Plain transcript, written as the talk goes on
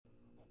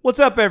What's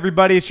up,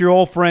 everybody? It's your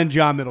old friend,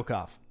 John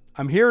Middlecoff.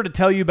 I'm here to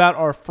tell you about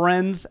our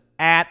friends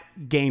at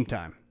Game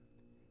Time.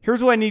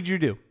 Here's what I need you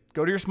to do.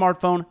 Go to your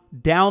smartphone,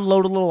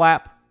 download a little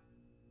app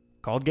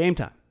called Game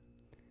Time.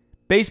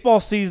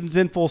 Baseball season's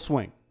in full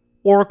swing.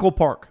 Oracle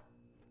Park.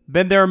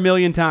 Been there a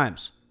million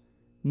times.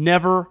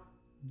 Never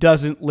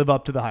doesn't live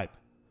up to the hype.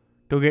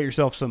 Go get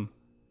yourself some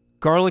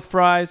garlic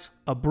fries,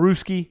 a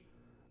brewski,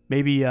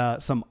 maybe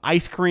some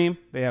ice cream.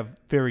 They have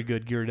very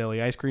good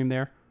Ghirardelli ice cream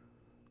there.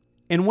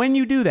 And when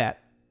you do that,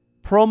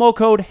 promo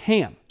code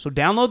HAM. So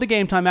download the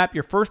Game Time app.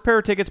 Your first pair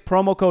of tickets,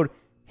 promo code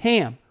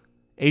HAM,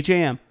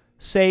 H-A-M,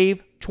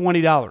 save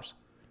 $20.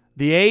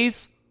 The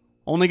A's,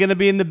 only going to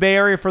be in the Bay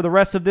Area for the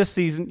rest of this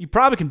season. You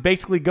probably can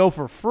basically go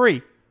for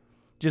free.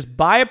 Just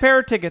buy a pair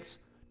of tickets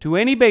to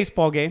any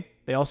baseball game.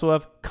 They also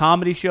have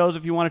comedy shows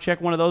if you want to check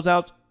one of those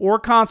out, or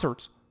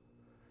concerts.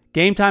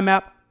 Game Time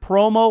app,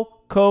 promo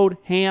code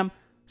HAM,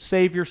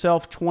 save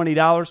yourself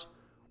 $20.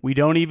 We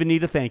don't even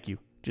need a thank you.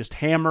 Just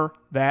hammer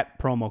that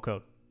promo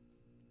code.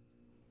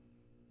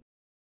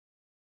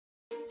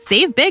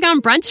 Save big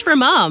on brunch for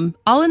mom,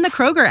 all in the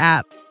Kroger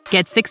app.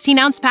 Get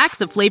 16-ounce packs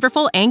of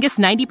flavorful Angus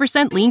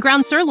 90% lean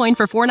ground sirloin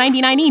for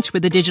 $4.99 each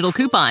with a digital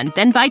coupon.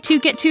 Then buy 2,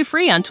 get 2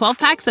 free on 12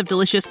 packs of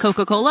delicious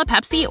Coca-Cola,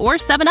 Pepsi, or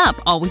 7-Up,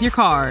 all with your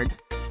card.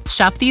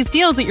 Shop these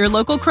deals at your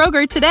local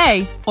Kroger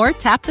today, or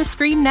tap the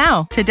screen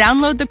now to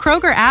download the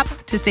Kroger app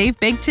to save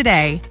big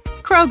today.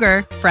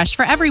 Kroger, fresh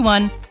for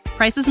everyone.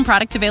 Prices and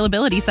product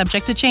availability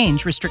subject to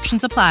change.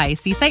 Restrictions apply.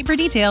 See site for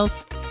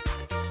details.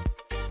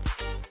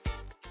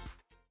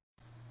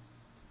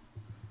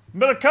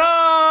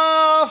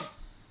 Middlecoff!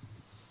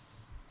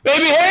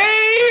 Baby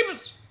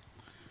Habes!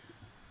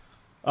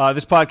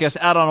 This podcast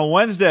out on a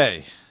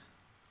Wednesday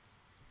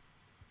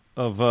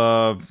of,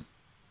 the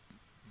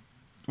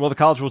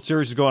College World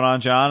Series is going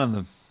on, John, and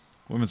the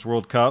Women's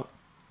World Cup.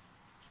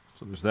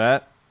 So there's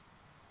that.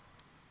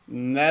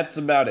 And that's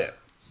about it.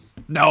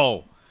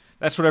 No,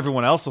 that's what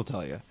everyone else will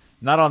tell you.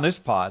 Not on this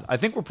pod. I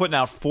think we're putting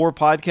out 4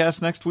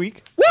 podcasts next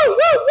week. Woo, woo,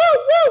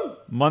 woo, woo!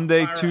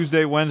 Monday,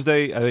 Tuesday,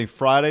 Wednesday, I think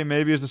Friday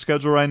maybe is the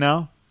schedule right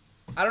now.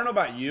 I don't know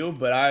about you,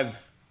 but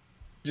I've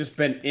just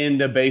been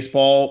into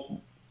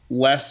baseball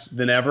less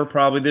than ever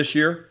probably this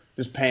year.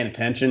 Just paying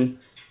attention.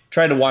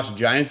 Tried to watch a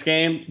Giants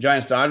game,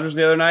 Giants-Dodgers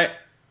the other night,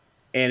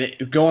 and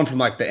going from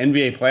like the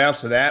NBA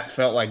playoffs to that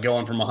felt like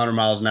going from 100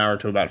 miles an hour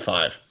to about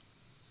 5.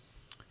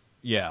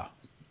 Yeah.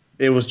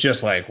 It was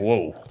just like,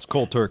 whoa. It's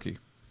cold turkey.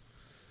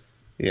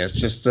 Yeah, it's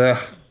just,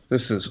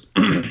 this is...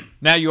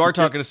 Now, you are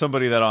talking to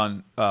somebody that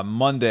on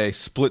Monday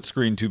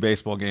split-screened 2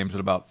 baseball games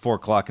at about 4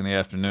 o'clock in the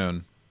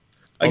afternoon.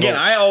 Again,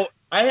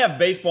 I have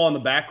baseball in the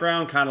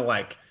background, kind of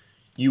like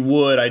you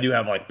would. I do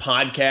have like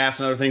podcasts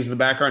and other things in the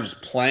background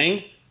just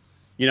playing.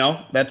 You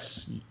know,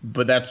 that's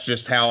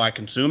just how I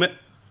consume it.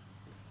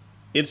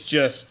 It's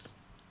just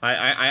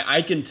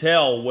I can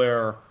tell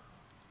where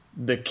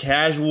the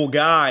casual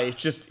guy,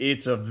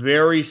 it's a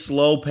very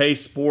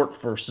slow-paced sport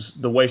for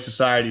the way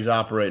society's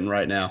operating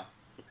right now.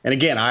 And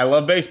again, I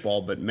love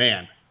baseball, but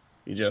man,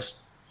 it just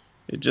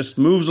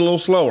moves a little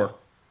slower.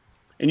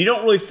 And you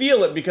don't really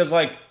feel it because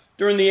like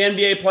during the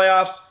NBA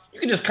playoffs, you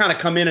can just kind of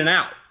come in and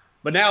out.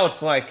 But now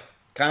it's like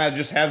kind of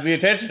just has the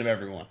attention of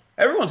everyone.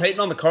 Everyone's hating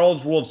on the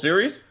College World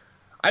Series.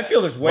 I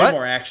feel there's way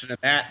more action in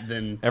that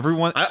than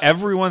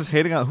everyone's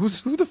hating on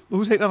who's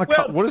hating on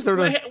the what is there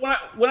to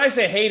when I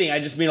say hating, I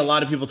just mean a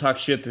lot of people talk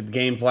shit that the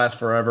games last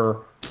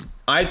forever.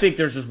 I think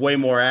there's just way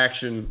more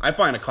action. I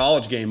find a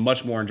college game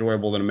much more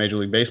enjoyable than a Major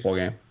League Baseball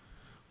game.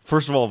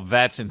 First of all,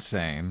 that's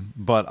insane,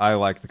 but I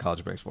like the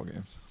college baseball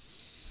games.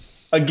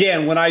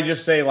 Again, when I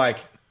just say like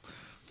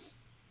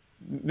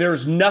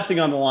there's nothing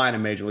on the line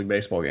in Major League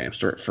Baseball games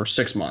for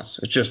 6 months.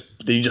 It's just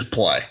you just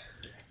play.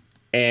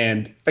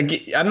 And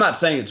again, I'm not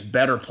saying it's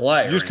better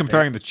play. You're just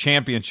comparing the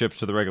championships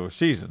to the regular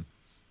season.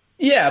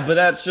 Yeah, but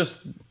that's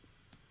just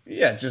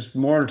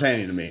more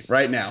entertaining to me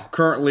right now,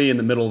 currently in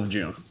the middle of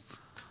June.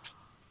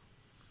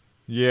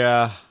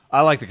 Yeah,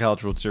 I like the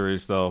College World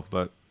Series though,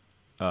 but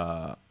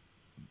yeah,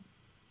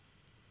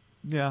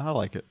 I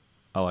like it.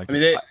 I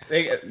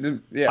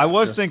mean, I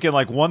was thinking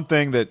like one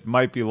thing that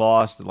might be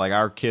lost that like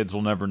our kids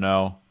will never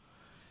know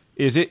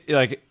is it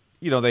like.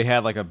 You know, they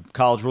had like a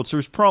College World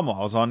Series promo. I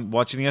was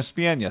watching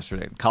ESPN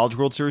yesterday. College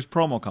World Series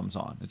promo comes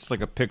on. It's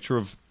like a picture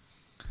of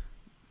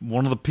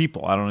one of the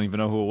people. I don't even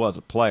know who it was,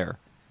 a player.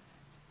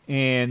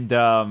 And,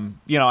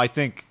 you know, I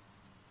think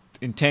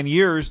in 10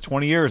 years,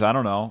 20 years, I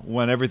don't know,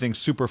 when everything's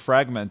super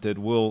fragmented,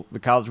 will the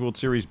College World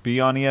Series be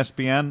on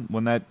ESPN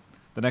when the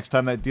next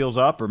time that deal's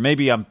up? Or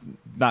maybe I'm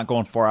not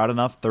going far out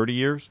enough, 30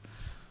 years.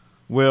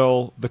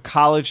 Will the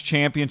college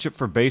championship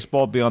for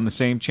baseball be on the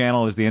same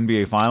channel as the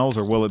NBA Finals,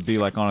 or will it be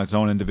like on its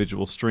own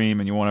individual stream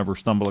and you won't ever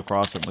stumble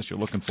across it unless you're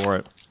looking for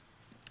it?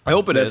 I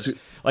hope it is.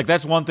 Like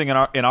that's one thing in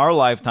our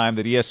lifetime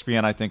that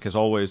ESPN I think has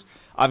always.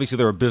 Obviously,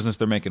 they're a business;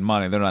 they're making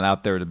money. They're not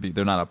out there to be.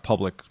 They're not a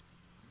public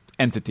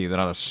entity. They're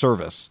not a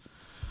service.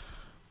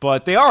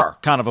 But they are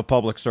kind of a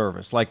public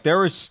service. Like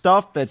there is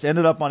stuff that's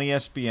ended up on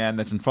ESPN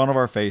that's in front of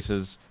our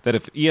faces that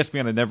if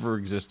ESPN had never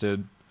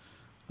existed.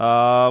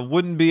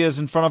 wouldn't be as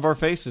in front of our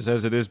faces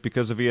as it is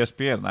because of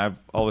ESPN. I've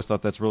always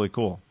thought that's really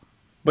cool.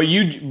 But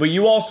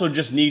you also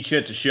just need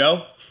shit to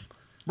show.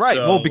 Right.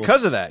 So, well,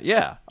 because of that,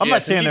 yeah. I'm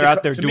not saying they're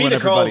out there doing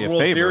everybody a favor. The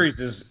World Series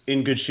is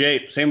in good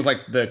shape. Same with like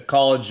the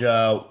college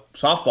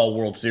softball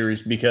World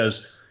Series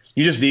because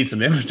you just need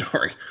some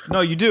inventory.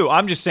 No, you do.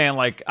 I'm just saying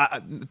like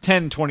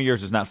 10, 20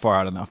 years is not far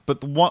out enough.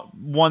 But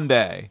one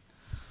day,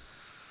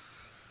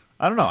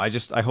 I don't know. I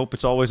hope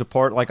it's always a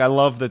part. Like I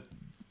love that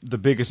the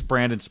biggest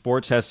brand in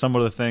sports has some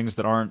of the things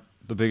that aren't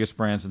the biggest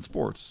brands in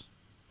sports.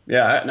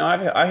 Yeah,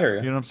 I hear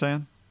you. You know what I'm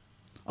saying?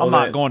 I'm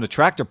not going to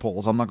tractor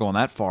pulls. I'm not going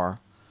that far.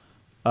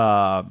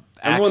 Remember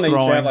when they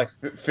used to have like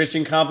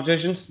fishing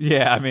competitions?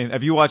 Yeah, I mean,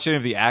 have you watched any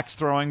of the axe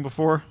throwing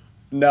before?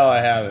 No,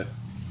 I haven't.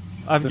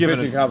 I've given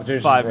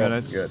it 5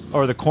 minutes. Good.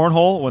 Or the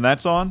cornhole when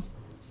that's on.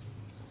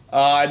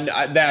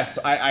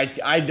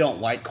 I don't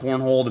like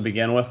cornhole to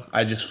begin with.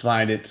 I just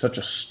find it such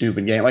a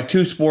stupid game. Like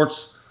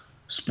sports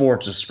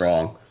is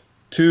strong.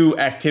 2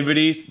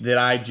 activities that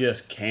I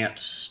just can't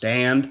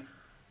stand.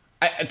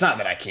 It's not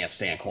that I can't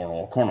stand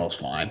cornhole. Cornhole's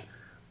fine,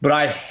 but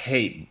I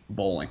hate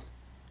bowling.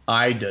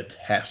 I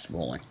detest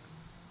bowling.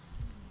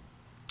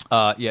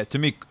 Yeah, to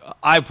me,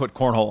 I put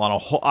cornhole on a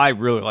whole. I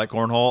really like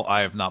cornhole.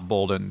 I have not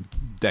bowled in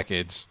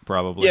decades,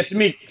 probably. Yeah, to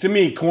me,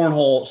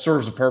 cornhole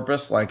serves a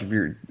purpose. Like if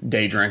you're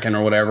day drinking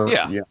or whatever.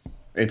 Yeah.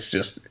 It's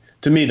just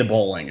to me the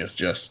bowling is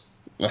just.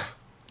 Ugh,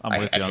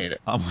 I hate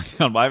it. I'm with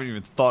you. I haven't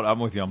even thought. I'm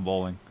with you on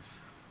bowling.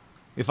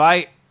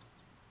 I'm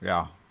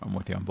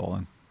with you on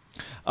bowling.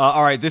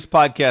 All right, this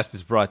podcast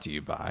is brought to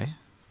you by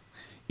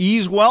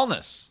Ease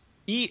Wellness.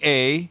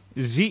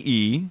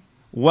 EAZE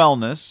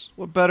Wellness.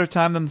 What better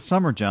time than the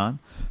summer, John?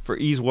 For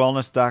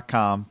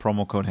easewellness.com,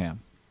 promo code HAM.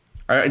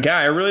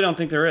 Guy, I really don't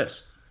think there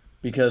is.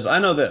 Because I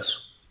know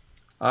this.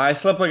 I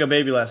slept like a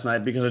baby last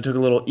night because I took a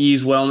little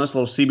Ease Wellness,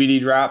 little CBD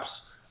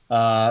drops.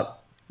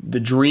 The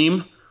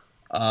Dream.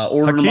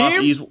 Ordered them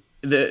off Ease.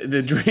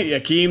 The Dream.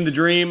 Hakeem, the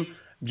Dream.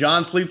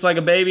 John sleeps like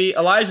a baby.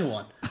 Elijah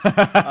one.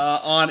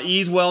 On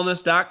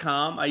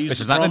easewellness.com. I used This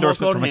is not an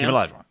endorsement for Hakeem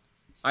Olajuwon.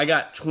 I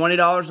got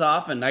 $20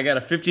 off, and I got a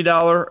 $50,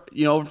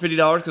 over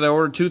 $50 because I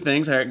ordered 2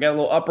 things. I got a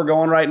little upper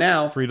going right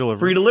now. Free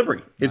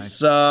delivery.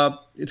 Nice.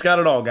 It's got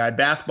it all, guy.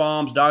 Bath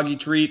bombs, doggy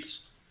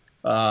treats,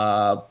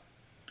 creams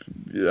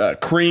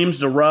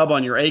to rub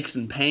on your aches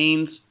and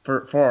pains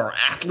for our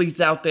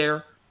athletes out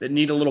there that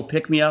need a little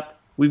pick-me-up.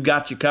 We've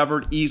got you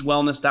covered.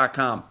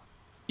 EaseWellness.com.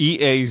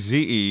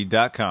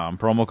 EAZE.com.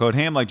 Promo code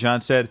HAM, like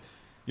John said.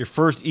 Your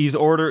first Ease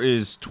order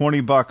is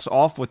 $20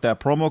 off with that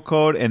promo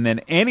code, and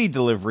then any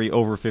delivery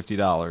over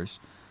 $50,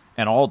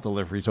 and all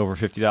deliveries over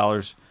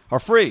 $50 are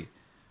free.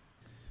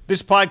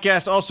 This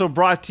podcast also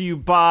brought to you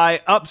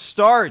by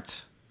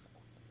Upstart.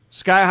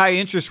 Sky-high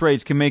interest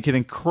rates can make it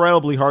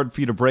incredibly hard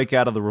for you to break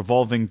out of the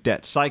revolving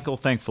debt cycle.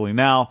 Thankfully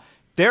now,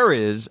 there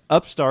is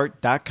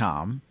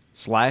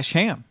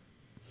upstart.com/ham.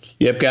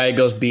 Yep, guy, it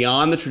goes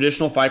beyond the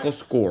traditional FICO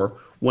score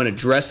when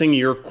addressing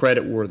your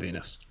credit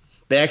worthiness.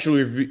 They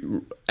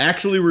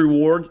actually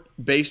reward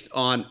based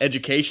on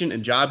education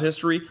and job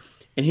history.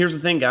 And here's the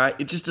thing, guy.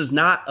 It just does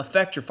not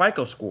affect your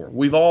FICO score.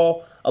 We've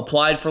all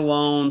applied for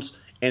loans,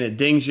 and it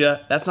dings you.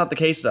 That's not the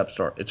case at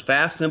Upstart. It's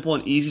fast, simple,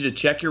 and easy to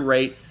check your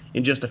rate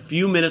in just a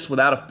few minutes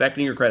without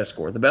affecting your credit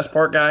score. The best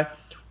part, guy,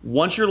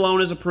 once your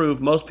loan is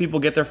approved, most people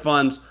get their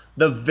funds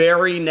the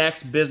very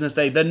next business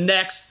day. The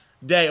next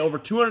day. Over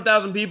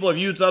 200,000 people have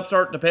used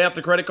Upstart to pay off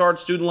their credit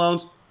cards, student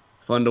loans,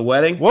 fund a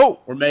wedding,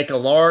 or make a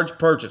large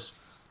purchase.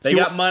 They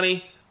got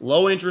money,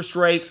 low interest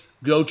rates.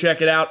 Go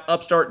check it out,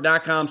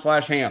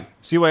 upstart.com/ham.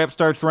 See why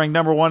Upstart's ranked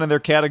number 1 in their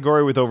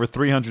category with over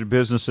 300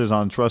 businesses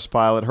on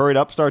Trustpilot. Hurry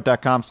to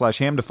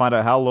upstart.com/ham to find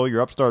out how low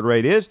your Upstart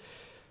rate is.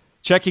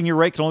 Checking your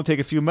rate can only take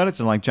a few minutes,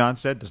 and like John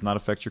said, does not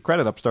affect your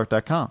credit.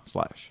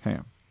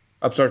 Upstart.com/ham.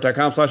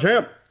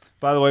 Upstart.com/ham.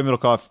 By the way,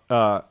 Middlecoff,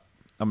 I'm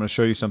going to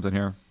show you something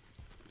here.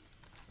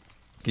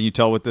 Can you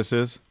tell what this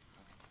is?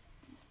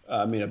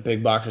 A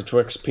big box of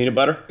Twix peanut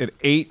butter. At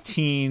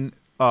 18...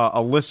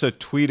 Alyssa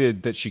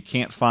tweeted that she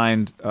can't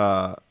find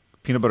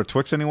peanut butter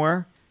Twix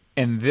anywhere,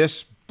 and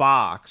this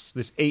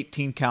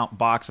 18-count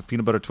box of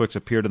peanut butter Twix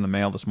appeared in the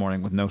mail this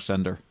morning with no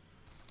sender.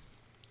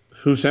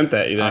 Who sent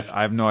that, you think?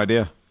 I have no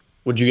idea.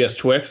 Would you guess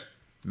Twix?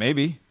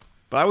 Maybe.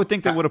 But I would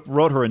think they would have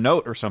wrote her a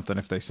note or something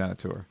if they sent it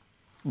to her.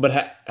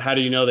 But how do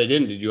you know they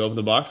didn't? Did you open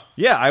the box?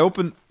 Yeah, I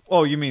opened...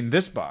 Oh, you mean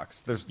this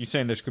box? You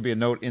saying there could be a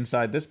note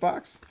inside this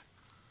box?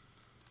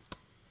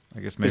 I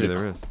guess maybe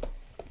there is.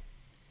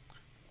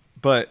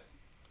 But...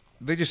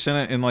 They just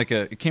sent it in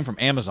it came from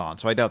Amazon,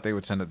 so I doubt they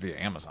would send it via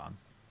Amazon.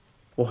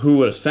 Well, who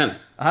would have sent it?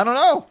 I don't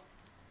know.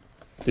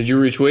 Did you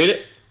retweet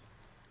it?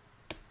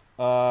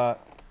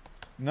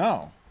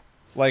 No.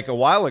 Like a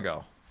while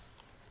ago.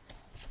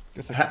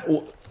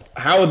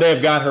 How would they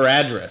have got her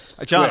address?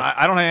 John,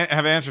 I don't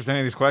have answers to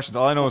any of these questions.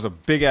 All I know is a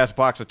big-ass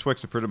box of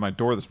Twix appeared at my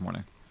door this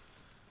morning.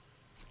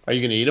 Are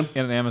you going to eat them?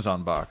 In an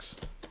Amazon box.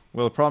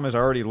 Well, the problem is I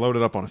already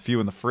loaded up on a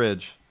few in the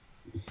fridge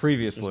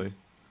previously.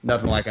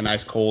 Nothing like a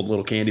nice cold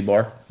little candy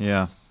bar.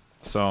 Yeah.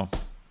 So,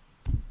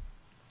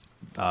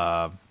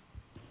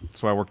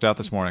 That's why I worked out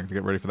this morning to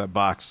get ready for that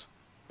box.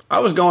 I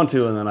was going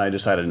to, and then I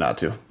decided not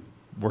to.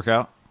 Work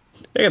out?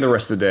 I got the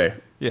rest of the day.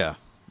 Yeah.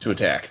 To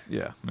attack.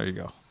 Yeah, there you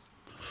go.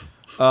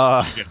 You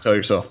gotta tell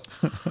yourself.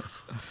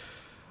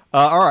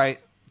 All right.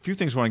 A few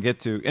things I want to get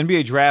to.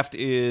 NBA draft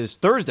is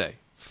Thursday,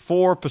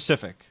 4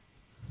 Pacific.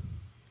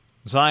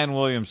 Zion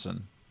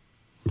Williamson.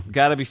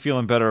 Got to be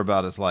feeling better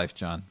about his life,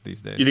 John,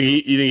 these days. You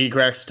think he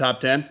cracks the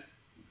top 10?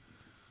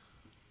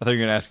 I thought you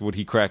were going to ask, would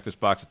he crack this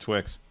box of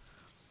Twix?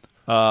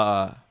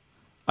 I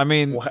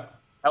mean...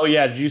 Oh,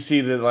 yeah. Did you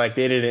see that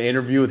they did an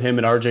interview with him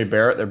and RJ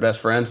Barrett, their best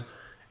friends,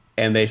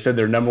 and they said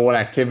their number one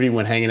activity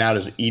when hanging out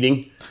is eating?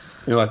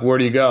 And they're like, where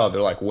do you go?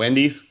 They're like,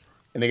 Wendy's,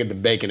 and they get the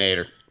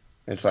Baconator.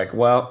 And it's like,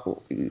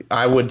 well,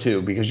 I would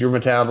too, because your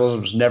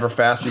metabolism is never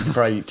fast. You could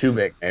probably eat 2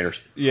 Baconators.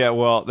 Yeah,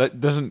 well,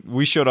 that doesn't.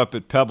 We showed up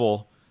at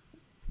Pebble.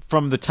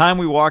 From the time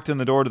we walked in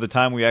the door to the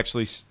time we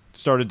actually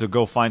started to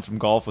go find some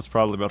golf was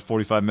probably about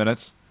 45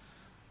 minutes.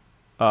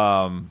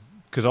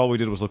 Because all we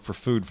did was look for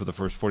food for the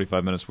first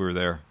 45 minutes we were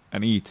there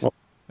and eat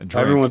and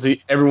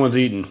drink. Everyone's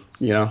eating,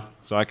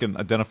 So I can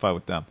identify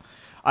with them.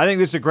 I think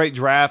this is a great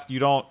draft.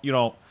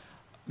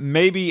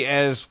 Maybe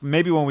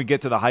when we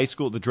get to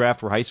the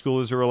draft where high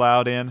schoolers are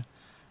allowed in,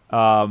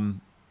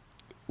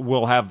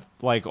 we'll have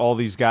all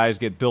these guys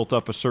get built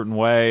up a certain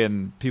way,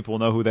 and people will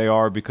know who they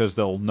are because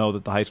they'll know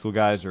that the high school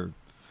guys are,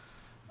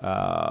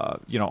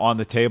 on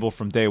the table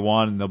from day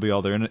one, and they'll be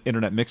all their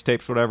internet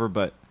mixtapes, whatever.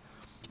 But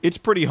it's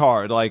pretty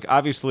hard.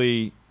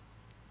 Obviously,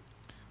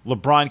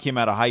 LeBron came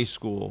out of high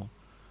school.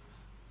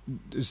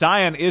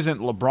 Zion isn't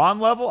LeBron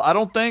level, I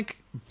don't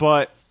think,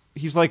 but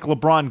he's like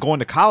LeBron going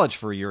to college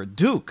for a year at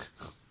Duke.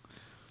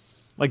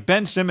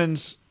 Ben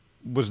Simmons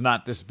was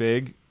not this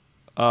big.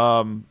 Who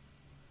are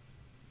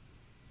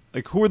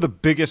the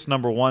biggest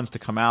number ones to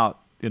come out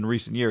in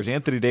recent years?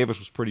 Anthony Davis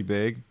was pretty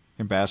big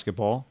in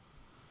basketball.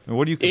 And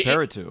what do you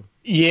compare it to?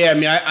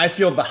 Yeah, I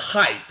feel the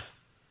hype.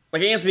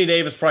 Anthony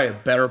Davis is probably a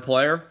better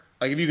player.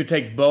 If you could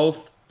take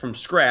both from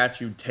scratch,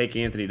 you'd take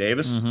Anthony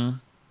Davis. Mm-hmm.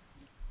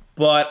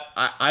 But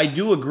I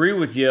do agree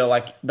with you.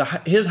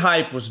 His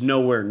hype was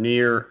nowhere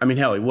near.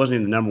 Hell, he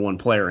wasn't even the number one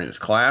player in his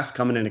class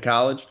coming into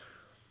college.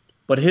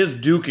 But his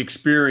Duke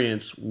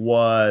experience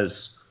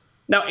was.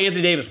 Now,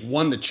 Anthony Davis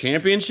won the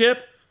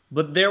championship,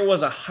 but there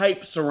was a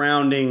hype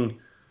surrounding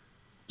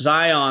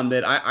Zion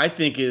that I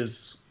think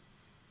is.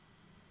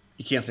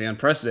 You can't say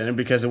unprecedented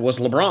because it was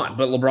LeBron.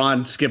 But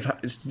LeBron skipped.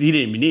 He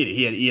didn't even need it.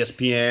 He had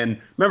ESPN.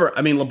 Remember,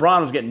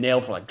 LeBron was getting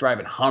nailed for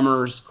driving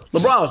Hummers.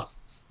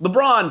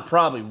 LeBron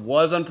probably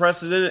was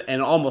unprecedented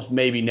and almost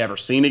maybe never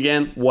seen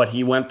again what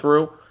he went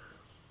through.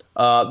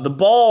 The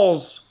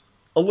Ball's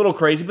a little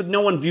crazy, but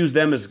no one views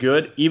them as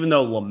good, even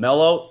though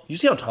LaMelo, you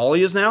see how tall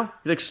he is now?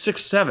 He's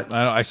 6'7".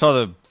 I saw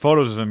the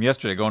photos of him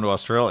yesterday going to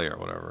Australia or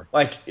wwhatever.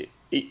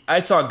 I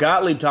saw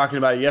Gottlieb talking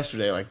about it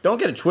yesterday. Don't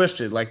get it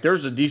twisted.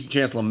 There's a decent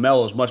chance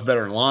LaMelo is much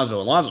better than Lonzo,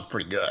 and Lonzo's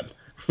pretty good.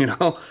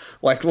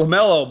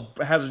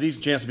 LaMelo has a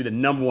decent chance to be the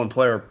number one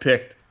player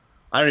picked.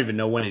 I don't even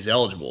know when he's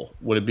eligible.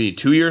 Would it be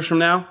 2 years from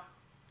now?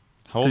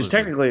 How old is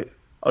technically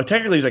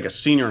he's a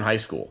senior in high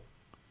school.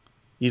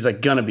 He's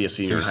gonna be a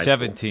senior in high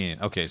 17.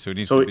 School. Okay, so he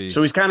needs to be.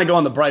 So he's kind of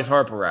going the Bryce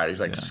Harper route.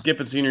 He's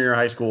skipping senior year of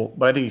high school,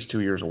 but I think he's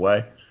 2 years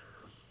away.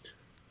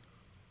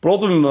 But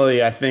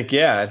ultimately, I think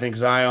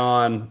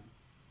Zion.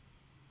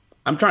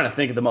 I'm trying to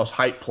think of the most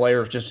hyped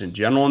players just in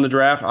general in the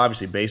draft.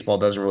 Obviously, baseball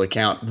doesn't really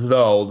count,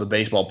 though the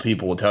baseball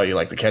people will tell you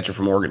the catcher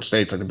from Oregon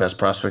State's the best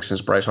prospect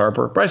since Bryce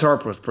Harper. Bryce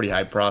Harper was a pretty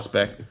hyped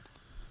prospect.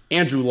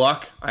 Andrew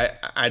Luck,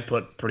 I'd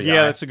put pretty high.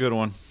 Yeah, that's a good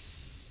one.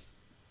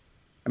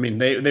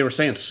 They were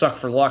saying suck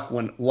for Luck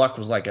when Luck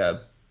was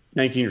 19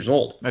 years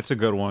old. That's a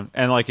good one.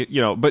 And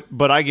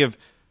but I give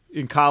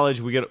in college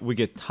we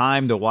get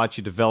time to watch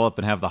you develop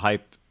and have the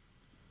hype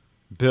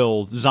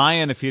build.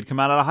 Zion, if he had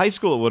come out of high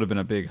school, it would have been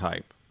a big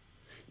hype.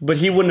 But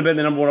he wouldn't have been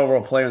the number one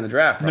overall player in the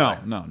draft,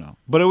 right? No.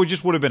 But it would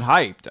have been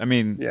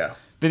hyped. Yeah.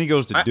 Then he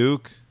goes to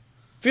Duke.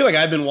 I feel like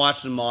I've been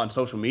watching him on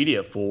social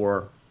media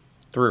for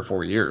 3 or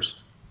 4 years.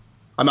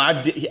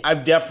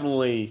 I've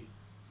definitely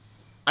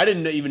 – I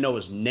didn't even know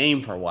his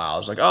name for a while. I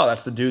was like, oh,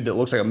 that's the dude that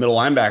looks like a middle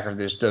linebacker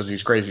that does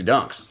these crazy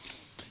dunks.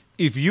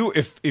 If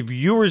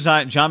you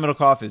resign – John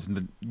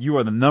Middlecoff you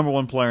are the number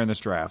one player in this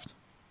draft.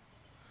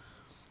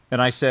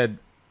 And I said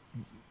 –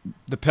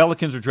 the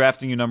Pelicans are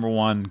drafting you number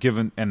one,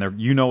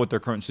 and what their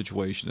current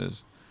situation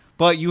is,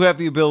 but you have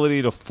the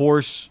ability to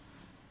force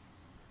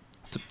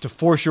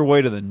your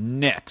way to the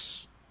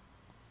Knicks.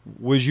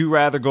 Would you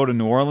rather go to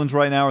New Orleans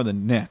right now or the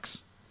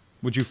Knicks?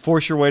 Would you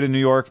force your way to New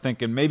York,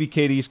 thinking maybe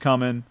KD's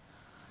coming,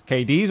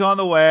 KD's on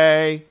the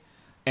way,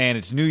 and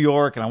it's New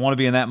York, and I want to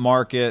be in that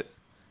market,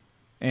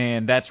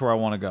 and that's where I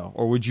want to go?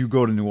 Or would you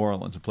go to New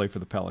Orleans and play for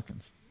the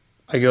Pelicans?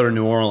 I go to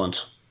New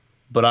Orleans,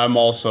 but I'm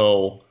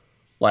also.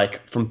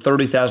 From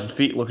 30,000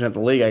 feet looking at the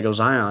league, I go,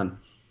 Zion,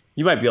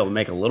 you might be able to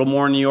make a little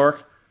more in New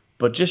York,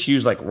 but just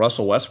use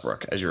Russell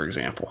Westbrook as your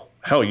example.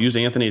 Hell, use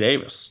Anthony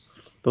Davis.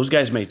 Those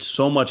guys made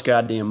so much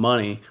goddamn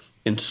money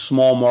in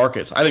small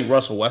markets. I think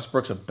Russell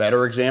Westbrook's a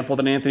better example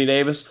than Anthony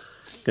Davis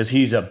because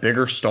he's a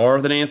bigger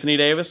star than Anthony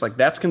Davis.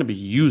 That's going to be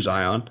you,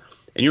 Zion.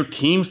 and your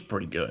team's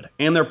pretty good,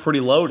 and they're pretty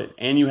loaded,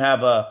 and you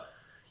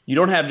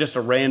don't have just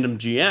a random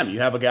GM. You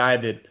have a guy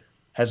that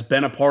has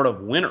been a part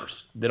of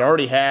winners, that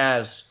already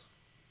has,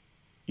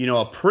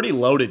 a pretty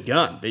loaded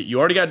gun. That you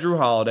already got Drew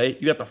Holiday.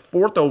 You got the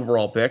 4th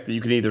overall pick that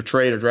you can either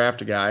trade or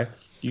draft a guy.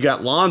 You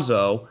got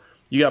Lonzo.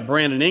 You got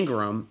Brandon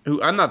Ingram,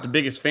 who I'm not the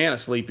biggest fan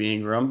of Sleepy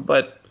Ingram,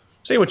 but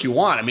say what you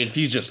want. I mean, if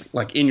he's just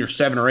like in your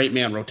 7 or 8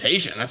 man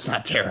rotation, that's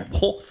not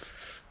terrible.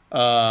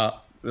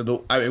 What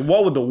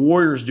would the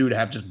Warriors do to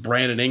have just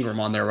Brandon Ingram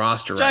on their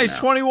roster right now? He's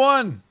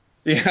 21.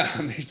 Yeah,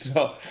 I mean,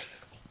 so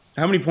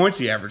how many points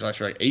did he average last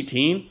year? Like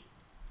 18?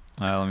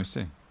 Let me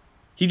see.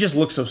 He just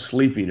looks so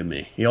sleepy to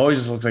me. He always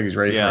just looks like he's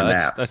ready for a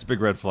nap. That's a big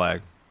red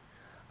flag.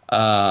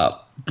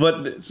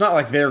 But it's not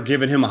like they're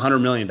giving him $100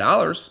 million.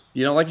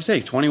 Like you say,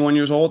 21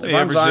 years old. If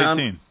I'm Zion,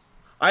 18.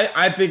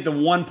 I think the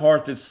one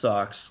part that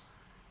sucks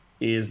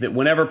is that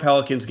whenever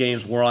Pelicans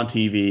games were on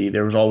TV,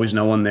 there was always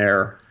no one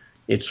there.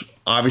 It's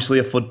obviously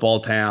a football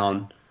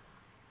town.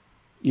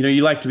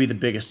 You like to be the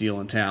biggest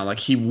deal in town. Like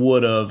he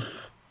would have.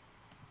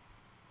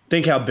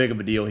 Think how big of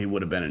a deal he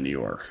would have been in New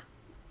York.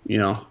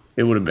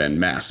 It would have been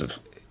massive.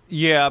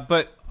 Yeah,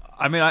 but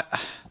I mean,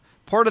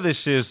 part of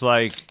this is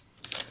like,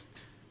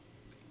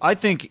 I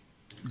think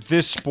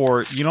this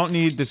sport, you don't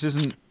need, this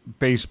isn't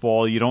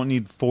baseball. You don't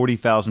need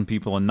 40,000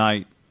 people a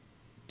night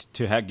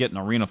to get an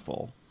arena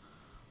full.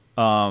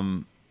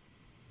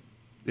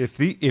 If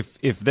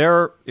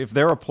they're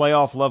a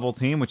playoff level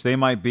team, which they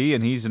might be,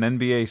 and he's an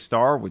NBA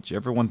star, which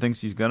everyone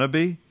thinks he's gonna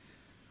be,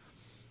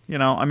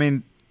 I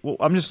mean, well,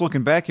 I'm just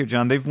looking back here,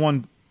 John. They've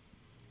won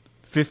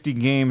 50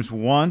 games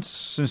once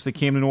since they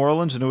came to New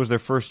Orleans, and it was their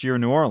first year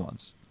in New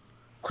Orleans.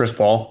 Chris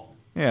Paul.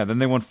 Yeah, then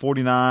they won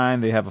 49.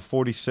 They have a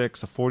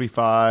 46, a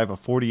 45, a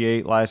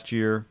 48 last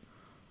year.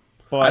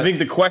 But I think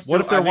the question.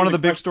 What if they're one of the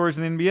big stories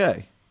in the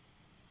NBA?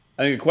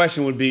 I think the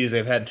question would be: is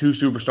they've had 2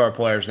 superstar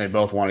players, and they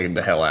both want to get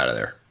the hell out of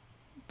there.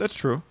 That's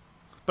true,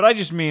 but I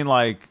just mean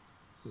like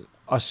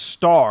a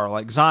star.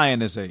 Like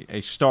Zion is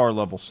a star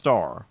level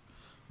star,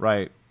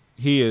 right?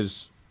 He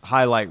is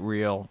highlight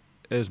reel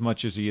as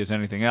much as he is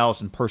anything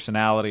else, and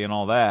personality and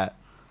all that.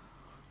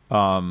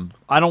 I'm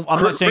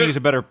not saying he's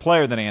a better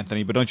player than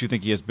Anthony, but don't you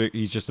think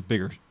he's just a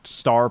bigger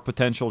star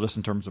potential just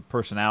in terms of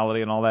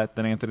personality and all that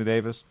than Anthony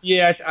Davis?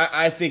 Yeah,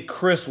 I think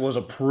Chris was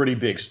a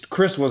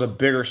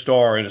bigger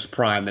star in his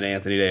prime than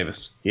Anthony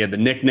Davis. He had the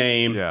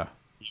nickname. Yeah.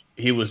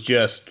 He was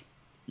just,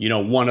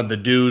 one of the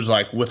dudes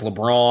like with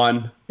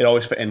LeBron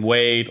and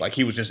Wade. Like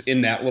he was just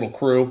in that little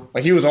crew.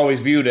 Like he was always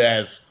viewed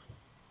as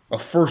a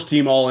first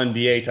team All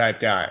NBA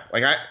type guy.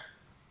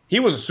 He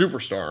was a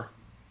superstar.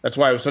 That's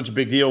why it was such a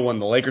big deal when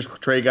the Lakers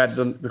trade got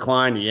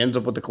declined. He ends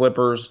up with the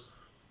Clippers.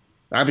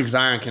 I think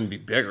Zion can be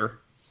bigger,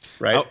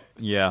 right? Oh,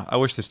 yeah, I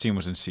wish this team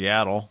was in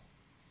Seattle.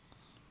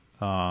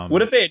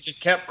 What if they had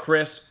just kept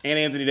Chris and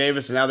Anthony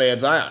Davis and now they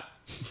had Zion?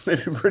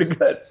 They'd be pretty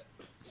good.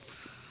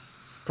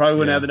 Probably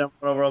wouldn't have the number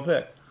 1 overall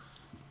pick.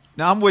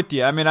 Now, I'm with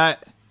you. I mean,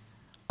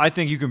 I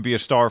think you can be a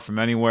star from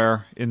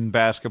anywhere in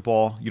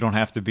basketball. You don't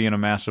have to be in a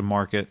massive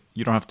market.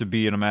 You don't have to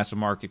be in a massive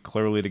market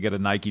clearly to get a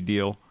Nike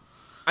deal.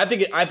 I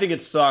think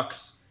it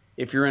sucks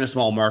if you're in a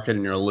small market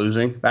and you're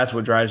losing. That's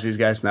what drives these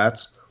guys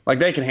nuts. Like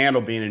they can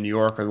handle being in New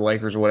York or the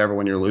Lakers or whatever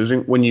when you're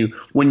losing. When you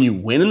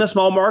win in the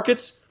small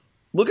markets,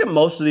 look at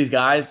most of these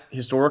guys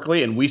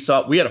historically, and we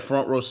had a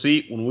front row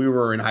seat when we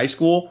were in high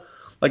school.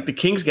 Like the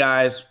Kings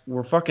guys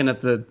were fucking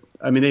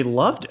they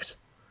loved it.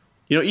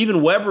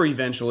 Even Weber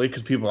eventually,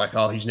 because people are like,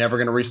 oh, he's never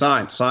going to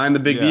resign. Sign the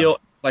big deal.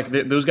 It's like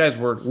those guys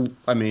were,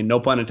 no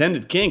pun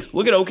intended, Kings.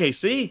 Look at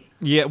OKC.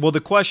 Yeah, well,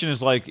 the question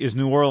is is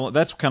New Orleans –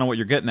 that's kind of what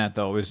you're getting at,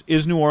 though,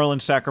 is New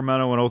Orleans,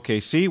 Sacramento, and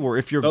OKC, where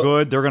if you're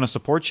good, they're going to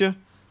support you?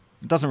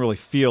 It doesn't really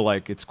feel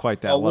like it's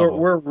quite that level.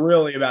 We're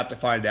really about to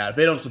find out. If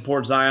they don't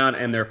support Zion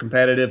and they're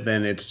competitive,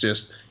 then it's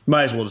just – you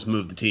might as well just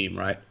move the team,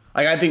 right?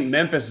 Like I think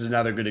Memphis is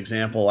another good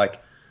example. Like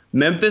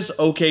Memphis,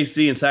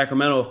 OKC, and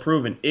Sacramento have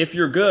proven if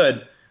you're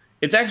good,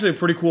 it's actually a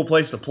pretty cool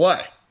place to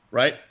play,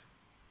 right?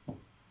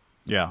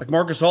 Yeah. Like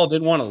Marcus Hall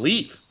didn't want to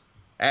leave.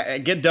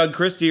 Get Doug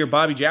Christie or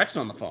Bobby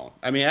Jackson on the phone.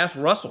 I mean, ask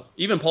Russell.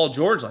 Even Paul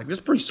George, this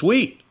is pretty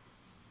sweet.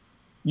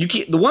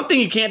 The one thing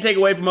you can't take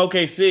away from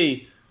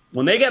OKC,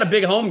 when they got a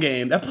big home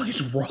game, that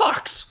place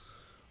rocks.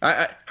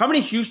 How many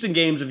Houston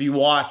games have you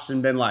watched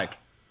and been like,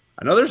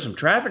 I know there's some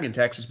traffic in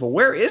Texas, but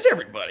where is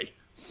everybody?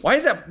 Why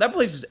is that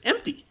place is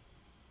empty?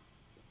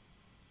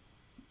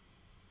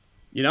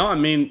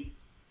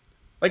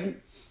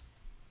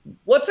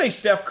 Let's say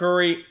Steph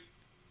Curry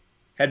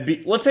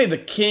let's say the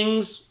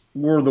Kings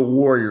were the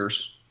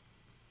Warriors,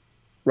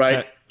 right?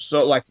 Okay.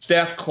 So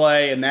Steph,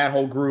 Clay, and that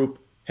whole group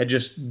had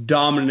just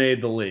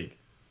dominated the league.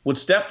 Would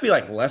Steph be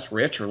less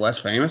rich or less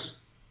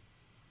famous?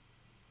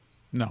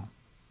 No.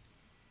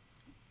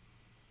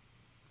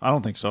 I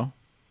don't think so. I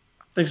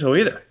don't think so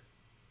either.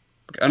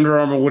 Under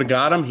Armour would have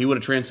got him. He would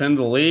have transcended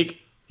the league.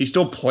 He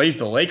still plays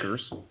the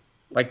Lakers.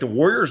 The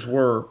Warriors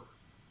were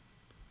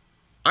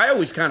 – I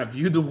always kind of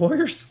viewed the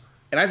Warriors,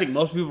 and I think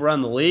most people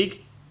around the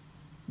league –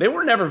 they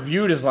were never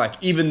viewed as like,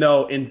 even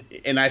though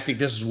and I think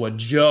this is what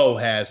Joe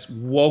has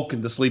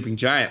woken the sleeping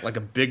giant, like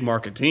a big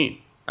market team.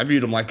 I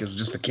viewed them like it was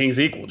just the Kings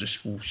equal,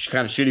 just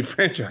kind of shitty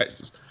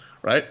franchises,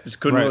 right? Just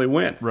couldn't really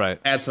win. Right.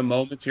 Had some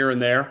moments here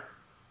and there.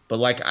 But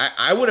like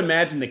I would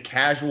imagine the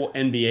casual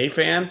NBA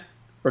fan,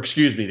 or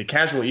excuse me, the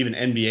casual even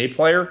NBA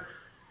player,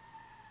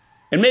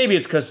 and maybe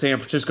it's because San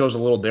Francisco's a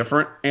little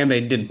different, and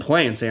they didn't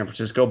play in San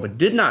Francisco, but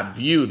did not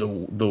view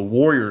the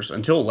Warriors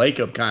until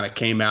Lacob kind of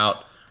came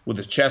out with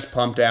his chest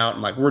pumped out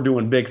and like, we're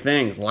doing big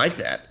things like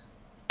that,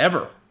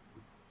 ever.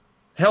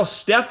 Hell,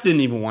 Steph didn't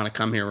even want to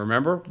come here,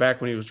 remember?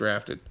 Back when he was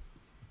drafted.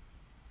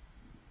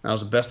 That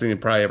was the best thing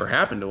that probably ever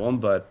happened to him,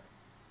 but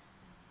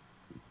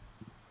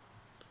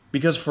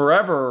because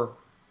forever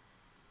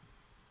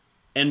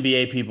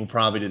NBA people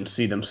probably didn't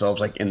see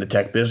themselves like in the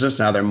tech business.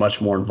 Now they're much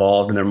more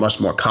involved and they're much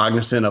more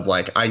cognizant of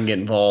like, I can get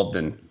involved.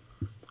 And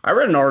I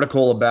read an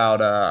article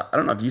about, I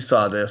don't know if you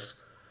saw this.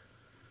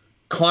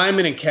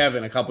 Kleiman and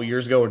Kevin a couple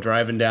years ago were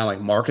driving down like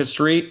Market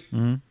Street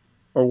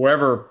or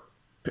wherever.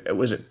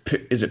 Is it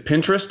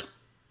Pinterest?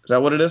 Is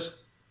that what it is?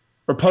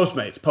 Or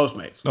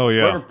Postmates. Oh,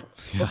 yeah.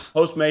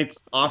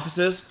 Postmates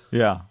offices.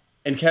 Yeah.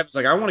 And Kevin's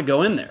like, I want to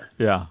go in there.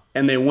 Yeah.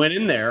 And they went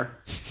in there.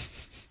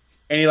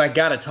 And he like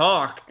got to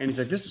talk, and he's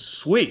like, "This is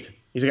sweet."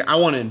 He's like, "I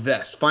want to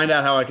invest. Find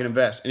out how I can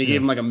invest." And he gave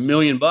him like $1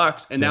 million,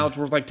 and now it's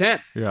worth like 10.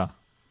 Yeah.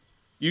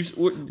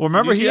 Well,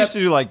 remember he used to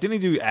do like,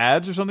 didn't he do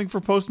ads or something for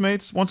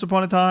Postmates once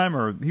upon a time,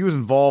 or he was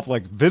involved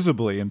like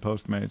visibly in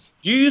Postmates?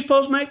 Do you use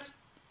Postmates?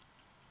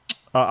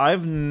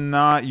 I've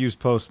not used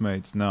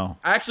Postmates. No.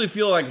 I actually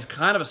feel like it's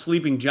kind of a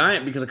sleeping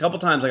giant because a couple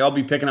times like I'll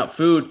be picking up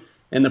food.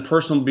 And the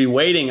person will be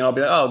waiting, and I'll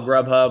be like, "Oh,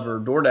 Grubhub or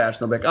DoorDash," and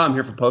they'll be like, "Oh, I'm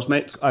here for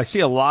Postmates." I see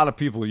a lot of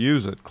people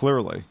use it.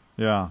 Clearly,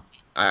 yeah.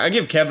 I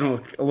give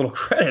Kevin a little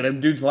credit. Him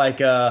dude's like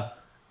got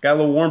a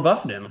little Warren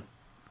Buffett in him.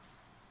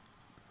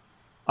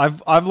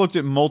 I've looked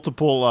at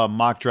multiple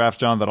mock drafts,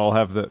 John, that all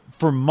have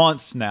for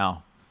months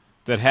now,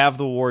 that have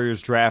the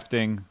Warriors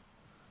drafting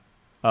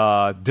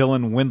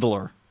Dylan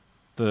Windler,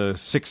 the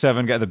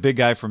 6'7" guy, the big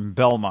guy from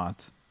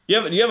Belmont. You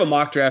have a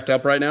mock draft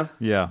up right now?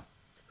 Yeah.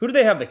 Who do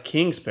they have the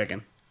Kings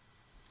picking?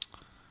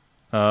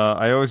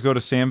 I always go to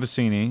Sam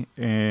Vecini,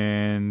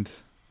 and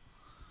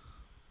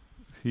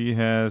he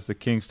has the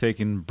Kings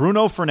taking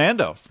Bruno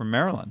Fernando from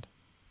Maryland.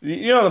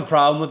 You know the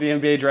problem with the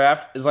NBA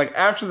draft is like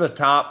after the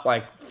top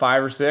like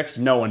 5 or 6,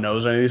 no one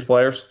knows any of these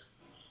players.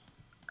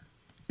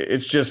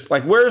 It's just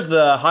like, where's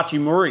the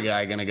Hachimura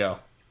guy going to go?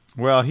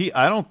 Well,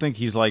 I don't think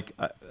he's like,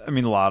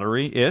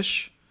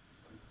 lottery-ish.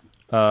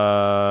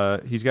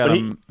 He's got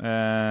him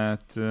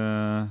at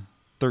 13.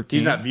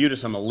 He's not viewed as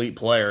some elite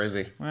player, is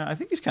he? Well, I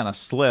think he's kind of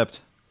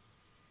slipped.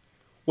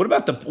 What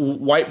about the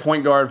white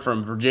point guard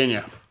from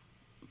Virginia?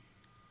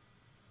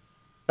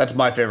 That's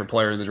my favorite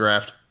player in the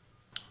draft.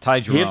 Ty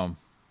Jerome.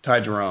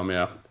 Ty Jerome,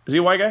 yeah. Is he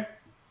a white guy?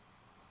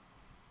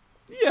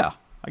 Yeah,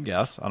 I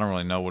guess. I don't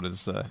really know what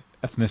his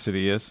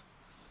ethnicity is.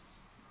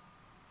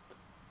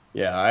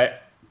 Yeah,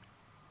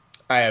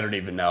 I don't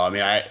even know. I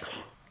mean,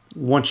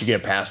 once you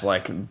get past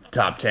like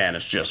top 10,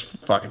 it's just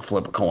fucking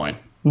flip a coin.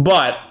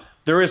 But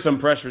there is some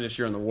pressure this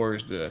year on the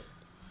Warriors to.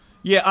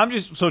 Yeah,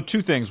 so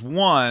 2 things.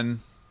 One,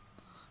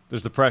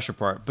 there's the pressure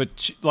part,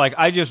 but like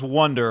I just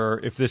wonder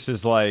if this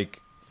is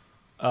like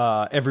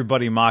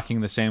everybody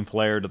mocking the same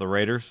player to the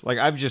Raiders. Like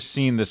I've just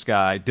seen this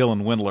guy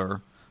Dylan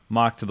Windler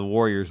mocked to the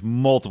Warriors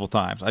multiple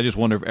times. I just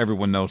wonder if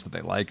everyone knows that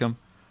they like him.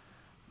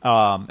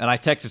 And I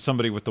texted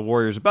somebody with the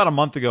Warriors about a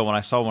month ago when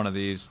I saw one of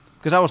these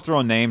because I was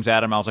throwing names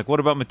at him. I was like,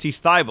 "What about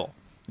Matisse Thybulle?"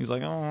 He's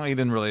like, "Oh, he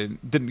didn't.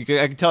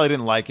 I could tell he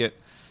didn't like it."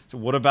 So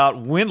what about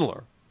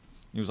Windler?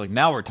 He was like,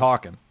 "Now we're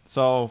talking."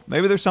 So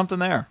maybe there's something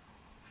there.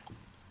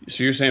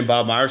 So you're saying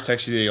Bob Myers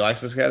texted you that he likes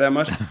this guy that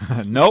much?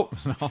 Nope.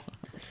 No.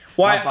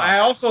 Well, I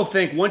also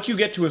think once you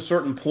get to a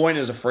certain point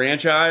as a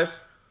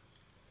franchise,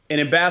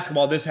 and in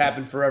basketball this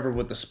happened forever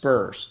with the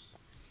Spurs,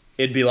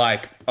 it'd be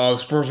like, oh, the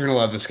Spurs are going to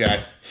love this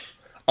guy.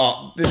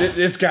 Oh,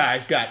 this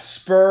guy's got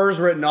Spurs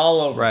written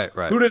all over. Right.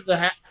 Who does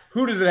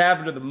it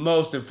happen to the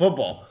most in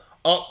football?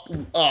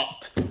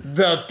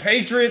 The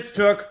Patriots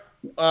took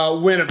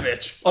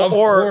Winovich. Of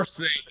course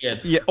they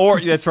did. Yeah, or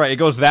that's right. It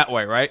goes that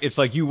way, right? It's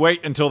like you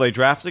wait until they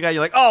draft the guy.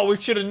 You're like, oh, we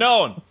should have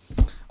known.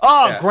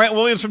 Oh, yeah. Grant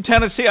Williams from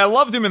Tennessee. I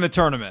loved him in the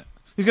tournament.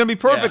 He's going to be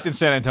perfect in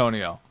San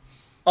Antonio.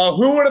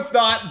 Who would have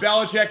thought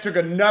Belichick took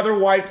another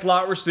white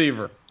slot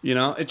receiver? You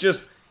know,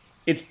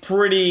 it's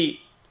pretty.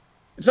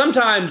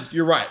 Sometimes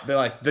you're right. They're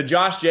like the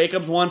Josh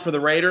Jacobs one for the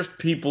Raiders.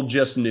 People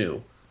just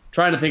knew.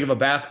 Trying to think of a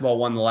basketball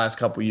one in the last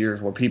couple of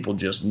years where people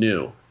just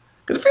knew.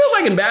 Because it feels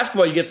like in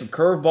basketball you get some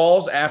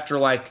curveballs after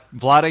like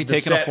Vlade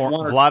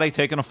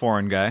taking a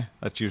foreign guy.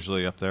 That's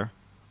usually up there.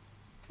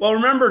 Well,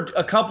 remember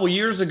a couple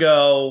years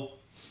ago,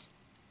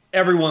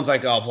 everyone's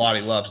like, "Oh,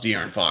 Vlade loves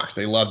De'Aaron Fox.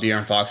 They love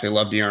De'Aaron Fox. They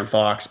love De'Aaron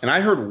Fox." And I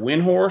heard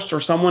Windhorst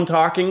or someone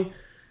talking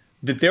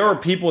that there were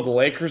people at the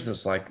Lakers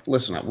that's like,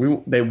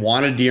 "Listen, they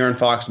wanted De'Aaron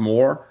Fox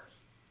more,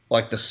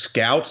 like the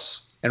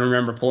scouts." And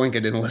remember, Pelinka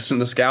didn't listen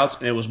to the scouts,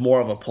 and it was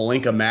more of a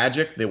Pelinka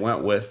magic. They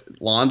went with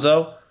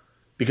Lonzo.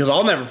 Because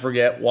I'll never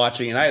forget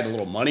watching, and I had a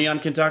little money on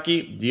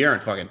Kentucky.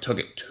 De'Aaron fucking took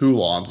it to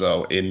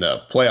Lonzo in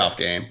the playoff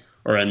game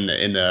or in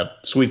the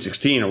Sweet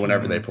 16 or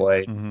whenever they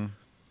played. Mm-hmm.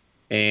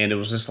 And it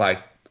was just like,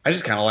 I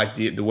just kind of like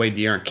the way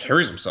De'Aaron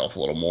carries himself a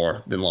little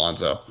more than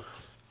Lonzo.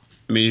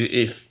 I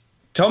mean,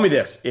 tell me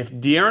this. If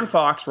De'Aaron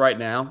Fox right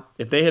now,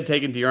 if they had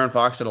taken De'Aaron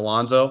Fox at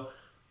Alonzo,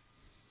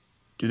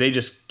 do they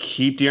just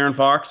keep De'Aaron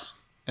Fox?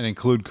 And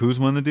include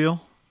Kuzma in the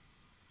deal?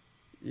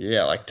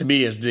 Yeah, like to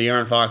me, is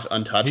De'Aaron Fox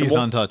untouchable? He's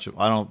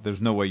untouchable. There's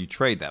no way you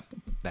trade that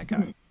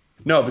guy.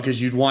 No, because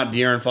you'd want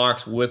De'Aaron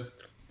Fox with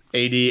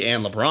AD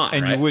and LeBron,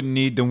 and right? You wouldn't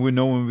need them.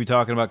 No one would be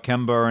talking about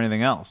Kemba or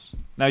anything else.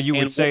 Now you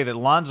would say that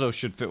Lonzo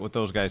should fit with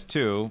those guys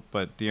too,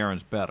 but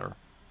De'Aaron's better.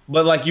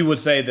 But like you would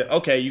say that,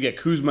 okay, you get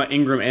Kuzma,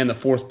 Ingram, and the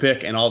 4th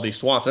pick and all these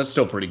swaps. That's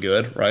still pretty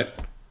good, right?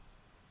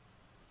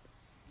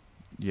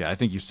 Yeah, I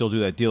think you still do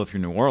that deal if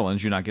you're New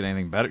Orleans. You're not getting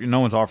anything better.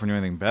 No one's offering you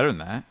anything better than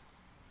that,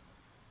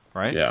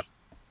 right? Yeah.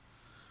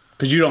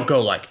 Because you don't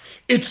go like,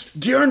 it's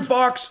De'Aaron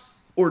Fox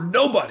or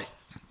nobody.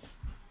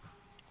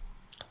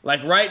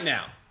 Like right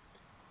now,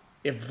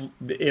 if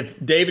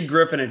David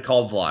Griffin had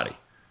called Vlade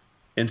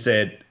and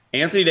said,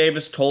 Anthony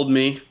Davis told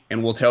me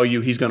and will tell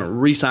you he's going to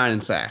re-sign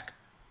and sack.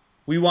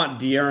 We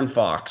want De'Aaron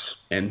Fox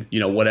and,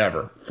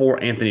 whatever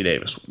for Anthony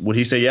Davis. Would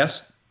he say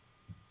yes?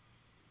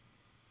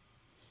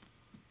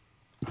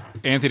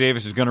 Anthony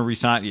Davis is going to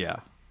re-sign? Yeah.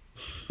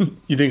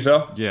 You think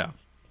so? Yeah.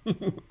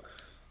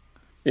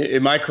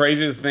 Am I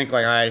crazy to think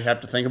like I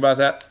have to think about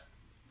that?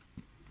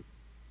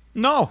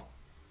 No.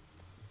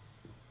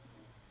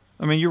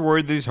 I mean, you're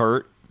worried that he's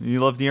hurt.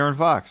 You love De'Aaron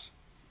Fox.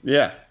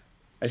 Yeah.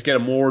 I just get a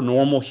more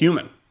normal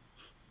human.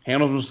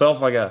 Handles himself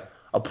like a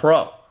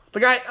pro.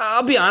 Like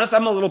I'll be honest,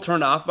 I'm a little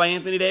turned off by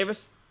Anthony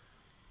Davis.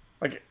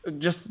 Like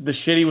just the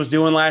shit he was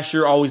doing last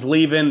year, always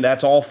leaving.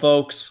 That's all,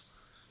 folks.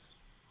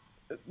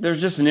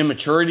 There's just an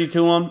immaturity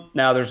to him.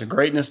 Now there's a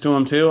greatness to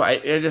him too.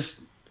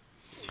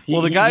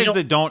 The guys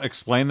that don't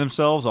explain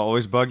themselves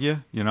always bug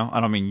you.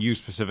 I don't mean you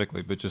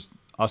specifically, but just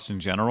us in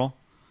general.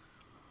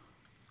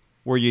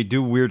 Where you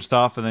do weird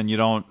stuff and then we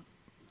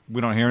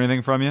don't hear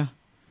anything from you.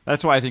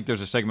 That's why I think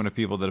there's a segment of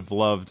people that have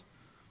loved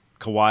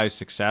Kawhi's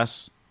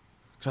success.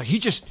 It's like he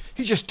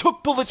just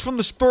took bullets from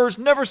the Spurs,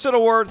 never said a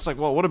word. It's like,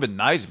 well, it would have been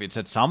nice if he'd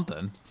said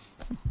something.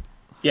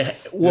 Yeah.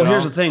 Well,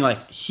 here's the thing.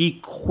 Like he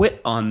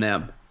quit on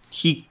them.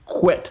 He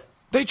quit.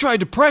 They tried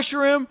to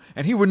pressure him,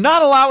 and he would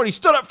not allow it. He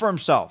stood up for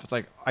himself. It's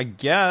like, I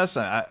guess.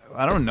 I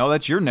don't know.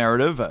 That's your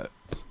narrative.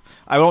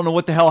 I don't know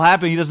what the hell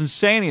happened. He doesn't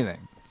say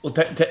anything. Well,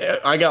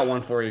 I got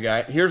one for you,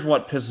 guy. Here's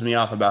what pisses me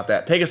off about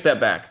that. Take a step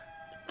back.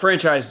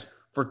 Franchise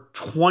for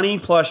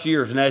 20-plus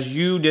years, and as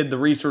you did the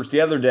research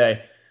the other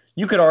day,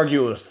 you could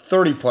argue it was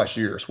 30-plus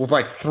years with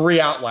like 3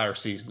 outlier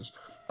seasons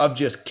of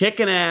just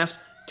kicking ass,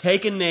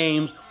 taking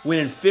names,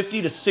 winning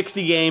 50 to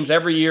 60 games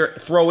every year,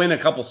 throw in a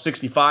couple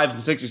 65s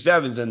and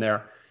 67s in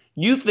there.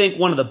 You think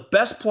one of the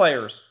best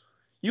players,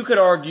 you could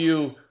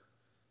argue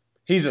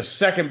he's the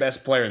second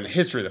best player in the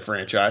history of the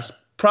franchise,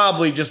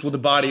 probably just with the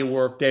body of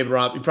work, David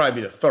Robinson, he'd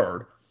probably be the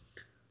third.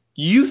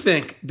 You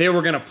think they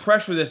were going to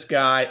pressure this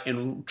guy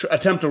and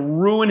attempt to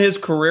ruin his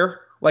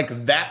career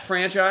like that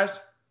franchise?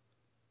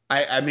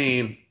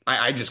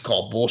 I just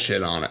call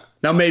bullshit on it.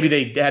 Now, maybe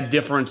they had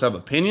difference of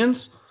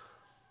opinions,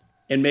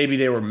 and maybe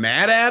they were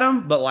mad at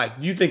him, but like,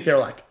 you think they're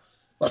like,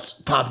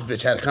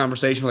 Popovich had a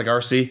conversation with like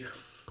RC,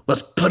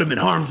 let's put him in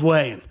harm's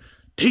way and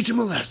teach him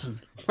a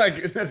lesson.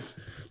 Like,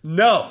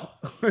 no,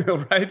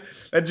 right?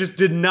 That just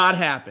did not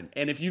happen.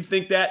 And if you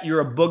think that, you're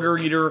a booger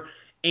eater,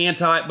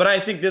 but I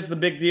think this is the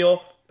big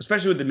deal,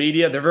 especially with the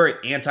media. They're very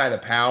anti the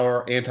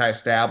power,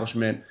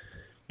 anti-establishment.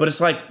 But it's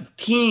like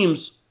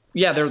teams,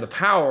 yeah, they're the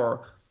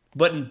power,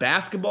 but in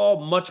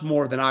basketball, much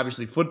more than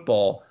obviously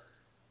football.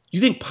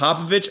 You think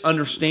Popovich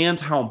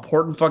understands how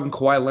important fucking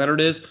Kawhi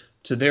Leonard is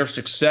to their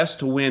success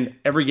to win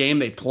every game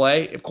they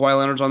play if Kawhi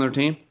Leonard's on their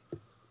team?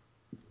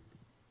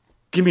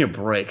 Give me a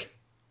break.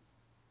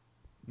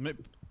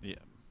 Yeah.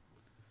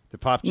 The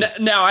Pop just...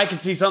 Now I can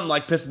see something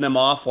like pissing them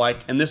off,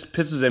 and this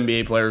pisses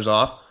NBA players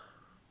off.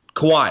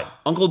 Kawhi,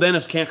 Uncle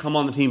Dennis can't come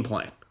on the team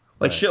playing.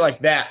 Like shit like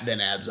that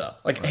then adds up.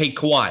 Like, hey,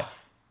 Kawhi,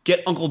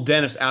 get Uncle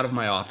Dennis out of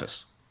my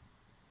office.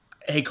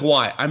 Hey,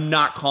 Kawhi, I'm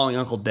not calling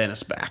Uncle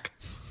Dennis back.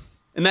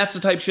 And that's the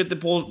type of shit that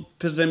pisses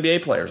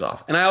NBA players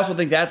off. And I also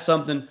think that's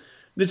something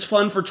that's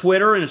fun for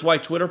Twitter, and it's why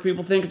Twitter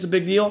people think it's a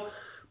big deal.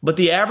 But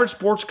the average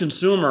sports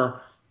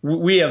consumer,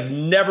 we have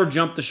never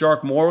jumped the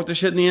shark more with the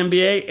shit in the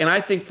NBA. And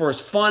I think for as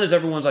fun as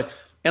everyone's like,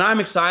 and I'm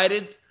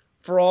excited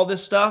for all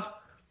this stuff,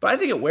 but I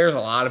think it wears a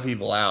lot of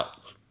people out.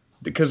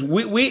 Because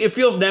it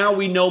feels now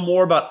we know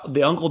more about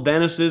the Uncle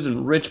Dennis's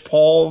and Rich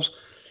Pauls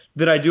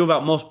than I do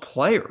about most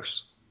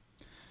players.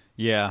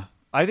 Yeah.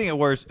 I think it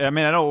wears, I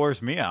know it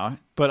wears me out,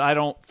 but I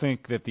don't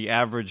think that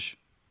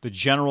the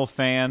general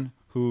fan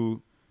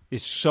who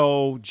is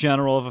so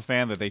general of a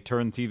fan that they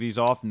turn TVs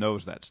off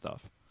knows that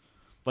stuff.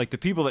 Like the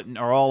people that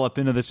are all up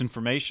into this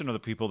information are the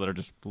people that are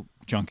just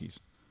junkies.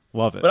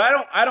 Love it. But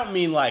I don't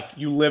mean like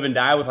you live and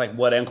die with like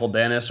what Uncle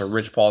Dennis or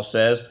Rich Paul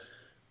says.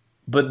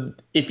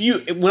 But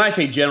when I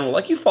say general,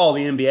 like you follow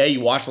the NBA,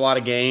 you watch a lot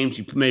of games,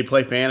 you maybe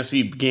play fantasy,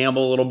 you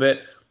gamble a little bit.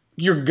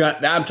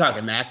 I'm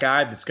talking that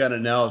guy that's gonna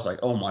know. It's like,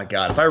 oh my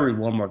god, if I read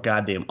one more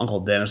goddamn Uncle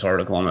Dennis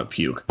article, I'm gonna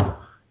puke.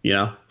 You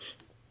know?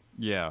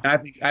 Yeah.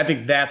 And I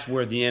think that's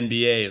where the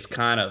NBA is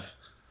kind of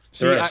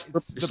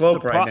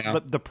slope right now.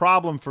 The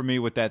problem for me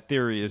with that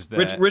theory is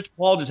that Rich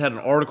Paul just had an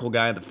article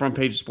guy at the front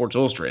page of Sports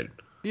Illustrated.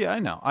 Yeah, I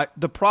know.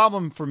 The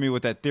problem for me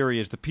with that theory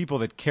is the people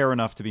that care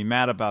enough to be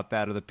mad about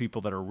that are the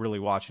people that are really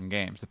watching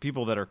games. The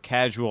people that are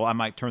casual, I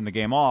might turn the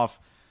game off,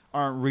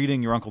 aren't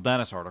reading your Uncle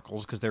Dennis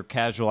articles because they're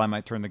casual, I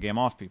might turn the game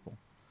off people.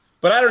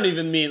 But I don't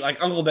even mean, like,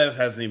 Uncle Dennis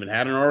hasn't even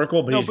had an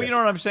article. But you know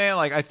what I'm saying?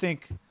 Like, I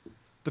think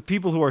the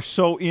people who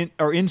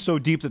are in so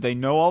deep that they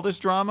know all this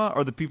drama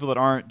are the people that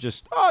aren't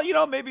just,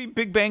 maybe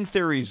Big Bang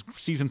Theory's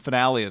season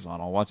finale is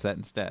on. I'll watch that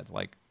instead.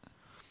 Like,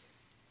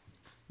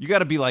 you got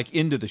to be like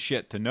into the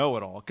shit to know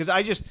it all. Because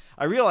I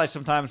realize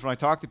sometimes when I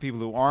talk to people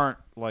who aren't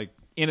like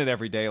in it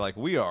every day like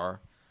we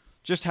are,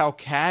 just how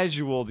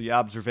casual the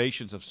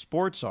observations of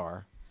sports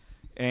are.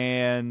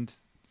 And,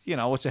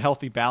 it's a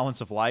healthy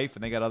balance of life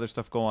and they got other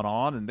stuff going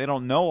on and they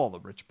don't know all the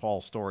Rich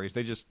Paul stories.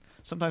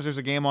 Sometimes there's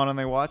a game on and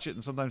they watch it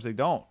and sometimes they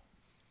don't.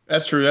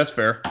 That's true. That's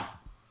fair.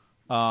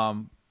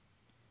 Yeah.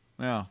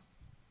 I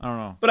don't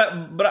know.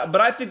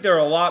 But I think there are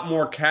a lot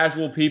more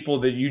casual people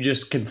that you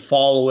just can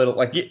follow it.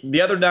 Like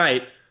the other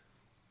night,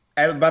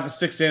 at about the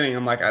 6th inning,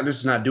 I'm like, this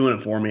is not doing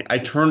it for me. I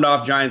turned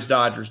off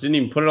Giants-Dodgers, didn't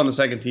even put it on the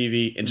second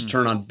TV, and just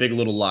turned on Big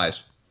Little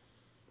Lies.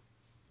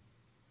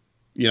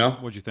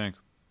 What'd you think?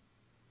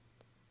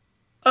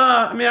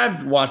 I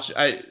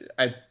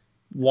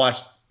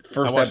watched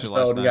first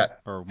episode and got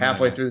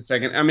halfway through the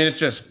second. I mean,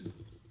 it's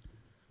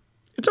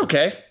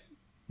okay.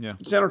 Yeah.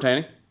 It's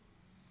entertaining.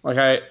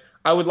 Like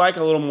I would like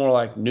a little more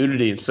like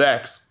nudity and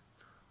sex,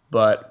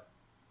 but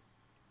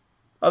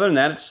other than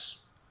that, it's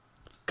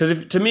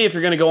because to me, if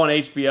you're going to go on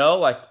HBO,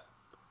 like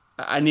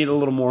I need a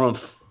little more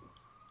oomph,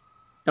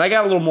 and I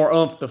got a little more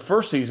oomph. The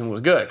first season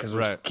was good because it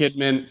was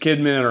Kidman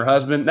and her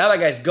husband. Now that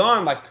guy's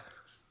gone. Like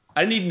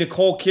I need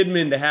Nicole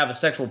Kidman to have a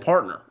sexual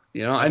partner.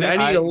 I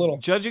need a little.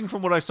 Judging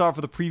from what I saw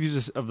for the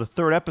previews of the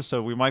third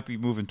episode, we might be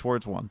moving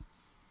towards one.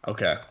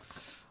 Okay.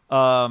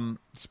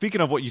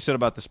 Speaking of what you said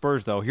about the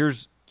Spurs, though,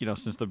 here's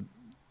since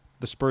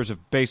the Spurs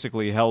have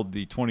basically held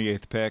the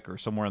 28th pick or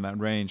somewhere in that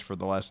range for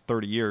the last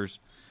 30 years.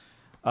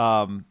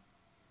 The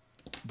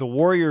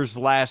Warriors'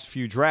 last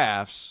few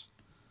drafts.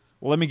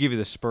 Well, let me give you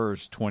the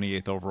Spurs'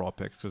 28th overall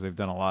picks because they've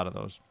done a lot of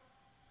those.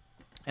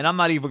 And I'm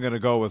not even going to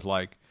go with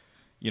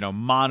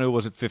Manu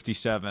was at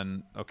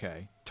 57.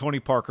 Okay, Tony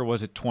Parker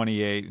was at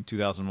 28 in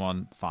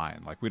 2001.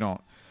 Fine, we don't.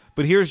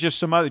 But here's just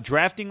some other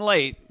drafting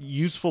late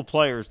useful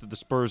players that the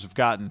Spurs have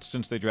gotten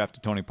since they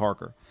drafted Tony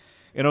Parker.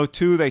 In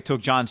 2002, they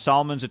took John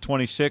Solomons at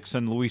 26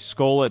 and Luis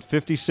Scola at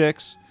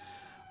 56.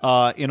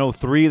 In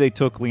 2003, they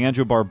took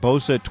Leandro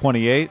Barbosa at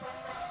 28.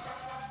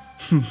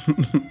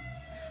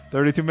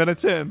 32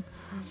 minutes in.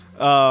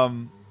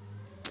 In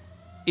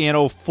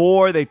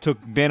 2004, they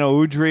took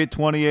Beno Udrih at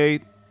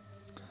 28.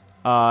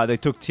 They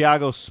took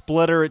Thiago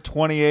Splitter at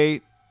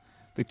 28.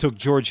 They took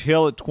George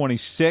Hill at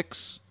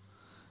 26.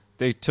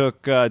 They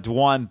took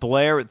Dwan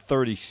Blair at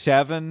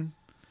 37.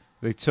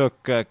 They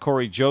took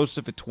Corey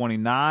Joseph at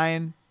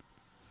 29.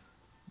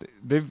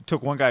 They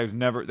took one guy who's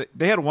never –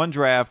 they had one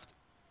draft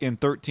in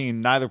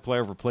 13. Neither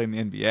player ever played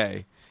in the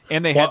NBA.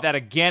 And they had that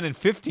again in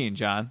 15,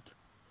 John.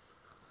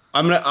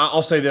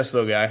 I'll say this,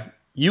 though, Guy.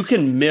 You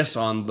can miss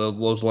on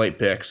those late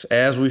picks,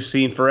 as we've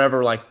seen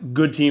forever. Like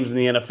good teams in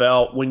the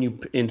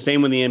NFL, and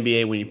same with the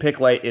NBA. When you pick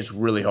late, it's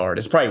really hard.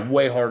 It's probably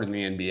way harder than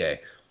the NBA.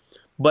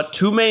 But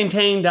to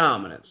maintain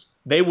dominance,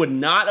 they would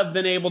not have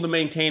been able to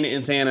maintain it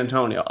in San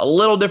Antonio. A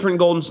little different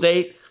Golden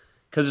State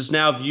because it's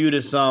now viewed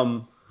as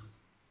some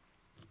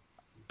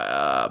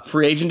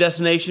free agent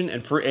destination,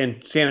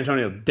 and San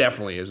Antonio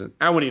definitely isn't.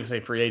 I wouldn't even say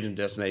free agent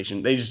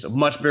destination. They just a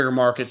much bigger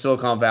market,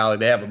 Silicon Valley.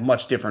 They have a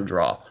much different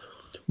draw.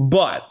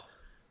 But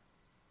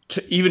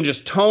even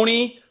just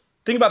Tony,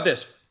 think about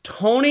this.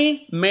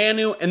 Tony,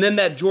 Manu, and then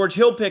that George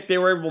Hill pick they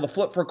were able to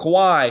flip for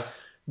Kawhi.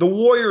 The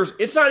Warriors,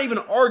 it's not even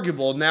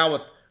arguable now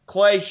with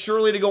Clay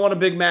surely to go on a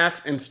big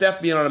max and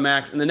Steph being on a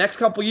max. In the next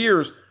couple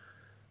years,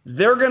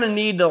 they're going to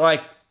need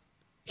to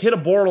hit a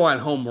borderline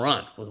home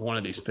run with one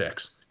of these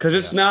picks because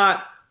it's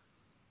not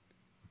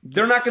 –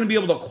 they're not going to be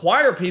able to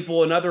acquire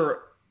people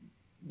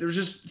there's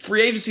just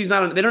free agency is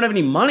not – they don't have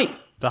any money.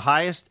 The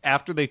highest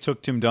after they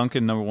took Tim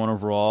Duncan, number 1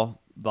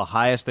 overall, the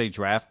highest they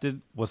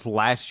drafted was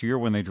last year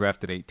when they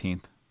drafted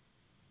 18th.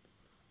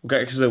 Okay,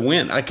 because they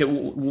win.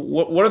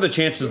 What are the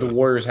chances the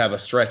Warriors have a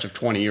stretch of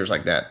 20 years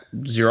like that?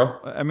 0?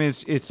 I mean,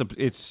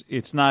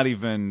 it's not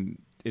even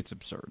 – it's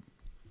absurd.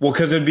 Well,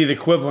 because it'd be the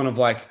equivalent of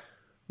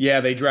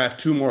they draft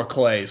 2 more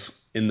Clays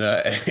in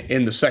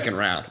the second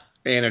round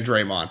and a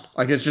Draymond.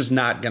 It's just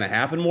not going to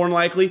happen more than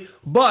likely.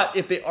 But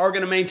if they are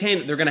going to maintain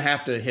it, they're going to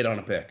have to hit on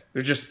a pick.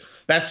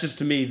 That's just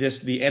to me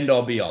the end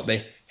all be all.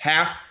 They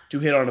have to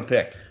hit on a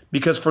pick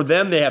because for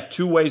them they have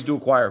 2 ways to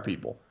acquire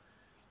people.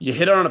 You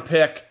hit on a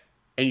pick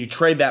and you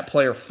trade that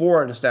player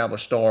for an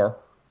established star,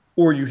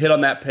 or you hit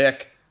on that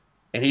pick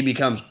and he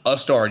becomes a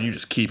star and you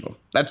just keep him.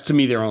 That's, to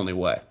me, their only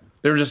way.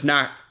 They're just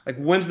not – like,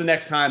 when's the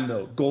next time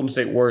the Golden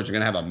State Warriors are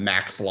going to have a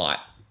max slot?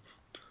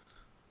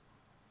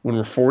 When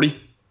we're 40?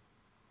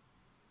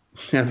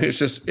 I mean,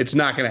 it's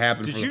not going to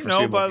happen. Did you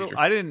know, by the way,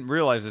 I didn't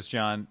realize this,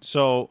 John.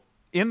 So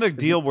in the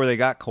deal where they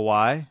got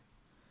Kawhi,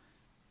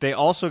 they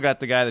also got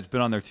the guy that's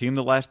been on their team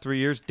the last 3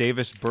 years,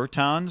 Davis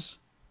Bertans,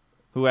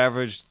 who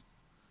averaged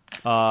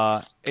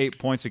 8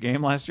 points a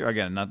game last year.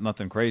 Again,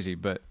 nothing crazy,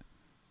 but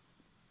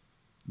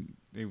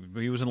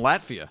he was in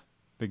Latvia.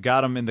 They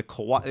got him in the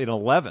Kawhi at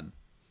 11.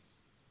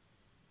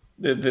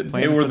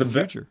 They were the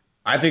future.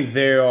 I think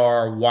they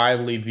are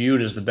widely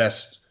viewed as the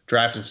best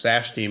draft and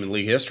stash team in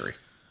league history.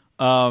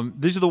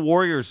 These are the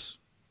Warriors'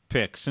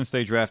 picks since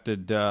they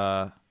drafted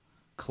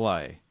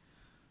Clay.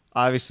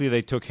 Obviously,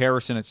 they took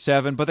Harrison at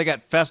 7, but they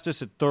got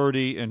Festus at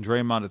 30 and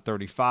Draymond at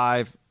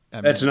 35.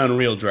 That's an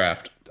unreal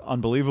draft.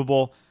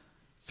 Unbelievable.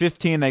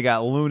 15, they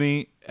got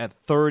Looney at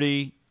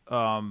 30.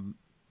 That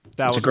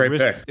was a great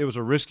pick. It was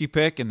a risky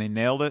pick, and they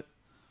nailed it.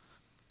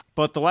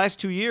 But the last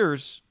 2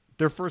 years,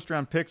 their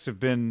first-round picks have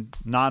been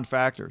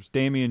non-factors.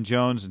 Damian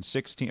Jones in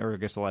 16, or I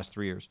guess the last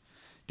 3 years.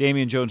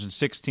 Damian Jones in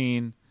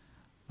 16,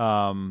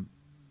 and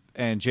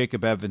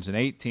Jacob Evans in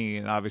 18,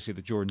 and obviously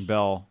the Jordan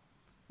Bell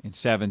in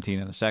 17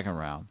 in the second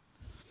round,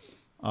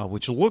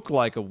 which looked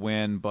like a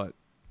win, but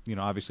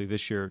obviously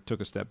this year took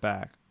a step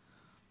back.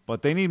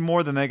 But they need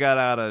more than they got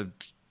out of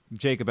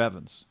Jacob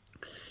Evans.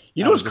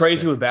 You know what's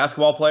crazy with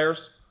basketball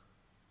players?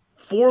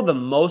 For the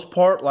most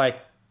part, like,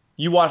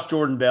 you watch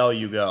Jordan Bell,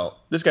 you go,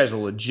 this guy's a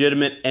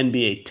legitimate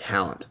NBA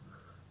talent.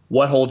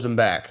 What holds him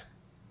back?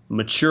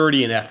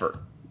 Maturity and effort.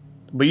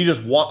 But you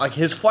just want, like,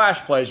 his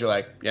flash plays, you're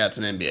like, yeah, it's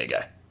an NBA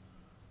guy.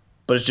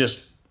 But it's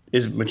just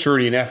his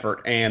maturity and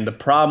effort. And the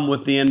problem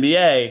with the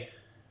NBA,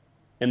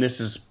 and this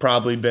has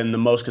probably been the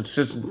most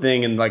consistent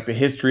thing in, like, the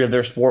history of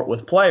their sport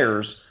with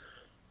players,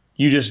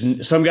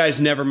 some guys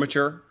never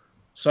mature.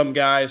 Some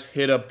guys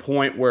hit a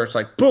point where it's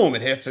like, boom,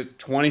 it hits at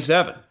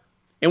 27.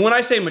 And when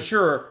I say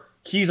mature,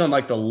 he's on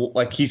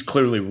he's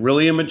clearly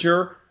really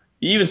immature.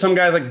 Even some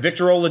guys like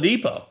Victor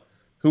Oladipo,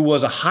 who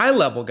was a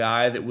high-level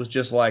guy that was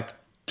just like,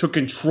 took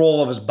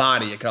control of his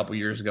body a couple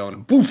years ago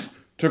and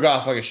poof, took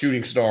off like a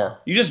shooting star.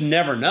 You just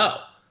never know.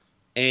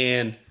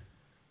 And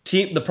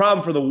the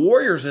problem for the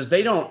Warriors is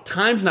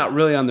time's not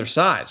really on their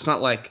side. It's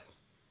not like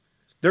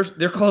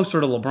they're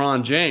closer to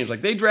LeBron James.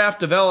 Like, they draft,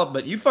 develop,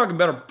 but you fucking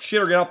better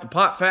shit or get off the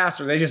pot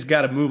faster. They just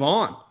got to move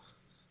on.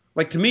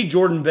 Like, to me,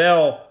 Jordan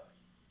Bell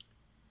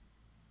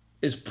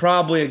is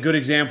probably a good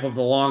example of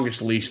the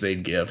longest leash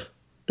they'd give.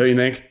 Don't you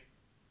think?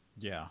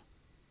 Yeah.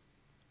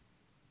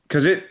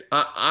 Because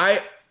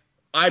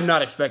I'm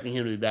not expecting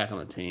him to be back on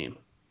the team.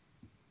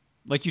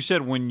 Like you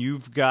said, when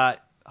you've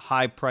got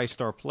high-priced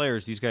star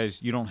players, these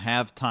guys, you don't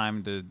have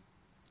time to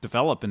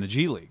develop in the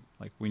G League.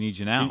 Like, we need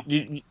you now.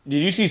 Did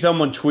you see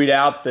someone tweet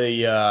out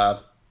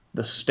the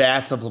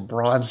stats of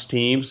LeBron's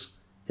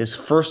teams? His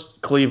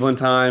first Cleveland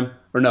time,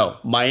 or no,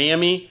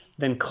 Miami,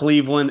 then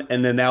Cleveland,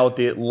 and then now with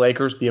the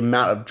Lakers, the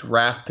amount of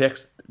draft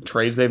picks,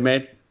 trades they've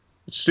made,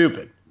 it's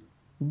stupid.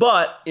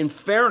 But in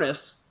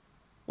fairness,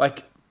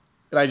 like,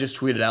 and I just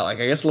tweeted out, like,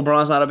 I guess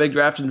LeBron's not a big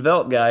draft and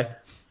develop guy.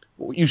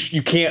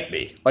 You can't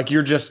be. Like,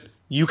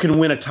 you can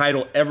win a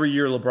title every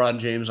year, LeBron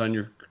James on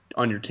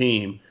your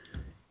team.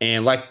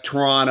 And like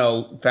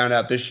Toronto found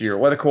out this year,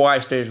 whether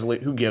Kawhi stays or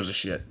who gives a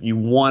shit? You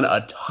won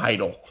a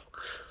title.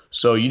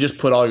 So you just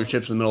put all your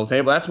chips in the middle of the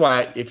table. That's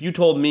why if you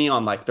told me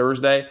on like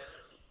Thursday,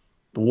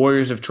 the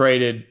Warriors have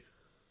traded,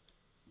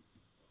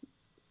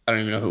 I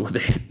don't even know what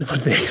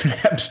they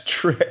have to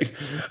trade.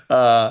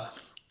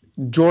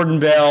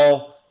 Jordan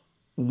Bell,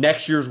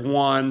 next year's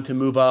one to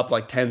move up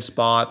like 10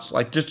 spots,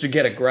 like just to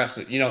get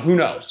aggressive. Who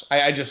knows?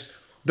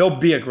 They'll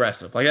be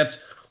aggressive. Like, that's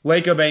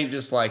Lacob ain't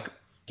just like,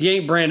 he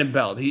ain't Brandon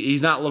Belt.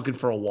 He's not looking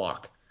for a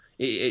walk.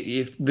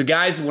 If the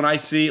guys, when I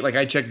see, like,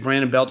 I checked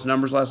Brandon Belt's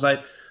numbers last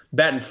night,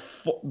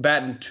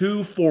 batting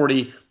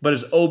 240, but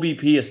his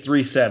OBP is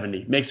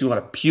 370. Makes me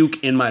want to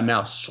puke in my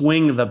mouth.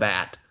 Swing the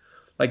bat.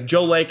 Like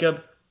Joe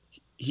Lacob,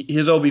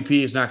 his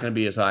OBP is not going to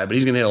be as high, but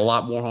he's going to hit a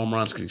lot more home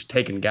runs because he's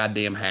taking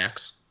goddamn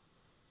hacks.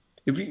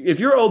 If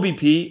your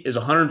OBP is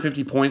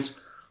 150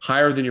 points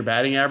higher than your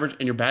batting average,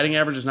 and your batting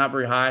average is not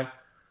very high,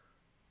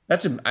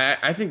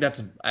 I think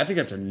that's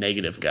a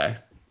negative guy.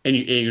 And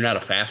you're not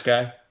a fast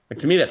guy. Like,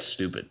 to me, that's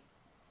stupid.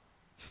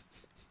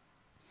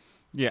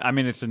 Yeah, I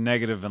mean, it's a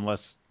negative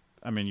unless,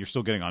 you're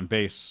still getting on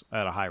base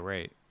at a high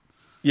rate.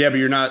 Yeah, but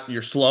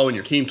you're slow and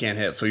your team can't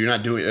hit, so you're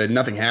not doing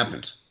nothing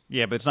happens.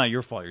 Yeah, but it's not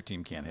your fault your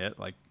team can't hit.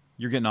 Like,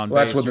 you're getting on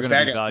base, you're going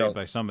to be valued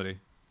by somebody.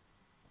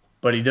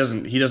 But he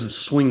doesn't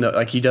swing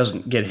he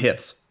doesn't get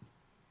hits.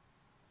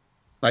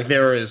 Like,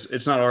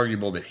 it's not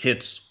arguable that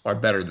hits are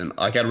better than,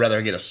 like, I'd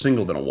rather get a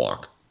single than a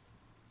walk.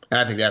 And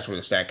I think that's where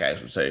the stat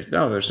guys would say,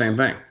 no, they're the same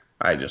thing.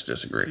 I just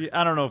disagree.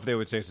 I don't know if they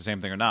would say it's the same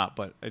thing or not,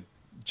 but it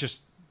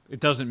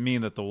doesn't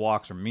mean that the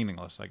walks are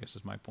meaningless, I guess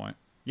is my point.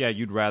 Yeah,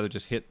 you'd rather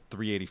just hit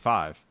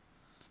 385.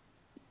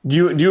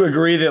 Do you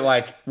agree that,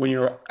 like, when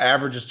your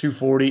average is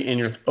 240 and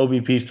your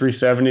OBP is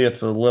 370,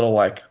 it's a little,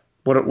 like,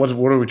 What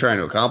are we trying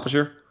to accomplish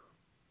here?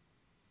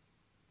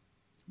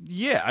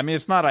 Yeah, I mean,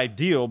 it's not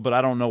ideal, but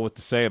I don't know what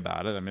to say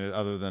about it. I mean,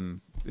 other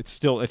than it's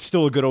still a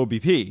good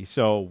OBP,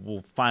 so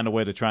we'll find a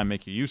way to try and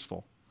make it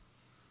useful.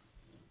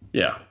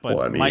 Yeah, but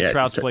well, I mean, Mike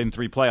Trout's played in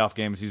 3 playoff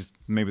games. He's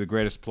maybe the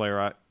greatest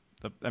player.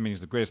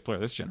 He's the greatest player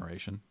of this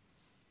generation.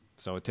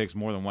 So it takes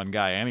more than one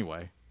guy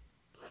anyway.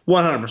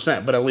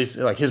 100%, but at least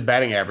like his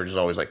batting average is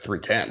always like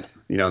 310.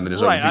 You know, and then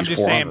his right. I'm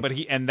just saying, but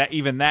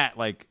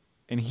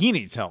and he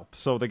needs help.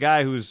 So the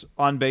guy whose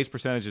on base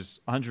percentage is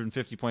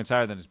 150 points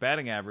higher than his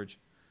batting average,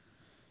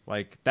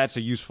 like that's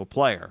a useful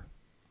player.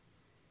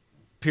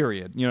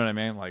 Period. You know what I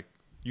mean? Like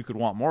you could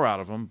want more out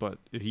of him, but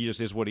if he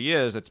just is what he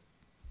is, that's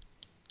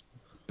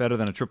better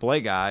than a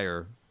AAA guy,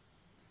 or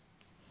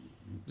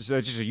that's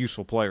just a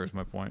useful player. Is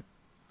my point.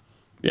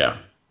 Yeah.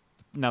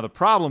 Now the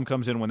problem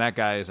comes in when that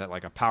guy is at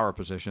like a power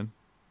position,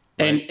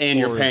 right? and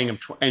you're paying him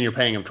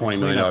 $20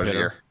 million a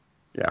year.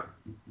 Yeah.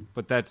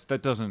 But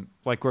that doesn't,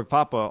 like Greg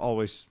Papa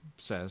always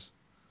says,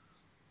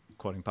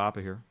 quoting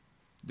Papa here,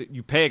 that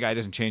you pay a guy, it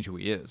doesn't change who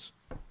he is.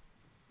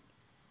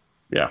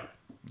 Yeah.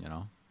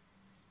 You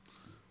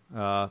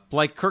know?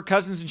 Like Kirk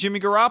Cousins and Jimmy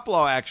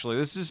Garoppolo, actually.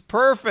 This is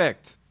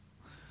perfect.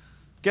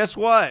 Guess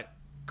what?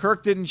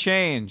 Kirk didn't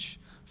change.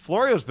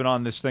 Florio's been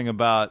on this thing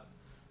about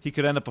he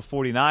could end up a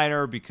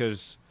 49er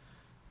because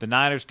the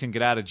Niners can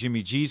get out of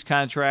Jimmy G's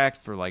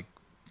contract for like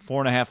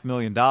 $4.5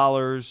 million.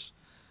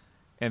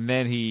 And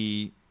then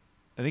I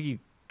think he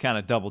kind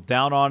of doubled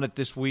down on it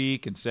this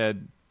week and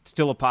said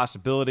still a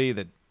possibility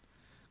that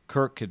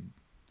Kirk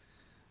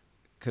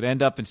could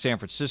end up in San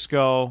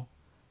Francisco.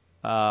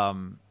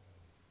 And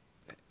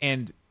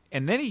then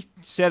he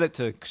said it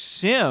to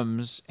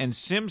Sims, and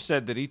Sims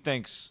said that he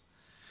thinks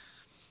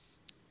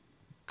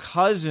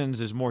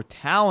Cousins is more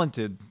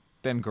talented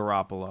than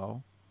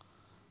Garoppolo.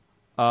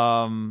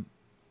 I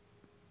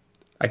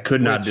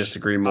could not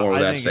disagree more with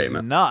that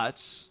statement. Is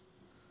nuts.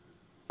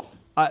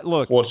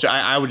 Look. Well,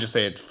 I would just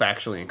say it's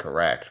factually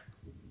incorrect.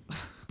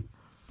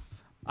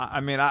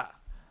 I mean,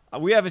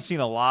 we haven't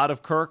seen a lot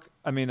of Kirk.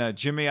 I mean,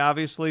 Jimmy,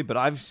 obviously, but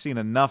I've seen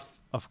enough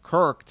of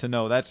Kirk to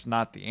know that's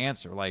not the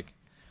answer. Like,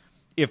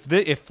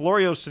 if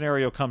Florio's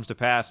scenario comes to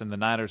pass and the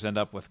Niners end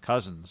up with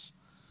Cousins,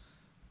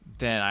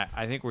 then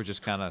I think we're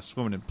just kind of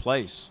swimming in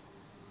place.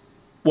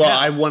 Well,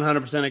 I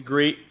 100%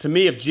 agree. To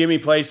me, if Jimmy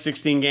plays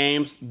 16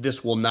 games,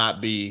 this will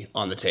not be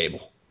on the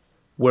table.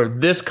 Where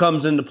this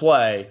comes into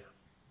play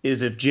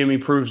is if Jimmy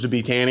proves to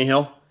be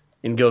Tannehill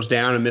and goes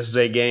down and misses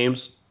 8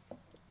 games,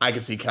 I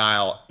can see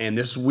Kyle. And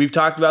we've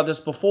talked about this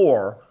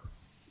before.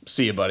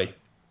 See you, buddy.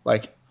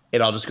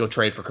 And I'll just go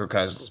trade for Kirk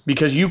Cousins.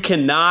 Because you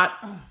cannot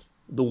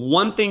 – the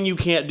one thing you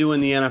can't do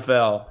in the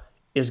NFL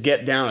is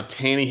get down a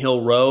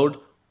Tannehill road.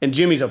 And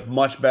Jimmy's a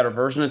much better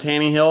version of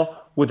Tannehill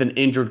with an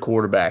injured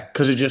quarterback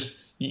because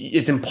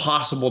it's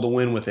impossible to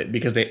win with it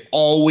because they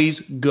always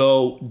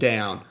go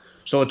down.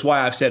 So it's why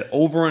I've said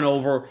over and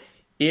over,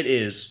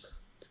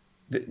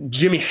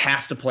 Jimmy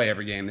has to play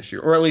every game this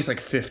year, or at least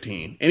like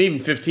 15. And even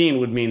 15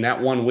 would mean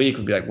that 1 week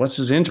would be like, what's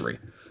his injury?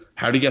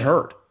 How did he get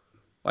hurt?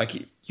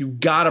 Like, you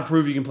got to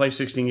prove you can play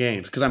 16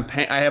 games because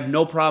I have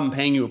no problem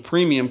paying you a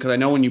premium because I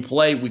know when you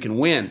play, we can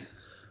win.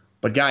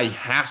 But, guy, he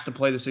has to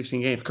play the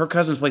 16 games. Kirk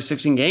Cousins plays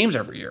 16 games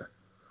every year.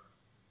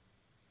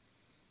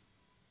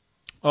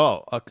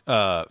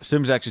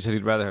 Sims actually said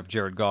he'd rather have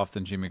Jared Goff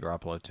than Jimmy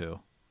Garoppolo, too.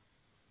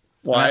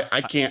 Well,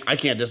 I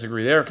can't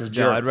disagree there because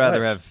Jared. I'd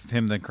rather have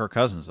him than Kirk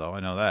Cousins, though.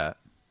 I know that.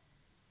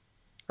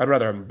 I'd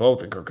rather have them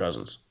both than Kirk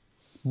Cousins.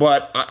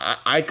 But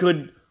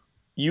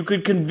you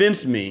could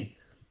convince me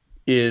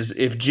is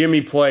if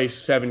Jimmy plays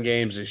 7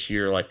 games this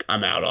year, like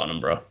I'm out on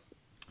him, bro.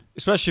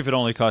 Especially if it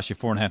only costs you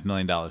 $4.5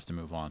 million to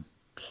move on.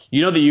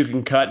 You know that you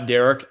can cut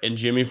Derek and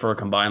Jimmy for a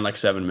combined like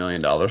 $7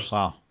 million.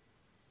 Wow.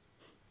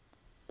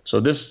 So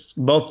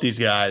both these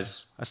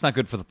guys. That's not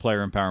good for the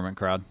player empowerment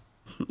crowd.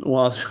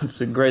 Well,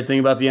 it's a great thing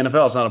about the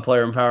NFL. It's not a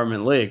player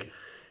empowerment league.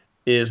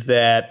 Is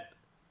that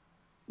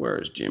where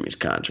is Jimmy's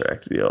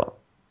contract deal?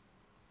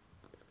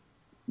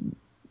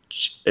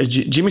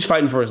 Jimmy's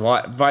fighting for his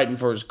life, fighting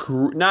for his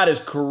career, not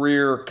his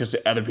career because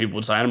other people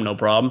would sign him, no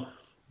problem,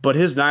 but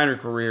his Niner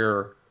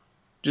career.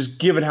 Just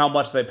given how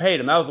much they paid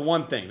him, that was the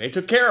one thing. They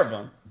took care of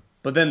him,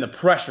 but then the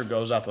pressure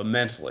goes up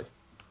immensely.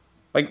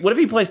 Like, what if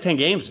he plays 10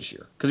 games this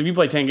year? Because if you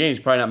play 10 games,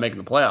 you're probably not making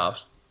the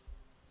playoffs.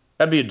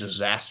 That'd be a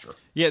disaster.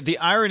 Yeah, the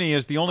irony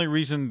is the only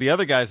reason the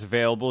other guy's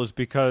available is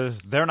because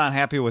they're not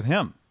happy with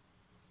him.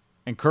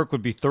 And Kirk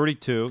would be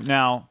 32.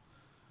 Now,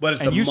 but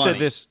it's and the you money. Said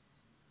this.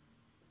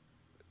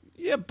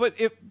 Yeah, but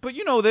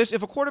you know this.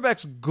 If a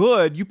quarterback's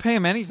good, you pay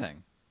him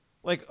anything.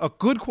 Like, a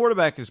good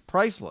quarterback is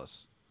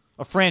priceless.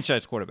 A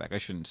franchise quarterback, I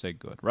shouldn't say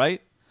good,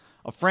 right?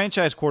 A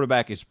franchise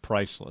quarterback is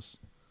priceless.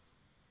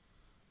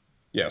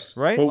 Yes.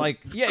 Right? Well,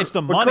 it's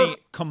the money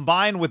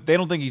combined with they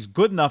don't think he's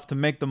good enough to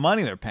make the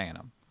money they're paying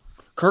him.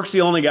 Kirk's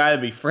the only guy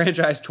to be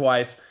franchised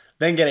twice,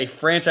 then get a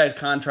franchise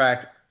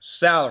contract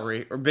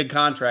salary or big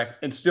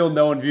contract, and still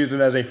no one views him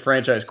as a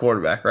franchise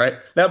quarterback, right?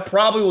 That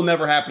probably will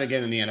never happen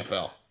again in the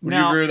NFL. Would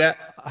you agree with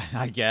that?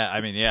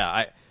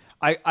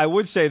 I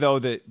would say, though,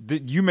 that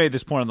you made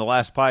this point on the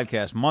last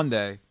podcast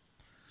Monday,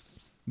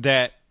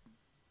 that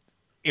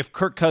if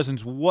Kirk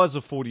Cousins was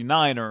a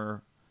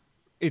 49er,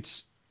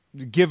 it's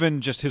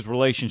given just his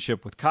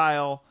relationship with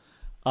Kyle,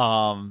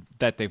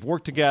 that they've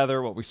worked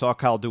together, what we saw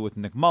Kyle do with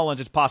Nick Mullins,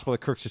 it's possible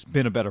that Kirk's just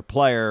been a better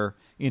player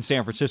in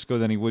San Francisco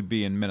than he would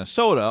be in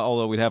Minnesota,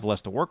 although we'd have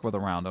less to work with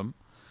around him.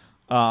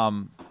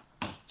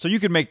 So you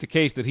could make the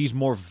case that he's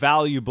more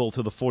valuable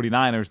to the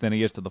 49ers than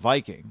he is to the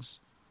Vikings.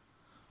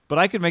 But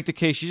I could make the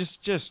case you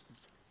just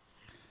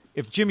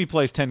if Jimmy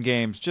plays 10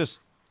 games, just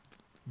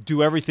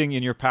do everything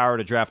in your power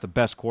to draft the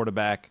best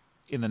quarterback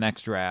in the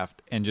next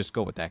draft and just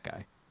go with that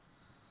guy.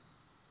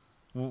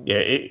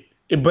 Yeah,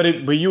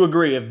 but you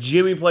agree, if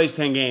Jimmy plays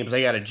 10 games,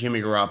 they got a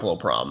Jimmy Garoppolo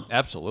problem.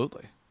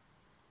 Absolutely.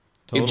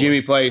 Totally. If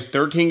Jimmy plays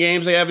 13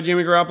 games, they have a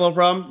Jimmy Garoppolo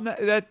problem?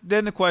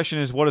 Then the question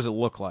is, what does it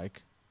look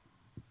like?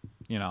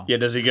 Yeah,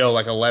 does he go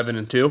like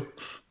 11-2?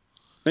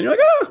 Then you're like,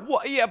 ah.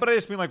 Well, yeah, but I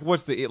just mean like,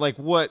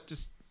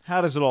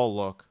 how does it all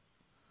look?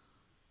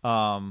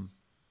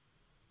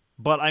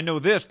 But I know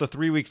this: the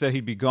 3 weeks that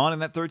he'd be gone in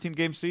that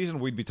 13-game season,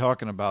 we'd be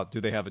talking about, do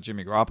they have a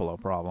Jimmy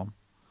Garoppolo problem?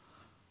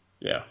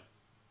 Yeah,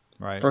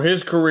 right. For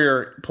his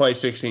career, play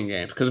 16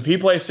 games, because if he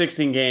plays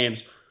 16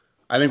 games,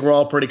 I think we're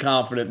all pretty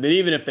confident that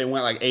even if they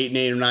went like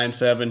 8-8 or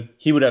 9-7,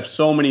 he would have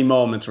so many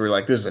moments where you're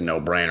like, this is a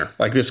no-brainer.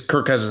 Like this,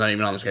 Kirk Cousins is not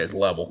even on this guy's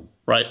level,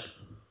 right?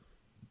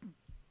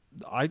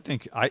 I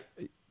think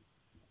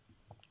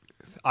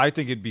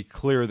it'd be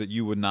clear that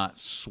you would not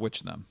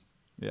switch them.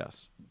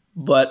 Yes.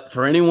 But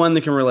for anyone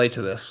that can relate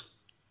to this,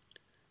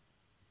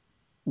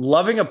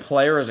 loving a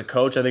player as a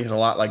coach, I think, is a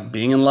lot like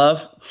being in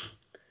love,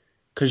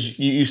 because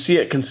you see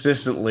it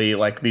consistently.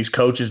 Like these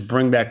coaches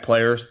bring back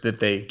players that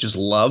they just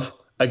love.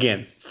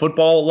 Again,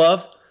 football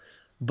love.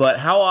 But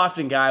how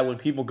often, Guy, when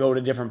people go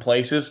to different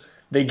places,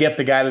 they get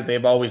the guy that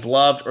they've always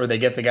loved, or they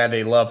get the guy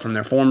they love from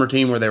their former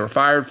team where they were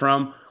fired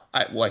from.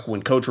 Like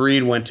when Coach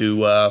Reed went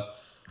to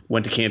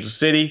Kansas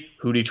City,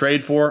 who'd he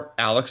trade for?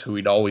 Alex, who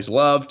he'd always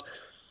loved.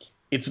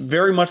 It's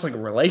very much like a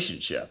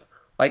relationship.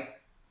 Like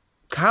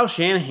Kyle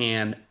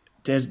Shanahan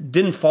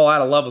didn't fall out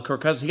of love with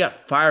Kirk Cousins. He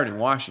got fired in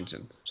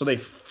Washington, so they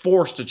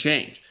forced a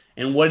change.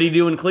 And what did he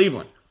do in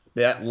Cleveland?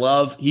 That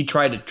love, he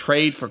tried to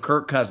trade for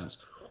Kirk Cousins.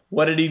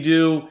 What did he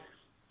do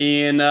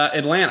in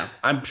Atlanta?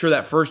 I'm sure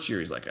that first year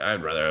he's like,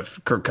 I'd rather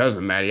have Kirk Cousins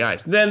than Matty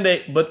Ice. Then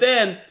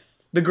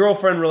the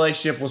girlfriend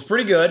relationship was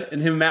pretty good,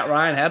 and him and Matt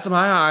Ryan had some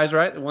high highs,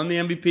 right? They won the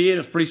MVP, and it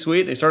was pretty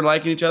sweet. They started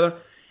liking each other.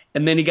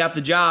 And then he got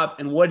the job,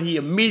 and what did he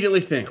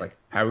immediately think? Like,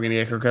 how are we going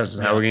to get Kirk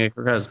Cousins? How are we going to get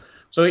Kirk Cousins?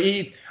 So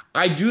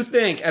I do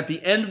think at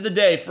the end of the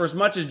day, for as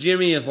much as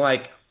Jimmy is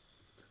like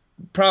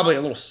probably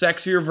a little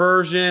sexier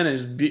version,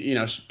 is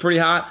pretty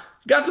hot,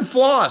 got some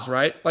flaws,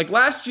 right? Like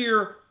last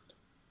year,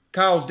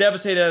 Kyle was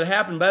devastated that it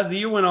happened, but as the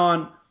year went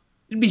on,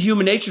 it'd be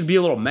human nature to be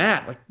a little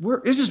mad. Like, where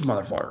is this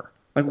motherfucker?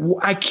 Like,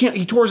 I can't.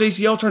 He tore his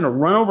ACL trying to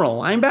run over a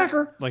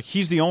linebacker. Like,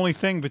 he's the only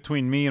thing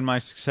between me and my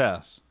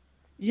success.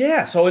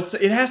 Yeah, so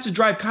it has to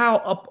drive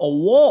Kyle up a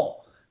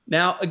wall.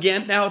 Now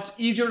it's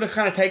easier to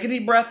kind of take a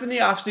deep breath in the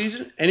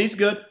offseason, and he's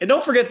good. And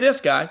don't forget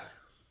this guy.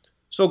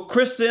 So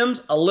Chris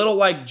Sims, a little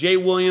like Jay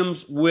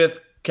Williams with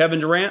Kevin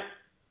Durant,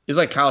 is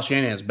like Kyle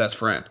Shanahan's best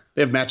friend.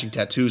 They have matching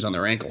tattoos on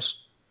their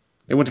ankles.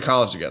 They went to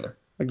college together.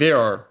 Like they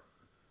are,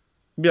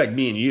 be like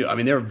me and you. I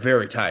mean, they're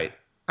very tight.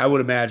 I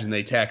would imagine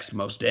they text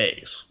most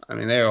days. I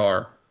mean, they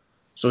are.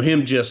 So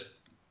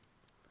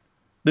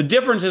the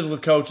difference is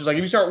with coaches, like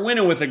if you start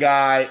winning with a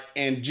guy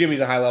and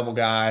Jimmy's a high-level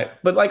guy,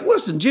 but like,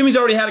 listen, Jimmy's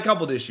already had a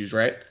couple of issues,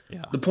 right?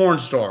 Yeah. The porn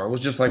star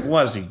was just like,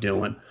 what is he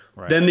doing?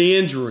 Right. Then the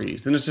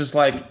injuries. Then it's just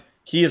like,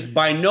 he is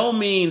by no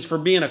means, for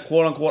being a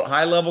quote-unquote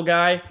high-level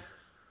guy,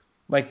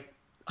 like,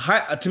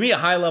 to me, a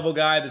high-level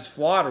guy that's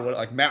flawed or what,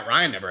 like Matt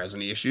Ryan never has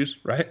any issues,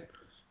 right?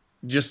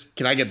 Just,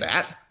 can I get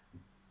that?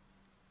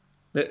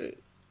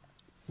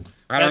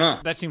 I don't know.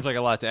 That seems like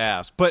a lot to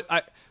ask. But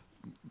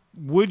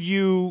would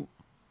you,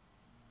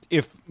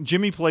 if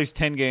Jimmy plays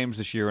 10 games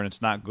this year and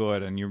it's not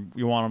good and you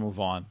want to move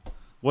on,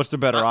 what's the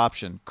better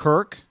option?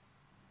 Kirk?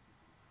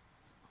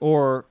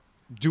 Or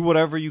do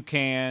whatever you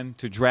can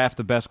to draft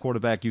the best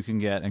quarterback you can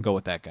get and go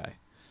with that guy?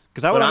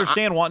 Because I would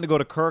understand wanting to go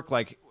to Kirk.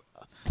 Like,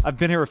 I've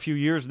been here a few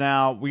years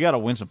now. We got to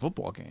win some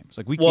football games.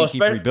 Like, we can't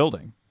keep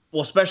rebuilding.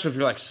 Well, especially if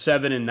you're like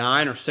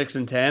 7-9 or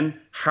 6-10,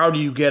 how do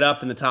you get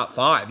up in the top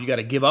 5? You got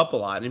to give up a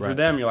lot. And for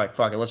them, you're like,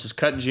 fuck it, let's just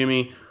cut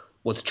Jimmy.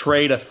 Let's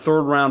trade a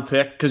 3rd-round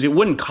pick, because it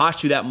wouldn't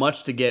cost you that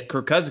much to get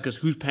Kirk Cousins, because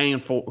who's trading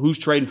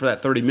for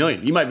that $30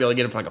 million? You might be able to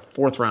get him for like a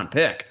 4th-round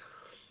pick,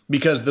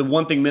 because the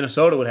one thing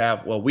Minnesota would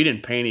have, well, we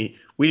didn't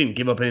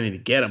give up anything to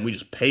get him. We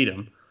just paid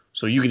him,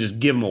 so you can just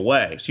give him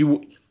away.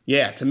 So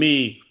to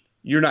me,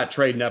 you're not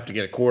trading up to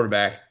get a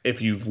quarterback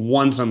if you've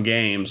won some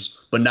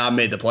games but not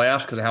made the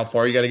playoffs because of how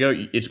far you got to go.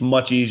 It's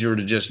much easier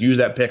to just use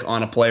that pick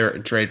on a player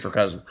and trade for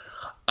Cousins.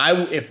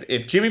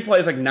 If Jimmy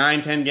plays like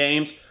 9-10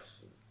 games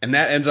and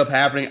that ends up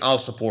happening, I'll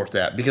support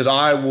that, because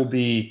I will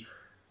be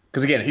 –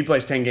 because, again, if he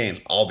plays 10 games,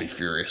 I'll be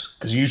furious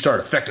because you start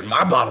affecting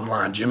my bottom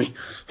line, Jimmy.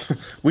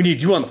 We need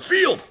you on the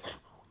field.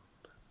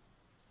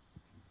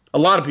 A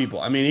lot of people.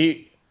 I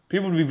mean,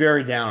 people would be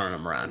very down on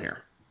him around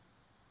here.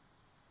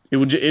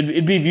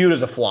 It'd be viewed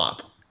as a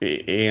flop,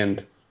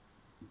 and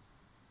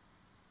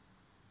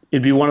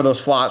it'd be one of those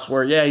flops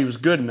where, yeah, he was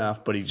good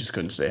enough, but he just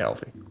couldn't stay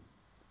healthy.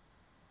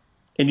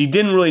 And you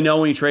didn't really know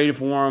when you traded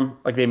for him.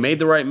 Like, they made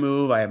the right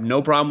move. I have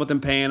no problem with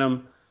them paying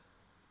him.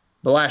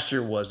 But last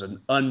year was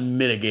an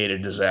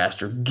unmitigated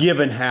disaster,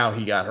 given how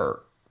he got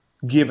hurt.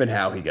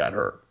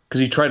 Because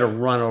he tried to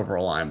run over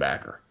a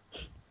linebacker.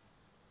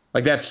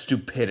 Like, that's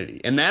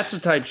stupidity. And that's the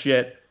type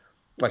shit,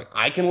 like,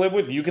 I can live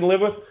with, you can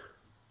live with.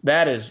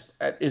 That is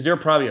there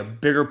probably a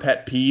bigger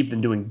pet peeve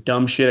than doing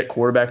dumb shit at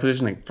quarterback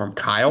position like from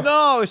Kyle?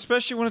 No,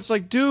 especially when it's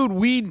like, dude,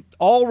 we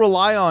all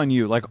rely on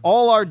you. Like,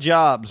 all our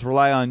jobs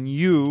rely on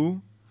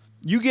you.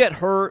 You get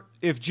hurt.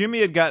 If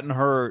Jimmy had gotten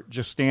hurt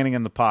just standing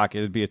in the pocket,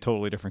 it'd be a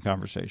totally different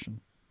conversation.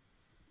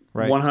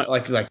 Right?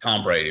 Like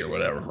Tom Brady or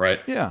whatever,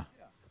 right? Yeah.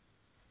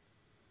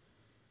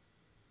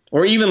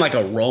 Or even like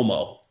a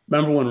Romo.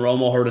 Remember when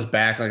Romo hurt his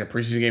back, like a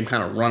preseason game,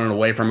 kind of running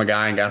away from a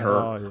guy and got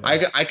hurt? Oh,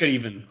 yeah. I could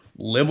even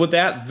live with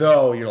that,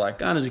 though. You're like,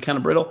 God, is he kind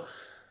of brittle?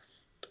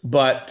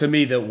 But to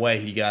me, the way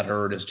he got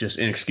hurt is just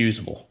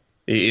inexcusable.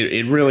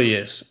 It really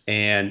is.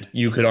 And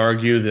you could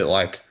argue that,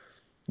 like,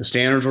 the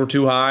standards were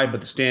too high,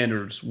 but the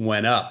standards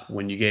went up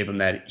when you gave him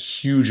that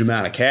huge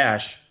amount of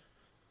cash.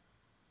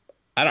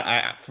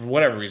 For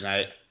whatever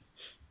reason,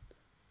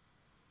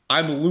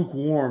 I'm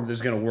lukewarm this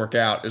is going to work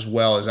out as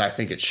well as I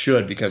think it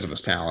should because of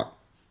his talent.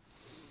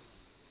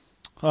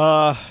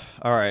 All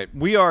right.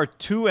 We are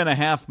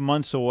 2.5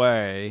 months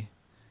away.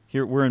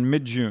 Here we're in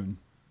mid-June,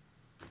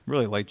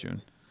 really late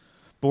June.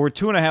 But we're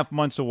 2.5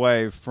 months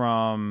away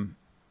from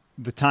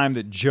the time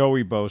that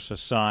Joey Bosa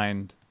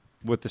signed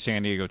with the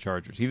San Diego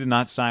Chargers. He did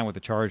not sign with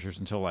the Chargers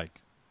until,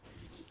 like,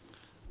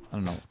 I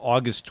don't know,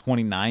 August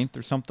 29th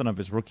or something of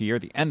his rookie year,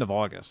 the end of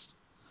August.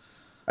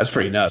 That's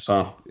pretty nuts,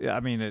 huh? Yeah, I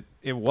mean,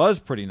 it was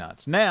pretty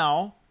nuts.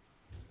 Now,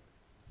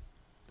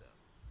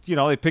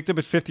 they picked up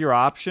his fifth-year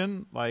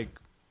option. Like,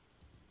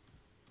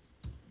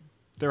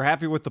 they're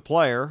happy with the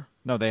player.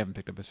 No, they haven't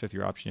picked up his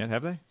fifth-year option yet,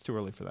 have they? It's too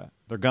early for that.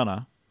 They're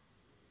gonna.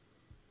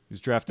 He's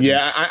drafted.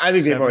 Yeah, I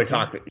think they've already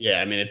talked. Yeah,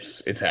 I mean,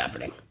 it's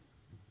happening.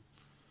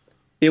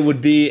 It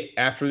would be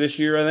after this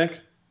year, I think.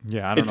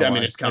 Yeah, I don't know. I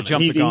mean, it's coming.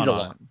 He's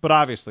on it. But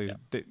obviously,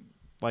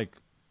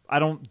 I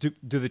don't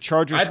do the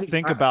Chargers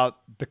think about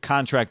the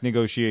contract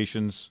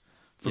negotiations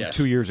from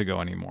 2 years ago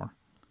anymore?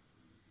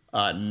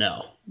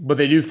 No, but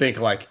they do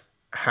think, like,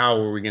 how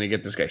are we going to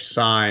get this guy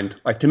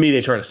signed? Like, to me,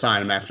 they try to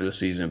sign him after the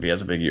season if he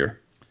has a big year.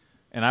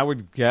 And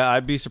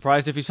I'd be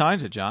surprised if he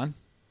signs it, John.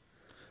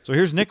 So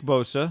here's Nick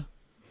Bosa.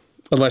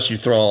 Unless you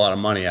throw a lot of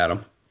money at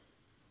him.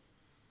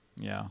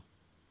 Yeah.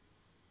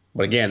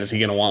 But again, is he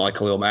going to want like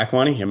Khalil Mack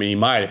money? I mean, he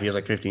might if he has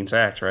like 15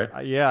 sacks, right?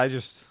 He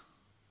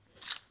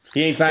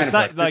ain't signing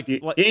for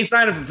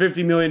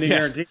 $50 million to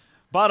guarantee.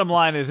 Bottom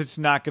line is, it's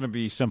not going to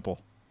be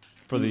simple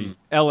for the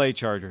L.A.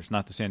 Chargers,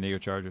 not the San Diego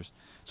Chargers.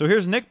 So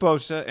here's Nick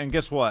Bosa, and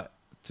guess what?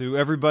 To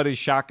everybody's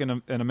shock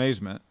and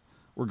amazement,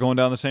 we're going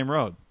down the same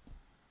road.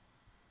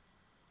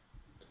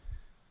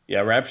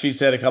 Yeah, Rap Sheet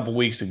said a couple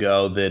weeks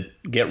ago that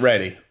get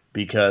ready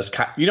because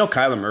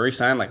Kyler Murray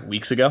signed like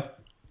weeks ago.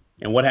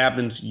 And what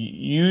happens,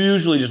 you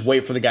usually just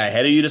wait for the guy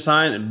ahead of you to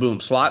sign, and boom,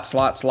 slot.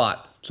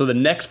 So the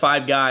next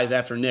 5 guys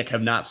after Nick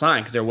have not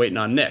signed because they're waiting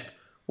on Nick.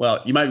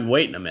 Well, you might be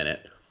waiting a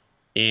minute.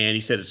 And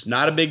he said it's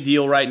not a big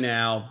deal right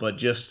now, but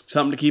just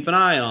something to keep an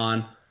eye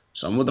on.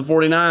 Someone with the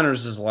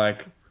 49ers is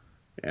like,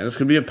 yeah, this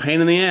could be a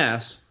pain in the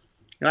ass.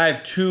 And I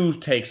have 2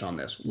 takes on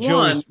this.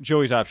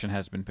 Joey's option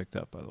has been picked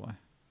up, by the way.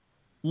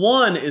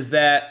 One is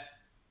that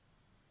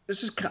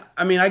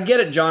I get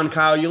it, John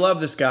Kyle. You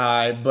love this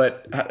guy,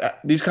 but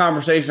these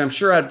conversations, I'm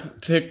sure,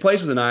 had take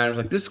place with the Niners.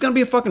 Like, this is going to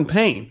be a fucking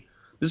pain.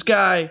 This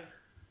guy,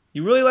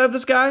 you really love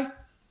this guy?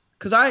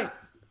 Because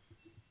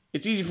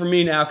it's easy for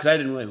me now because I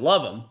didn't really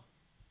love him,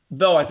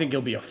 though I think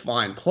he'll be a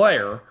fine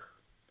player.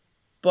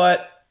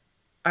 But,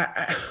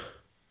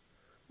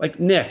 like,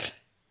 Nick,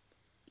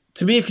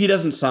 to me, if he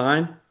doesn't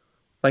sign,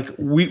 like,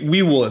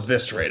 we will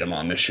eviscerate him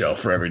on this show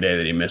for every day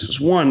that he misses.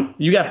 One,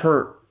 you got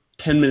hurt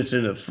 10 minutes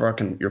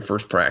into your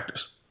first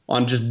practice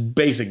on just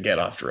basic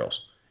get-off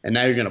drills. And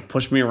now you're going to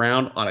push me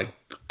around on a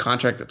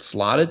contract that's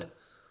slotted?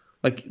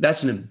 Like,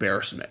 that's an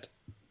embarrassment.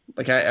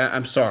 Like,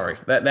 I'm sorry.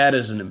 That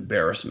is an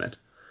embarrassment.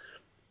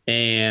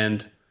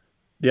 And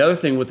the other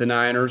thing with the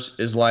Niners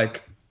is,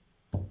 like,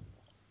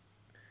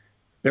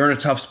 they're in a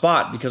tough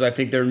spot because I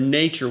think their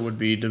nature would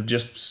be to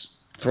just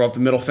throw up the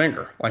middle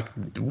finger. Like,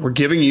 we're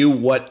giving you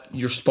what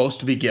you're supposed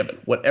to be given,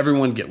 what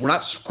everyone gets. We're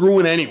not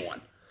screwing anyone.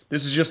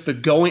 This is just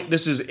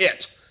this is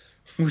it.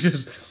 We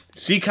just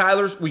see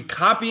we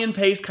copy and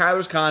paste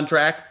Kyler's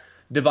contract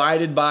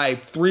divided by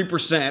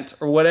 3%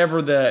 or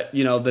whatever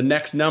the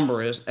next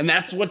number is, and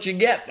that's what you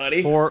get,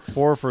 buddy. 4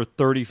 for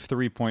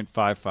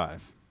 33.55.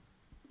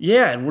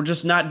 Yeah, and we're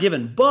just not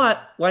given.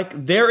 But,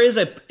 like, there is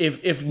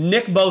if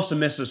Nick Bosa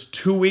misses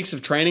 2 weeks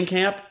of training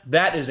camp,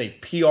 that is a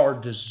PR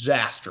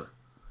disaster.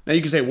 Now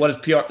you can say, what is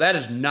PR? That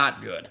is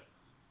not good.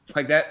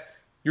 Like that,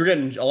 you're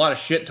getting a lot of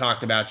shit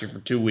talked about you for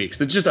 2 weeks.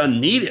 That's just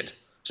unneeded.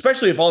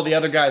 Especially if all the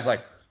other guys,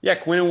 like, Yeah,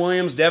 Quinnen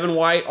Williams, Devin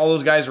White, all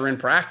those guys are in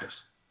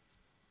practice.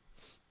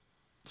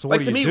 So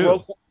what do you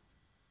do?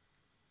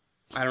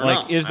 I don't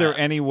know. Is there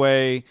any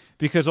way?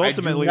 Because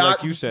ultimately,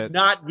 like you said,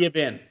 not give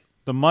in.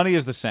 The money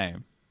is the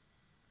same.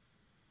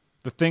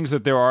 The things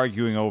that they're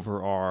arguing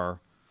over are,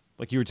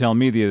 like you were telling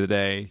me the other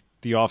day,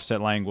 the offset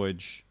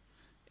language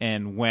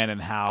and when and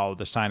how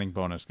the signing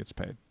bonus gets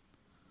paid.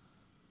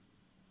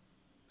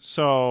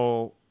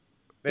 So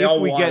if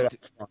we get,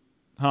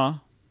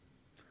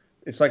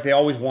 it's like they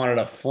always want it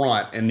up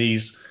front, and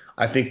these,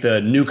 I think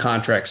the new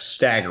contracts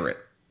stagger it,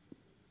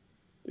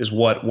 is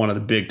what one of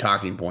the big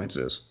talking points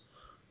is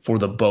for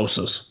the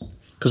Bosas.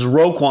 Because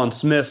Roquan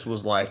Smith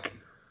was like,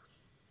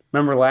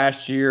 remember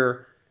last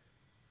year,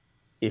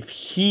 if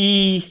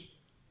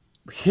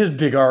his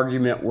big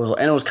argument was,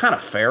 and it was kind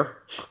of fair,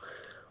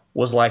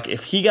 was like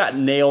if he got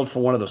nailed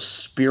for one of those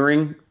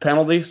spearing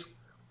penalties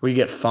where you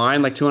get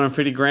fined like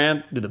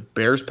 $250,000, do the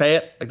Bears pay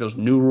it? Like those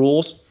new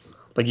rules?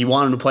 Like you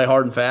want him to play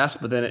hard and fast,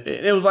 but then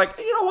it was like,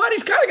 you know what?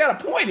 He's kind of got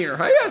a point here.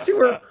 I gotta see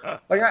where.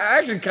 Like I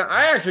actually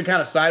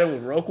kind of sided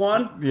with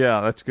Roquan.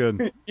 Yeah, that's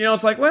good.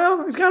 It's like,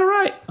 well, he's kind of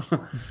right.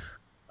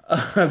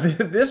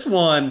 This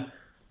one,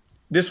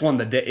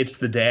 it's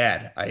the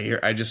dad.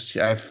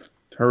 I've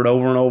heard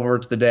over and over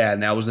it's the dad,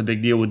 and that was the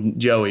big deal with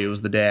Joey. It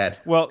was the dad.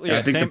 Well, yeah,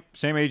 I think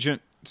same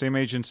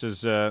agents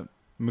as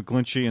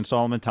McGlinchey and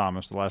Solomon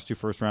Thomas, the last 2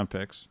 first-round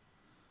picks.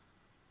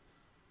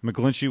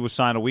 McGlinchey was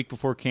signed a week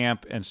before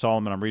camp, and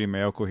Solomon, I'm reading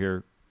Mayoko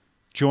here,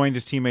 joined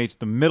his teammates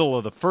the middle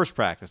of the first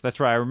practice. That's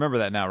right. I remember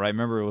that now, right?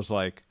 Remember it was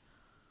like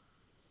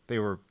they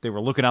were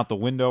looking out the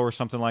window or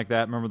something like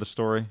that. Remember the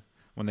story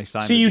when they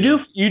signed? See, you do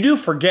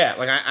forget.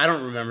 Like I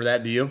don't remember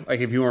that. Do you? Like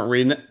if you weren't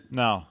reading it?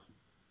 No.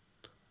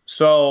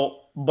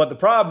 So, but the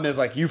problem is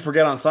like you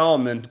forget on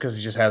Solomon because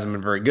he just hasn't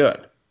been very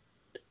good.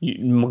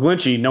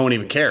 McGlinchey, no one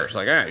even cares.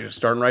 Like, all right, you're just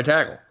starting right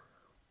tackle.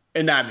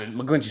 And not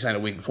McGlinchey signed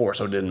a week before,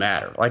 so it didn't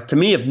matter. Like to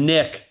me, if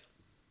Nick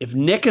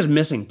is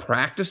missing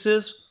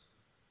practices,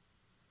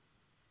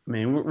 I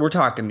mean, we're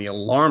talking the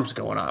alarms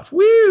going off. Woo,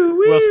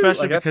 woo. Well,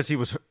 especially like because he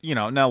was,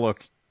 now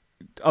look,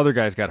 other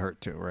guys got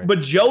hurt too, right? But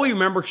Joey,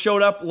 remember,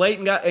 showed up late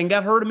and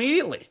got hurt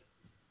immediately.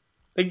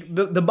 Like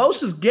the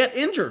Bosas get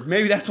injured.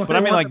 Maybe that's what. But I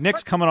mean, like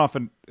Nick's coming off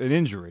an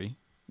injury.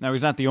 Now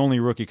he's not the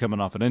only rookie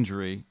coming off an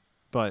injury,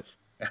 but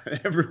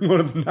every one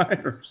of the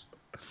Niners.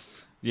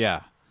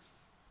 Yeah.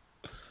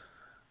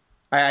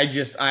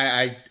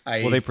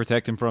 Will they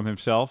protect him from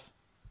himself?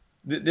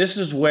 This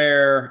is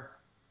where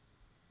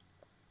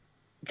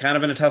kind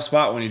of in a tough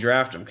spot when you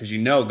draft him because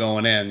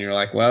going in you're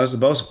like, well, it's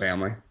the Bosa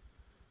family,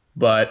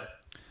 but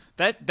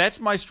that's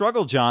my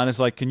struggle, John.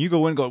 Is like, can you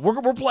go in and go?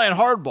 We're playing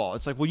hardball.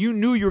 It's like, well, you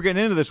knew you were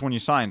getting into this when you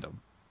signed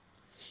him.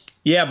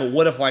 Yeah, but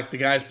what if like the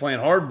guys playing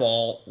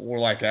hardball were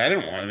like, I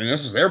didn't want. I mean,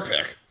 this is their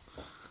pick.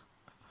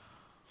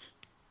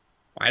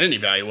 I didn't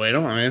evaluate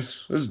him. I mean,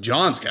 this is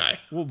John's guy.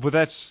 Well, but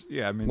that's,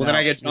 yeah, I mean. Well, then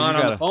I get John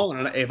on the phone.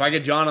 And if I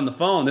get John on the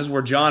phone, this is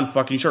where John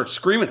fucking starts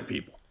screaming at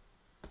people.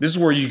 This is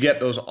where you get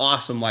those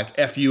awesome, like,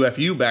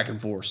 F-U back and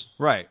forth.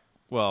 Right.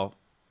 Well.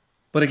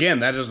 But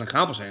again, that doesn't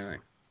accomplish anything.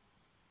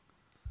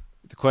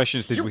 The question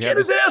is, did we have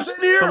his ass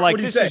in here? But, like,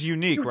 this is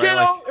unique, you right? Get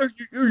on, or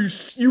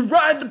you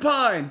ride the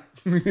pine.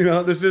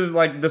 This is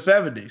like the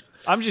 70s.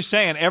 I'm just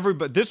saying,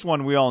 but this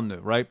one we all knew,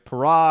 right?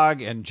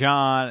 Parag and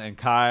John and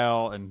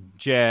Kyle and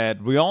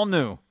Jed, we all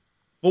knew.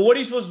 Well, what are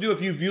you supposed to do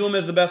if you view him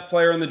as the best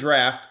player in the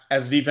draft,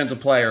 as a defensive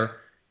player?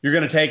 You're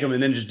going to take him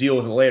and then just deal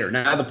with it later.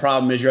 Now the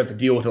problem is you have to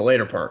deal with it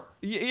later part.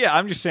 Yeah,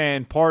 I'm just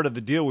saying part of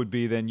the deal would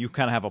be then you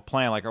kind of have a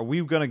plan. Like, are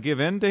we going to give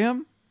in to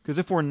him? Because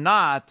if we're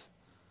not,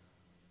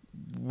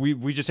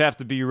 we just have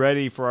to be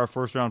ready for our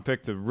first-round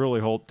pick to really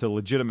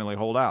legitimately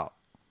hold out.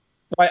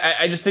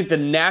 I just think the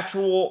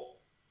natural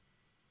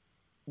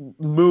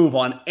move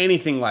on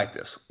anything like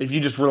this, if you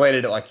just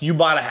related it, like you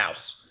bought a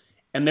house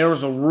and there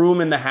was a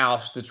room in the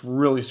house that's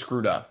really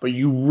screwed up, but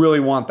you really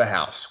want the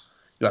house.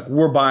 You're like,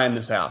 we're buying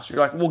this house. You're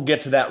like, we'll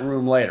get to that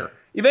room later.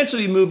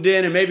 Eventually you moved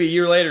in and maybe a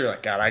year later, you're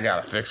like, God, I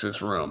got to fix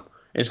this room.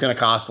 It's going to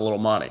cost a little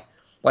money.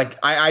 Like,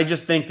 I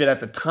just think that at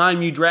the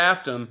time you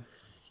draft them,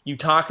 you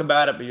talk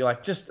about it, but you're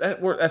like,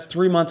 that's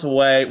 3 months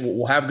away.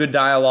 We'll have good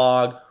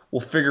dialogue.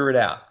 We'll figure it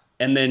out.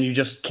 And then you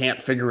just can't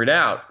figure it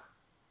out.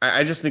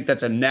 I just think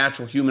that's a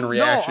natural human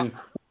reaction,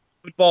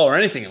 football or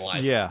anything in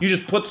life. Yeah. You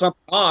just put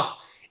something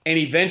off, and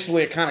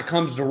eventually it kind of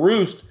comes to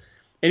roost.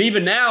 And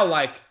even now,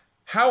 like,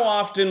 how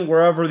often,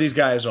 wherever these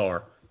guys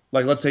are,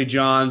 like let's say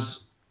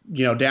John's,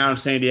 down in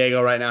San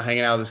Diego right now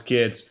hanging out with his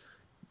kids,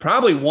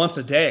 probably once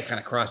a day it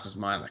kind of crosses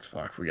his mind, like,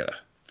 fuck, we got to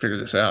figure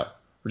this out.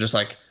 We're just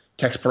like,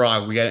 text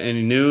Parag, we got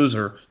any news,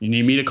 or you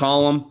need me to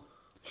call him?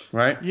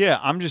 Right? Yeah,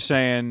 I'm just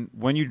saying,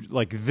 when you,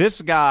 like,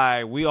 this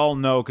guy, we all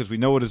know because we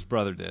know what his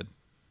brother did.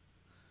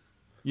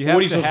 You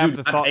have to have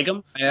the thought. Take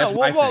him?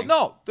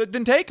 No,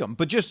 then take him.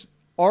 But just,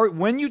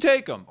 when you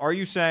take him, are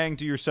you saying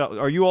to yourself,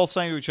 are you all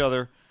saying to each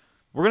other,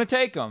 we're going to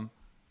take him,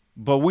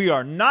 but we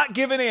are not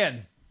giving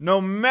in, no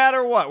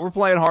matter what. We're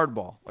playing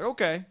hardball. Like,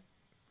 okay.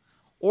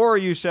 Or are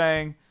you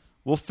saying,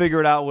 we'll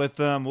figure it out with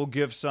them, we'll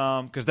give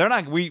some, because they're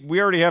not,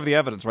 we already have the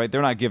evidence, right?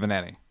 They're not giving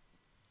any.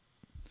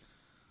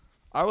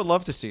 I would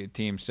love to see a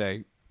team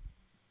say,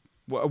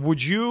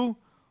 would you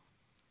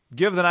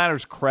give the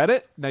Niners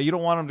credit? Now, you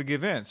don't want them to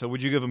give in. So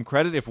would you give them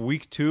credit if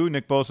week 2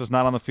 Nick Bosa's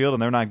not on the field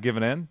and they're not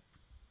giving in?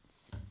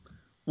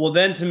 Well,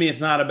 then to me,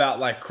 it's not about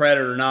like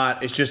credit or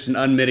not. It's just an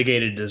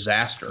unmitigated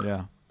disaster.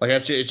 Yeah. Like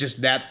it's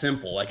just that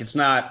simple. Like it's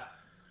not.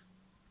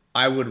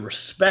 I would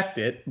respect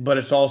it, but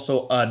it's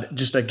also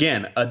just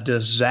again a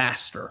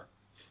disaster.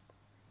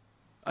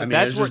 I mean,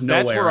 that's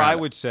where I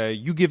would say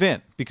you give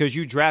in because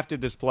you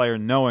drafted this player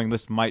knowing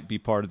this might be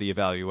part of the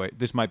evaluate.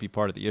 This might be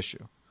part of the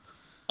issue.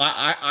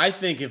 I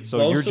think if so,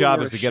 Bosa your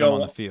job is to get him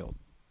on the field.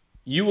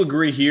 You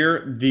agree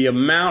here? The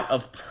amount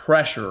of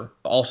pressure.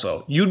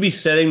 Also, you'd be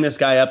setting this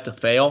guy up to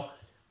fail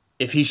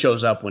if he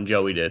shows up when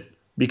Joey did,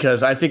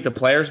 because I think the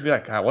players would be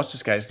like, God, what's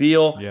this guy's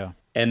deal? Yeah.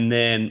 And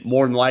then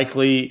more than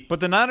likely, but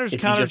the Niners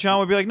counter John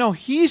would be like, no,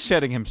 he's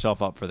setting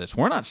himself up for this.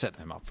 We're not setting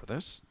him up for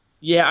this.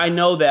 Yeah, I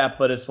know that,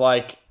 but it's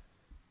like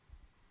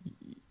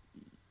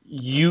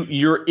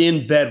you're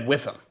in bed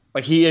with him.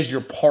 Like he is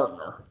your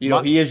partner.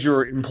 He is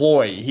your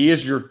employee. He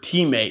is your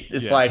teammate.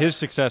 It's like his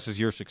success is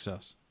your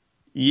success.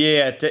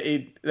 Yeah,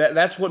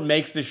 that's what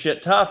makes this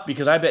shit tough,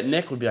 because I bet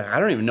Nick would be like, I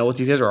don't even know what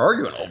these guys are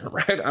arguing over,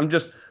 right?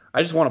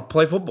 I just want to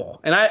play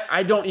football. And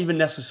I don't even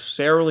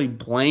necessarily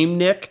blame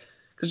Nick,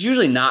 because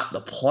usually not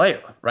the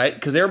player, right?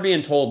 Because they're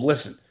being told,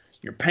 listen,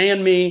 you're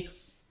paying me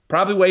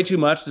probably way too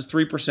much, this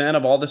 3%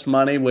 of all this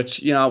money,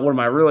 which, what am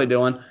I really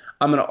doing?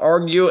 I'm going to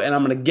argue and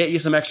I'm going to get you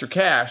some extra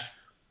cash.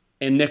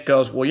 And Nick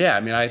goes, well, yeah, I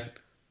mean, I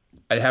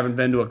haven't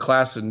been to a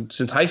class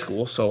since high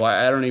school, so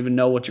I don't even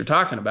know what you're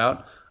talking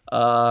about.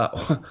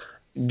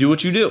 Do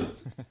what you do.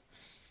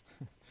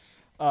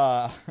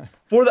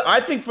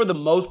 I think for the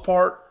most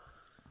part,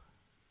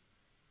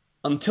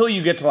 until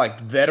you get to like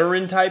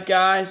veteran type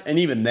guys, and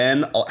even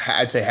then,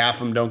 I'd say half of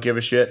them don't give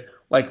a shit.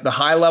 Like the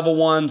high level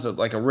ones,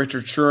 like a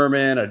Richard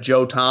Sherman, a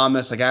Joe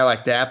Thomas, a guy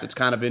like that's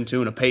kind of in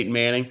tune, a Peyton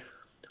Manning.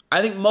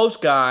 I think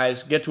most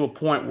guys get to a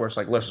point where it's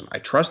like, listen, I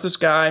trust this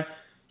guy.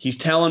 He's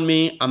telling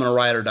me I'm going to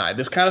ride or die.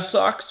 This kind of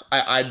sucks.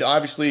 I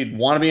obviously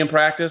want to be in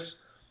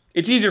practice.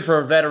 It's easier for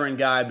a veteran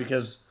guy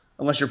because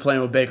unless you're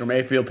playing with Baker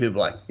Mayfield,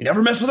 people are like, you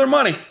never mess with their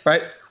money,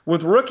 right?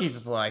 With rookies,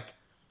 it's like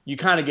you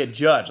kind of get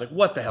judged. Like,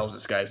 what the hell is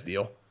this guy's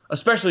deal?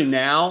 Especially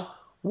now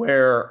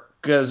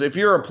because if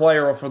you're a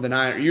player for the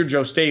Niners, you're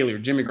Joe Staley or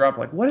Jimmy Garoppolo,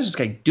 like, what is this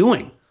guy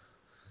doing?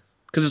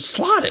 Because it's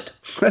slotted.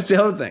 That's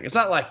the other thing. It's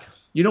not like,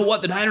 you know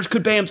what, the Niners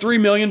could pay him $3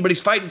 million, but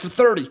he's fighting for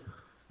 30.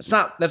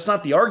 That's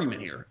not the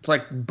argument here. It's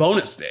like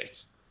bonus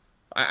days.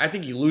 I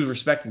think you lose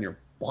respect in your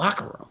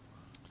locker room.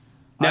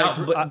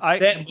 Now,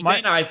 then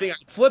I think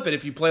I'd flip it.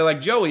 If you play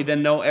like Joey,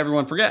 then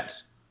everyone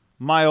forgets.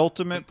 My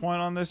ultimate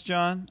point on this,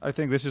 John, I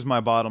think this is my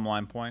bottom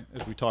line point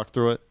as we talk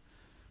through it.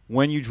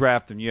 When you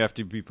draft him, you have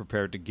to be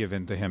prepared to give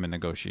in to him in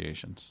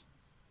negotiations.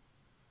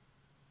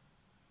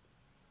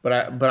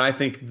 But I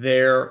think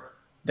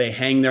they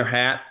hang their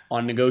hat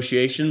on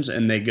negotiations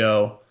and they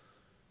go,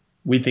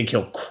 we think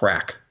he'll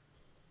crack.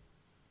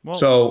 Well,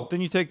 so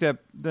then you take that.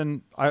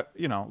 Then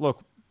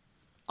look,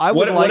 I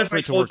would like for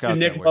it to work out.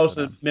 Nick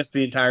Bosa missed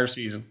the entire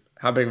season.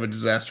 How big of a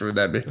disaster would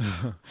that be?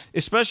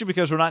 Especially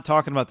because we're not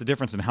talking about the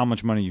difference in how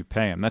much money you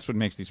pay him. That's what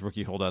makes these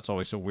rookie holdouts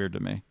always so weird to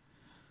me.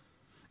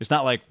 It's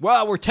not like,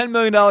 well, we're $10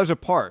 million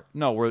apart.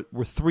 No,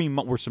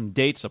 we're some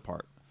dates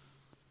apart.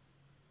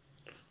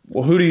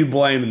 Well, who do you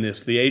blame in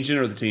this? The agent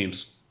or the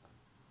teams?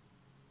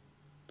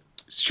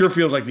 Sure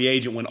feels like the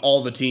agent when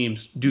all the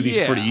teams do these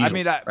pretty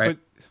easily. Right?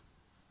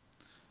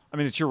 I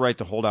mean, it's your right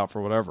to hold out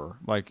for whatever.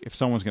 Like, if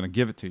someone's going to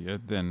give it to you,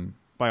 then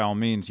by all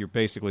means, you're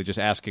basically just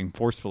asking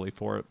forcefully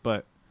for it.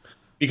 But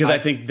because I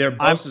think they're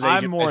both agent.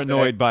 I'm more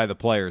annoyed by the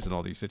players in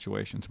all these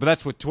situations. But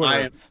that's what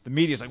Twitter, the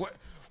media's like,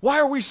 why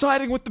are we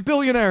siding with the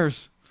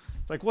billionaires?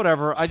 It's like,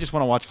 whatever. I just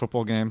want to watch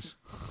football games.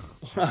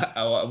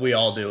 We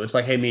all do. It's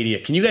like, hey, media,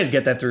 can you guys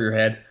get that through your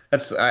head?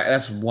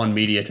 That's one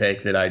media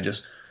take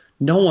that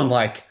no one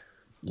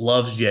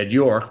loves Jed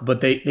York, but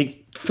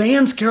they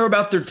fans care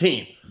about their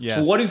team. Yes,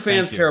 so what do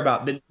fans care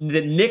about? That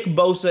Nick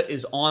Bosa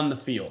is on the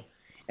field.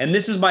 And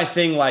this is my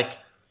thing,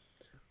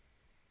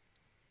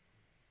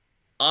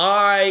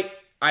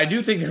 I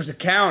do think there's a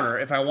counter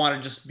if I want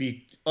to just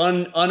be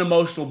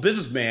unemotional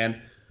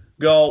businessman.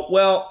 Go,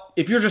 well,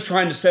 if you're just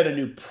trying to set a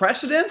new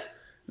precedent,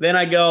 then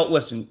I go,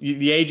 listen,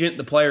 the agent,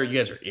 the player, you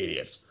guys are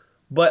idiots.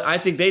 But I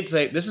think they'd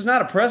say, this is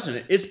not a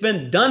precedent. It's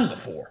been done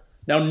before.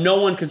 Now, no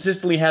one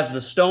consistently has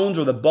the stones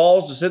or the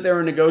balls to sit there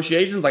in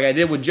negotiations like I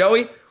did with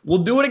Joey.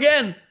 We'll do it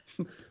again.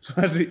 So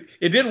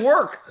it did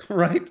work,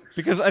 right?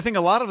 Because I think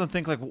a lot of them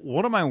think,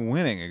 what am I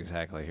winning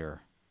exactly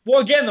here? Well,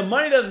 again, the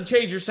money doesn't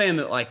change. You're saying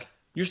that,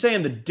 you're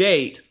saying the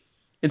date,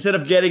 instead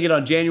of getting it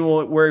on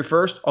January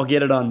 1st, I'll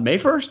get it on May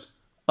 1st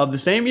of the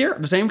same year,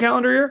 the same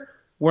calendar year,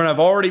 when I've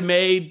already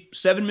made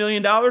 $7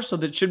 million, so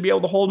that it should be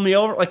able to hold me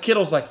over.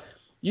 Kittle's like,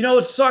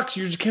 it sucks.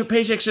 Your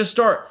paychecks just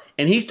start.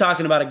 And he's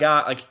talking about a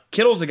guy,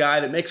 Kittle's a guy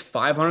that makes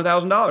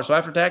 $500,000. So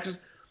after taxes,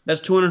 that's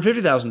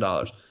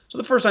 $250,000. So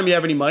the first time you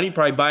have any money, you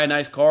probably buy a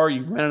nice car,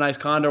 you rent a nice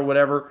condo or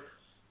whatever.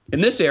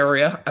 in this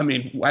area, I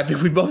mean, I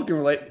think we both can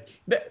relate.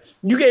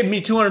 You gave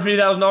me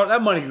 $250,000,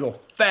 that money could go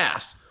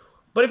fast.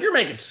 But if you're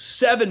making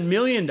 $7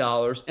 million,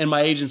 and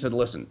my agent said,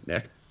 listen,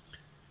 Nick,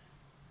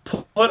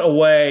 put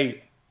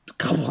away a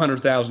couple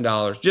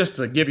 $100,000 just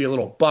to give you a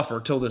little buffer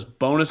till this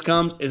bonus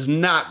comes, is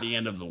not the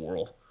end of the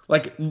world.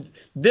 Like,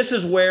 this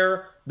is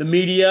where the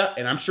media,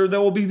 and I'm sure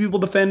there will be people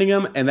defending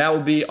him, and that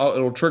will be,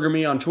 it'll trigger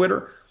me on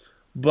Twitter.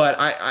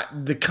 But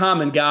the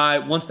common guy,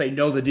 once they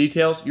know the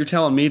details, you're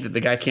telling me that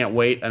the guy can't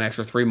wait an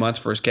extra 3 months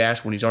for his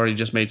cash when he's already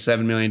just made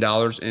 $7 million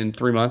in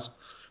 3 months?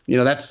 You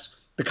know, that's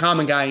the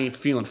common guy ain't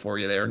feeling for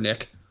you there,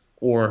 Nick,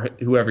 or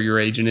whoever your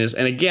agent is.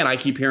 And again, I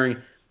keep hearing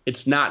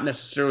it's not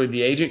necessarily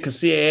the agent because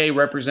CAA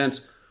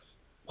represents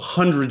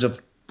hundreds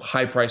of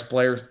high-priced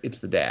players. It's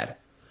the dad,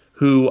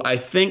 who I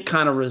think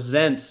kind of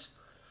resents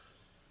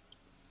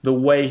the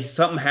way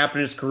something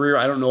happened in his career.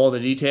 I don't know all the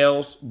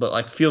details, but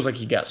like feels like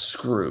he got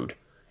screwed.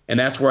 And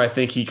that's where I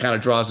think he kind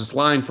of draws this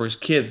line for his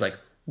kids. Like,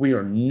 we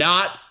are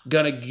not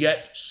going to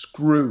get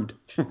screwed.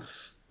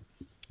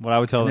 What I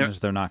would tell them is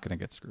they're not going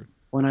to get screwed.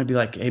 When I'd be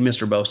like, hey,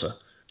 Mr. Bosa,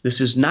 this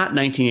is not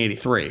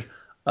 1983.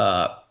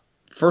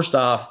 First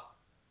off,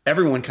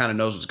 everyone kind of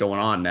knows what's going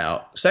on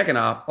now. Second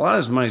off, a lot of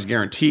this money is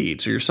guaranteed,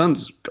 so your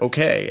son's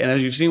okay. And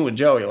as you've seen with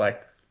Joey,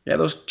 like, yeah,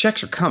 those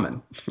checks are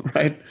coming,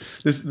 right?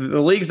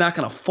 The league's not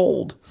going to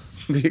fold.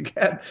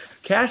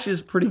 Cash is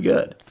pretty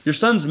good. Your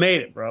son's made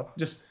it, bro.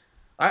 Just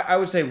I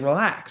would say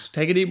relax.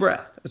 Take a deep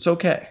breath. It's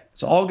okay.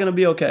 It's all going to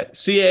be okay.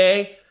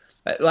 CAA,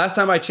 last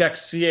time I checked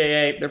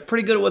CAA, they're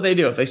pretty good at what they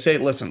do. If they say,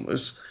 listen,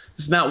 this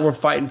is not worth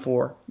fighting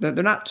for,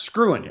 they're not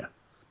screwing you.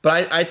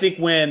 But I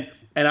think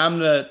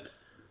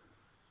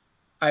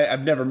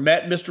I've never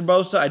met Mr.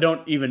 Bosa. I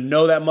don't even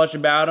know that much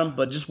about him,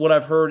 but just what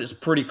I've heard is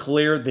pretty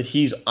clear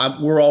that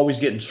we're always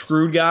getting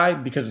screwed guy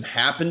because it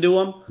happened to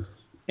him.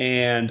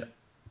 And a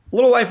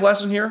little life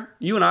lesson here.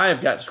 You and I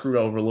have got screwed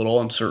over a little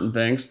on certain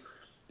things.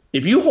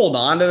 If you hold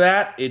on to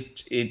that,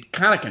 it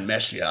kind of can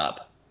mess you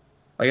up.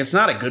 Like, it's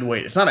not a good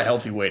way. It's not a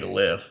healthy way to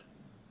live.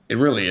 It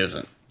really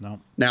isn't. No.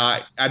 Now,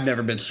 I've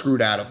never been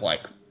screwed out of,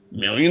 like,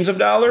 millions of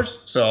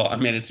dollars. So, I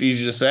mean, it's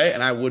easy to say.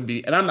 And I would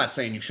be – and I'm not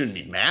saying you shouldn't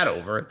be mad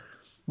over it.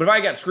 But if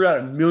I got screwed out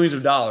of millions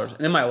of dollars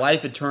and then my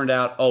life had turned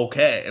out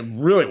okay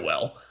and really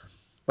well,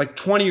 like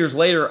 20 years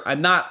later,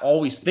 I'm not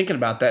always thinking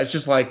about that. It's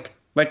just like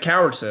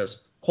Coward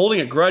says,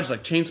 holding a grudge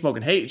like chain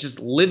smoking hate. It's just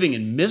living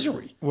in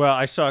misery. Well,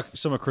 I saw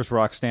some of Chris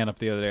Rock's stand-up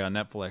the other day on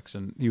Netflix,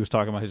 and he was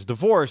talking about his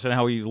divorce and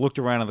how he looked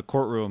around in the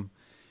courtroom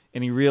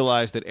and he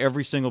realized that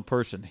every single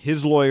person,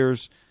 his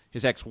lawyers,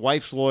 his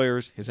ex-wife's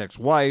lawyers, his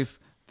ex-wife,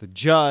 the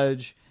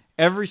judge,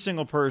 every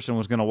single person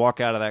was going to walk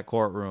out of that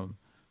courtroom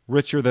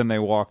richer than they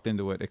walked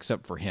into it,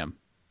 except for him.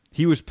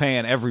 He was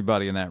paying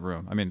everybody in that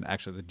room. I mean,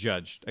 actually, the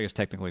judge, I guess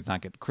technically it's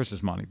not getting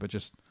Chris's money, but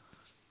just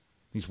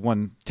he's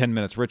 10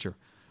 minutes richer.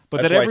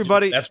 But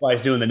that's why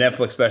he's doing the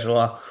Netflix special.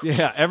 Huh?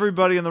 Yeah,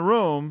 everybody in the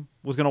room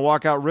was going to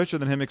walk out richer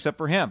than him except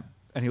for him.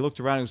 And he looked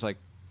around and he was like,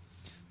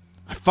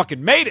 I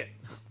fucking made it.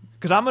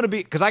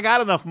 Because I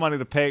got enough money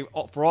to pay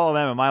for all of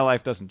them and my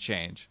life doesn't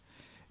change.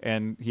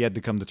 And he had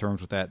to come to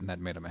terms with that, and that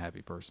made him a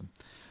happy person.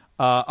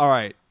 All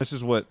right, this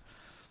is what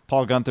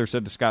Paul Guenther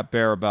said to Scott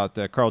Bair about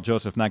Carl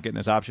Joseph not getting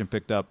his option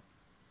picked up.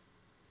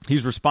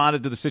 He's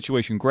responded to the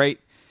situation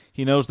great.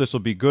 He knows this will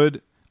be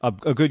good, a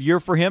good year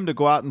for him to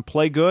go out and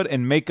play good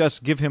and make us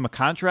give him a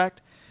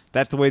contract.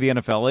 That's the way the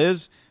NFL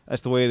is.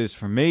 That's the way it is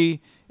for me.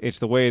 It's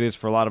the way it is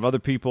for a lot of other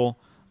people.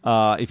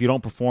 If you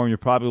don't perform, you're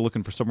probably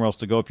looking for somewhere else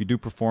to go. If you do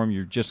perform,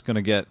 you're just going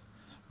to get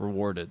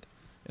rewarded.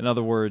 In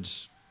other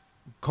words,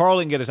 Carl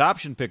didn't get his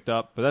option picked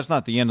up, but that's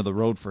not the end of the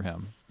road for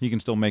him. He can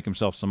still make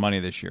himself some money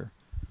this year.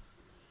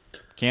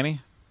 Can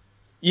he?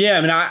 Yeah,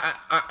 I mean,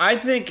 I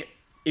think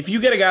if you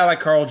get a guy like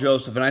Carl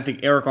Joseph, and I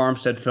think Eric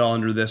Armstead fell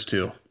under this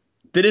too,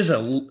 that is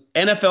an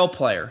NFL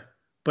player,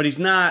 but he's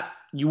not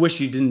 – you wish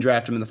you didn't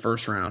draft him in the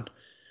first round.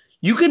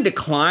 You can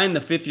decline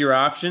the fifth-year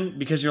option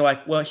because you're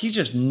like, well, he's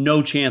just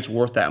no chance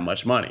worth that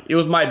much money. It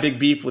was my big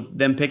beef with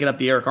them picking up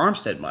the Eric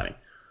Armstead money.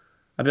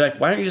 I'd be like,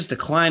 why don't you just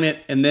decline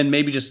it and then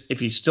maybe just,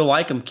 if you still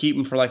like him, keep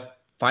him for like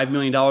 $5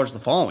 million the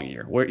following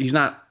year. Where he's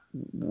not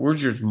 –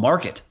 where's your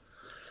market?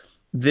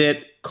 That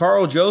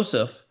Carl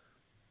Joseph,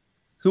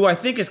 who I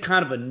think is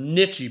kind of a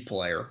niche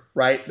player,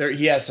 right?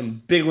 He has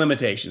some big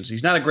limitations.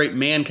 He's not a great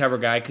man cover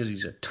guy because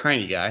he's a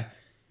tiny guy.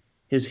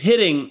 His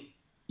hitting,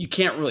 you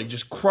can't really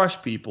just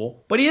crush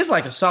people, but he is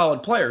like a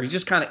solid player. He's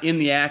just kind of in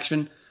the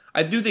action.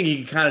 I do think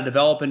he could kind of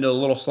develop into a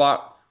little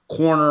slot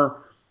corner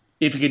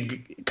if he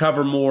could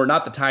cover more,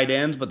 not the tight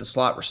ends, but the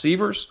slot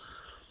receivers.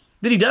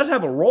 That he does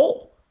have a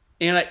role.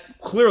 And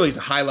clearly he's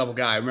a high-level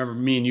guy. I remember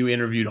me and you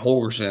interviewed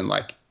Holgorsen.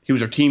 Like, he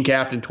was our team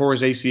captain, tore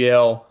his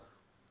ACL.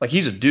 Like,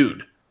 he's a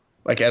dude,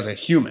 like, as a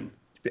human.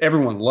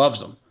 Everyone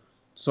loves him.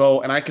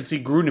 So, and I could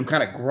see Gruden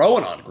kind of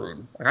growing on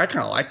Gruden. Like, I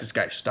kind of like this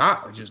guy's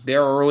style. He's just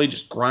there early,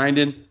 just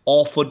grinding,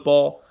 all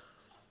football.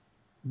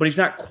 But he's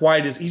not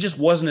quite as – he just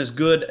wasn't as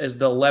good as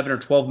the $11 or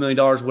 $12 million,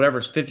 whatever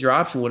his fifth-year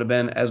option would have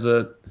been as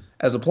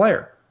a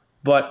player.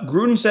 But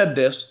Gruden said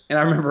this, and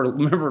I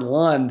remember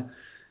Lund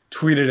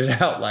tweeted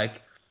it out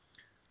like,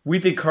 we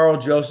think Carl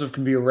Joseph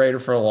can be a Raider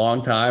for a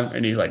long time.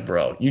 And he's like,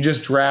 bro, you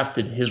just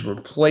drafted his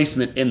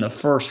replacement in the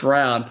first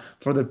round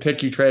for the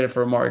pick you traded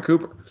for Amari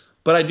Cooper.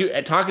 But I do,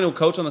 talking to a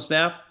coach on the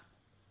staff,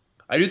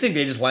 I do think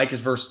they just like his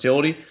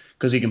versatility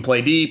because he can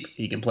play deep,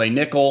 he can play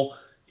nickel,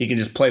 he can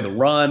just play the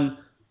run.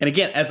 And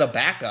again, as a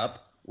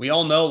backup, we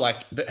all know, like,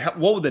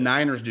 what would the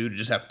Niners do to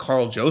just have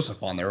Carl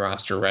Joseph on their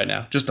roster right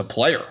now? Just a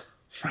player,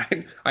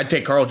 right? I'd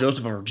take Carl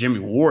Joseph over Jimmy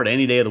Ward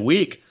any day of the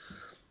week.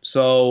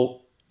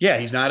 So, yeah,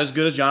 he's not as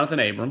good as Jonathan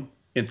Abram,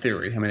 in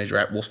theory. I mean,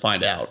 we'll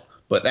find out.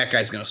 But that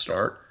guy's going to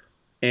start.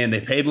 And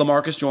they paid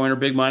LaMarcus Joyner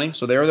big money,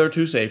 so they're their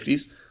two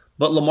safeties.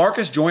 But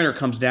LaMarcus Joyner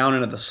comes down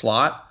into the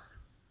slot.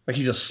 Like,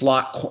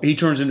 he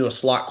turns into a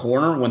slot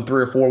corner when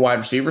 3 or 4 wide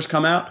receivers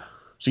come out.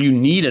 So you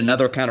need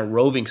another kind of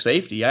roving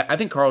safety. I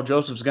think Carl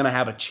Joseph's going to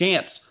have a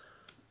chance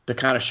to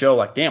kind of show,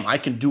 like, damn, I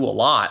can do a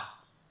lot.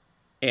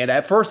 And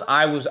at first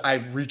I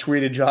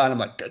retweeted John. I'm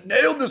like,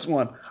 nailed this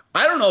one.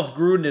 I don't know if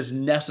Gruden is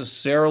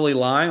necessarily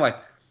lying. Like,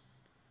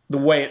 the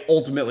way it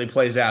ultimately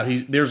plays out,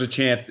 there's a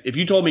chance. If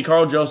you told me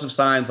Carl Joseph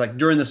signs, like,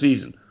 during the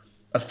season,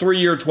 a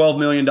 3-year, $12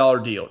 million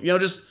deal,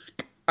 just,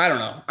 I don't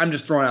know. I'm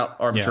just throwing out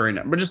arbitrary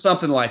number. But just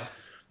something like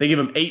they give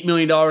him $8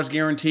 million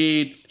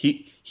guaranteed.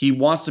 He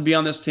wants to be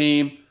on this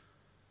team.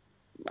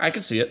 I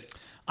could see it.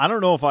 I don't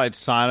know if I'd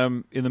sign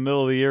him in the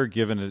middle of the year,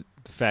 given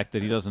the fact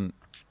that he hasn't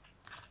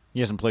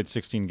played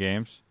 16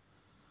 games.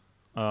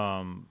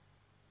 I'd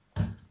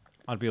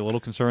be a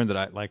little concerned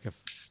that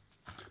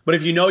But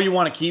if you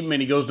want to keep him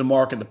and he goes to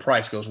market, the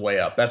price goes way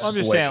up. That's I'm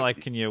just saying,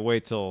 like, can you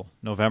wait till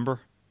November,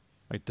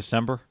 like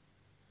December?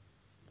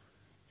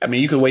 I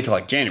mean, you could wait till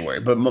like January.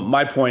 But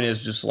my point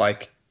is just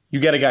like you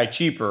get a guy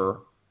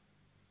cheaper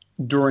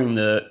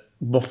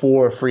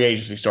before free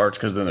agency starts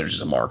because then there's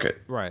just a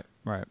market. Right.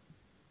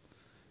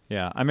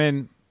 Yeah, I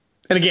mean,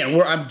 and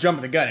again, I'm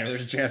jumping the gun here.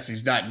 There's a chance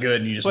he's not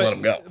good, and you just let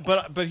him go.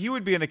 But he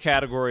would be in the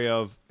category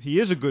of he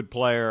is a good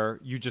player.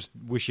 You just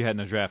wish you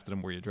hadn't drafted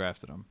him where you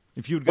drafted him.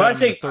 If you'd got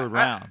him in the third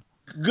round,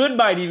 good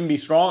might even be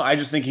strong. I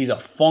just think he's a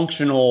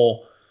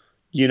functional,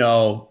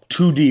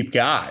 too deep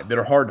guy that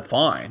are hard to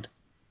find.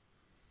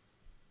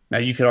 Now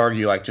you could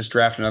argue like just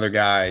draft another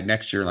guy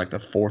next year in like the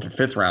 4th or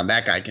 5th round.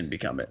 That guy can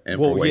become it. And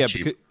for way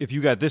cheap. If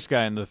you got this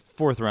guy in the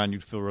 4th round,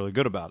 you'd feel really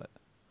good about it.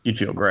 You'd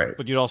feel great.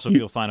 But you'd also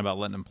feel fine about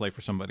letting him play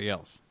for somebody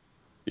else.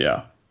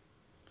 Yeah.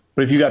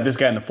 But if you got this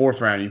guy in the 4th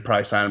round, you'd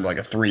probably sign him like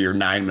a 3 or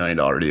 $9 million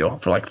deal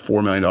for like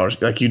 $4 million.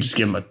 Like you just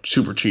give him a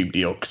super cheap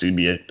deal because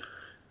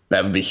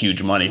that would be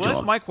huge money to him.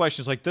 That's my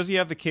question. Is like, does he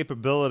have the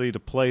capability to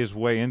play his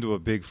way into a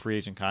big free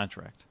agent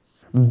contract?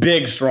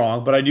 Big,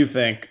 strong, but I do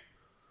think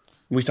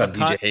we saw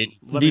DJ Hayden.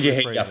 DJ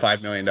Hayden got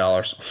 $5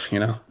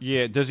 million.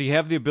 Yeah. Does he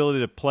have the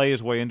ability to play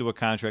his way into a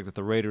contract that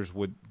the Raiders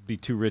would be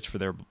too rich for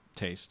their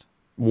taste?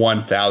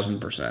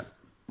 1,000%.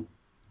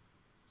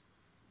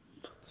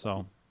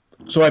 So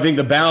I think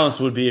the balance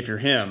would be if you're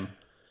him,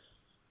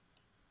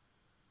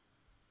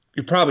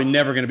 you're probably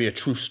never going to be a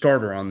true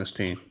starter on this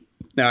team.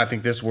 Now, I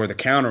think this is where the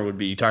counter would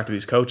be. You talk to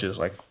these coaches,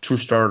 like, true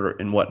starter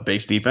in what,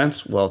 base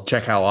defense? Well,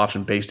 check how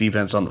often base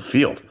defense on the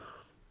field.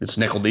 It's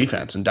nickel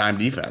defense and dime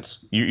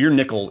defense. You're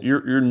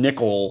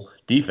nickel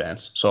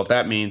defense. So if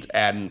that means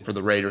adding for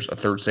the Raiders a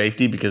third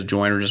safety because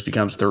Joyner just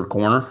becomes third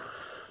corner,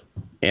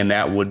 and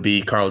that would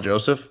be Carl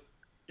Joseph,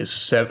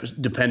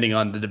 depending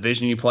on the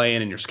division you play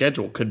in and your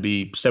schedule, could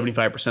be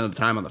 75% of the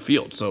time on the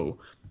field. So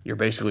you're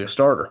basically a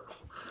starter,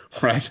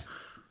 right?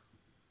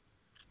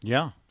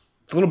 Yeah.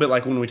 It's a little bit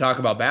like when we talk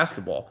about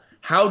basketball.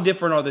 How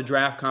different are the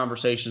draft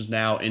conversations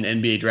now in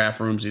NBA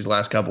draft rooms these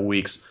last couple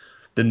weeks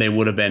than they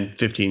would have been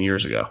 15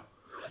 years ago?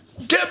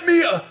 Get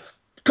me a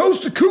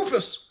Costa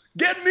Koufos.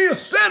 Get me a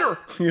center.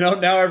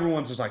 Now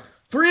everyone's just like,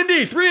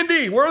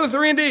 3-and-D. Where are the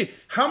 3-and-D?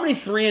 How many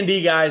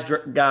 3-and-D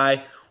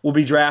guy will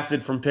be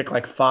drafted from pick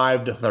like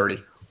 5 to 30?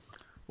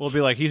 Well, it'll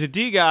be like he's a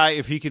D guy.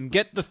 If he can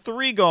get the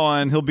 3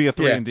 going, he'll be a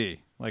 3-and-D.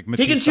 Like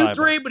Matisse he can shoot Thybulle.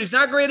 3, but he's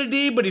not great at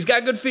D. But he's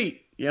got good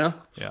feet. Yeah.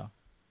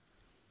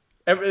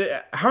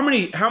 How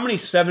many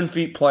 7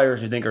 feet players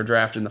do you think are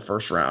drafted in the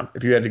first round?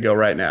 If you had to go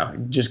right now,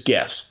 just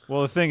guess.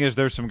 Well, the thing is,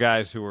 there's some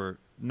guys who are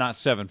not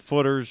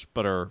 7-footers,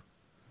 but are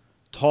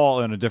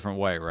tall in a different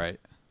way, right?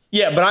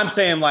 Yeah, but I'm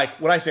saying like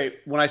when I say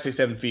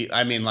 7 feet,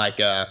 I mean like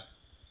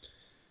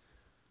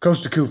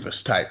Costa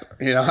Koufos type.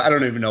 I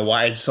don't even know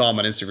why I saw him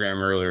on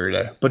Instagram earlier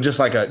today, but just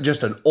like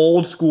an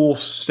old school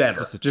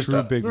center, just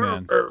a big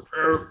man.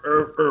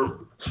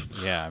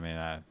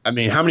 Yeah, I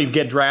mean, how many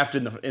get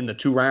drafted in the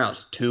 2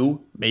 rounds? 2,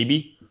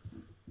 maybe.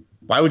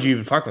 Why would you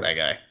even fuck with that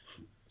guy?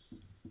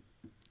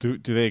 Do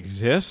they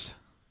exist?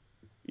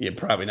 Yeah,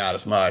 probably not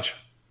as much.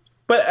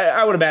 But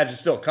I would imagine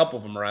still a couple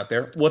of them are out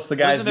there. What's the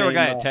guy's name? Isn't there a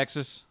guy at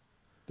Texas?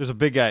 There's a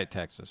big guy at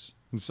Texas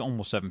who's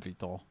almost 7 feet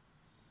tall.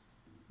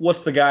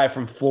 What's the guy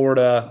from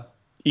Florida?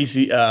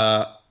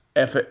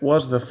 It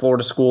was the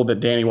Florida school that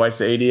Danny White's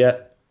the AD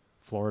at?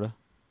 Florida?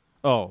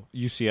 Oh,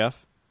 UCF?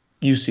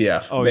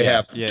 UCF. Oh, they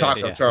have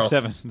Taco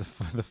Charlton.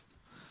 The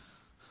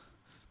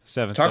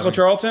seven. Taco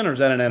Charlton, or is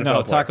that an NFL player?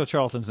 No, Taco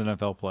Charlton's an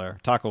NFL player.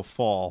 Taco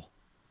Fall.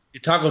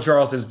 Taco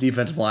Charlton's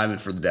defensive lineman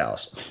for the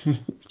Dallas.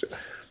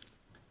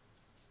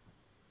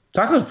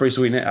 Taco's a pretty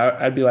sweet name.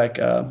 I'd be like,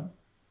 I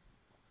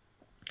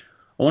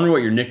wonder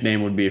what your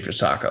nickname would be if you're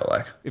Taco.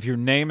 Like, if your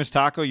name is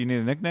Taco, you need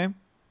a nickname?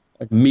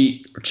 Like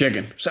meat or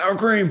chicken. Sour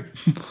cream.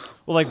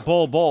 Well, like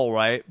Bull,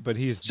 right? But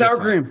he's sour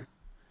different. cream.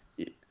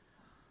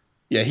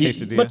 Yeah,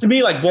 but to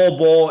me, like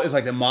Bull is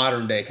like the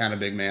modern day kind of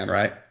big man,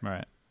 right?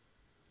 Right.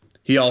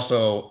 He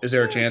also, is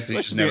there a chance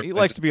that he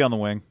likes to be on the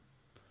wing?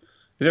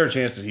 Is there a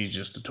chance that he's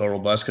just a total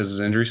bust because of his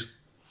injuries?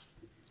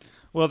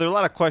 Well, there are a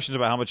lot of questions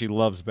about how much he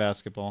loves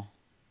basketball.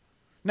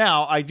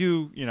 Now, I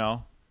do,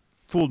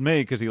 fooled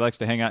me because he likes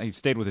to hang out. He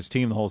stayed with his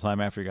team the whole time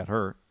after he got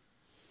hurt.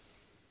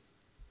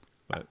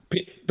 But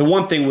the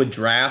one thing with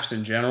drafts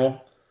in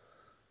general,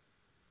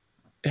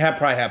 it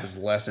probably happens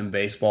less in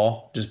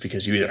baseball just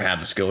because you either have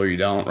the skill or you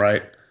don't,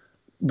 right?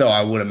 Though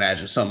I would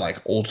imagine some like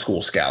old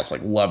school scouts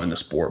like loving the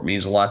sport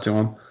means a lot to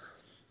them.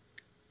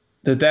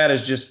 That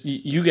is just,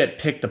 you get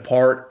picked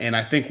apart, and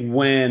I think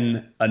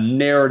when a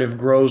narrative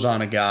grows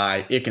on a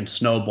guy, it can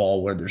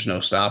snowball where there's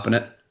no stopping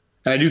it.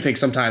 And I do think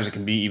sometimes it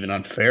can be even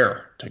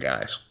unfair to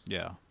guys.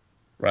 Yeah.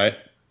 Right?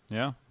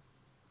 Yeah.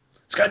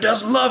 This guy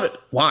doesn't love it.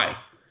 Why?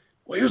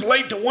 Well, he was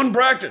late to one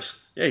practice.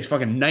 Yeah, he's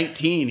fucking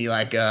 19. He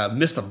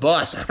missed the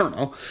bus. I don't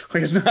know.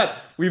 Like, it's not.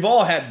 We've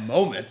all had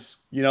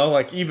moments,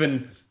 like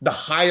even the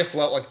highest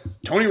level. Like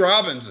Tony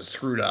Robbins is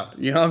screwed up.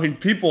 I mean,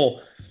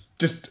 people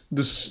just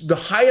the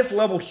highest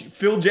level.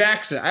 Phil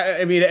Jackson.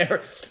 I mean,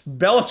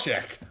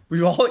 Belichick.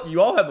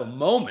 You all have a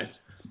moment,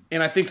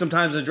 and I think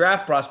sometimes a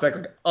draft prospect,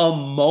 like a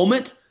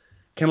moment,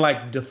 can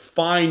like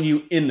define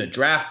you in the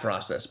draft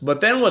process.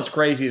 But then what's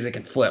crazy is it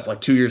can flip.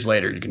 Like 2 years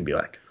later, you can be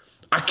like,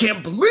 I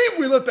can't believe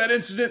we let that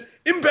incident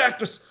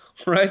impact us.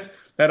 Right?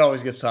 That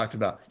always gets talked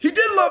about. He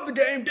did love the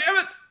game, damn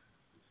it.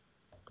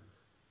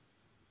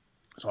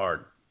 It's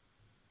hard.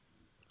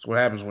 It's what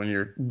happens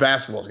when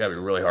basketball's got to be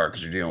really hard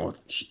because you're dealing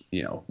with,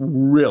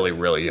 really,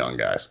 really young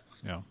guys.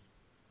 Yeah.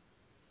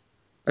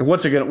 Like when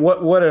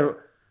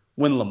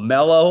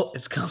LaMelo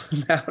is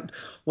coming out,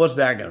 what's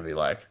that going to be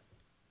like?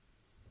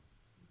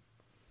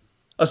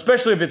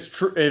 Especially if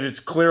it's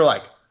clear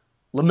like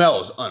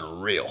LaMelo's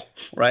unreal,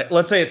 right?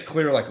 Let's say it's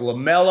clear like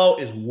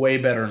LaMelo is way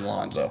better than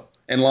Lonzo.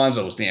 And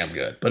Lonzo was damn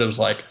good, but it was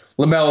like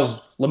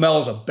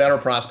LaMelo's a better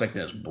prospect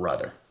than his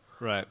brother.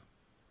 Right.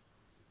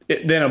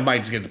 Then it might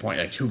just get to the point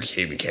like who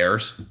even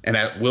cares, and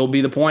that will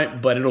be the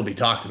point. But it'll be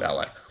talked about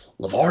like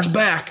LeVar's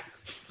back.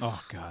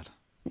 Oh God.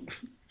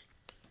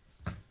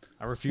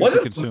 I refuse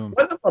to consume.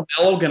 Wasn't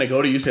LaMelo going to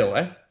go to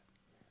UCLA?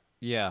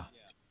 Yeah.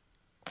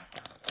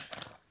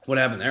 What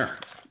happened there?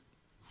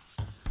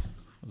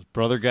 His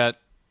brother got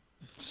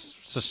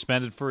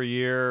suspended for a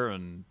year,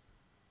 and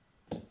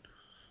I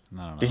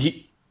don't know.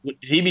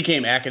 He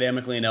became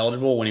academically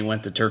ineligible when he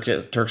went to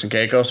Turks and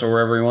Caicos or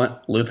wherever he went,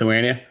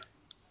 Lithuania.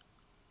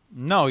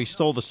 No, he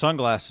stole the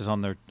sunglasses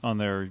on their.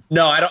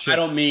 No, I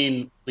don't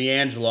mean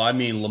LiAngelo. I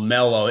mean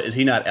LaMelo. Is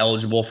he not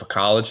eligible for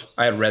college?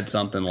 I had read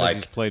something like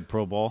he's played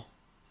pro ball.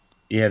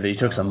 Yeah, that he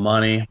took some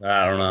money.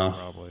 I don't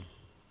know.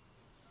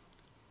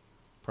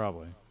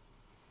 Probably.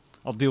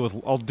 I'll deal with the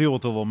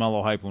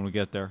LaMelo hype when we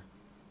get there.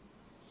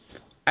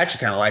 I actually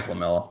kind of like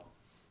LaMelo.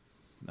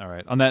 All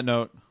right. On that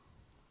note.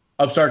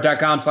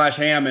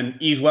 Upstart.com/ham and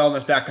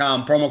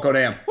easewellness.com. Promo code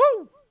ham.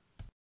 Woo!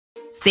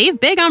 Save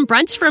big on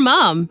brunch for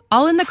mom,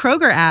 all in the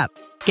Kroger app.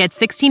 Get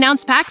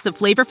 16-ounce packs of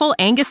flavorful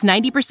Angus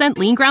 90%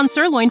 lean ground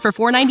sirloin for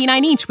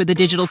 $4.99 each with a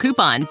digital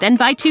coupon. Then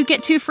buy 2,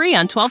 get 2 free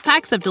on 12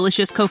 packs of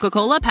delicious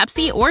Coca-Cola,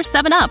 Pepsi, or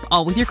 7-Up,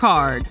 all with your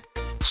card.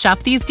 Shop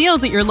these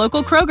deals at your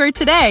local Kroger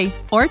today,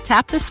 or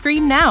tap the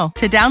screen now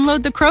to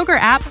download the Kroger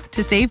app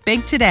to save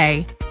big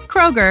today.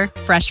 Kroger,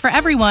 fresh for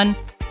everyone.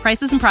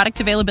 Prices and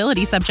product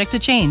availability subject to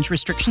change.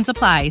 Restrictions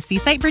apply. See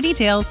site for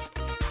details.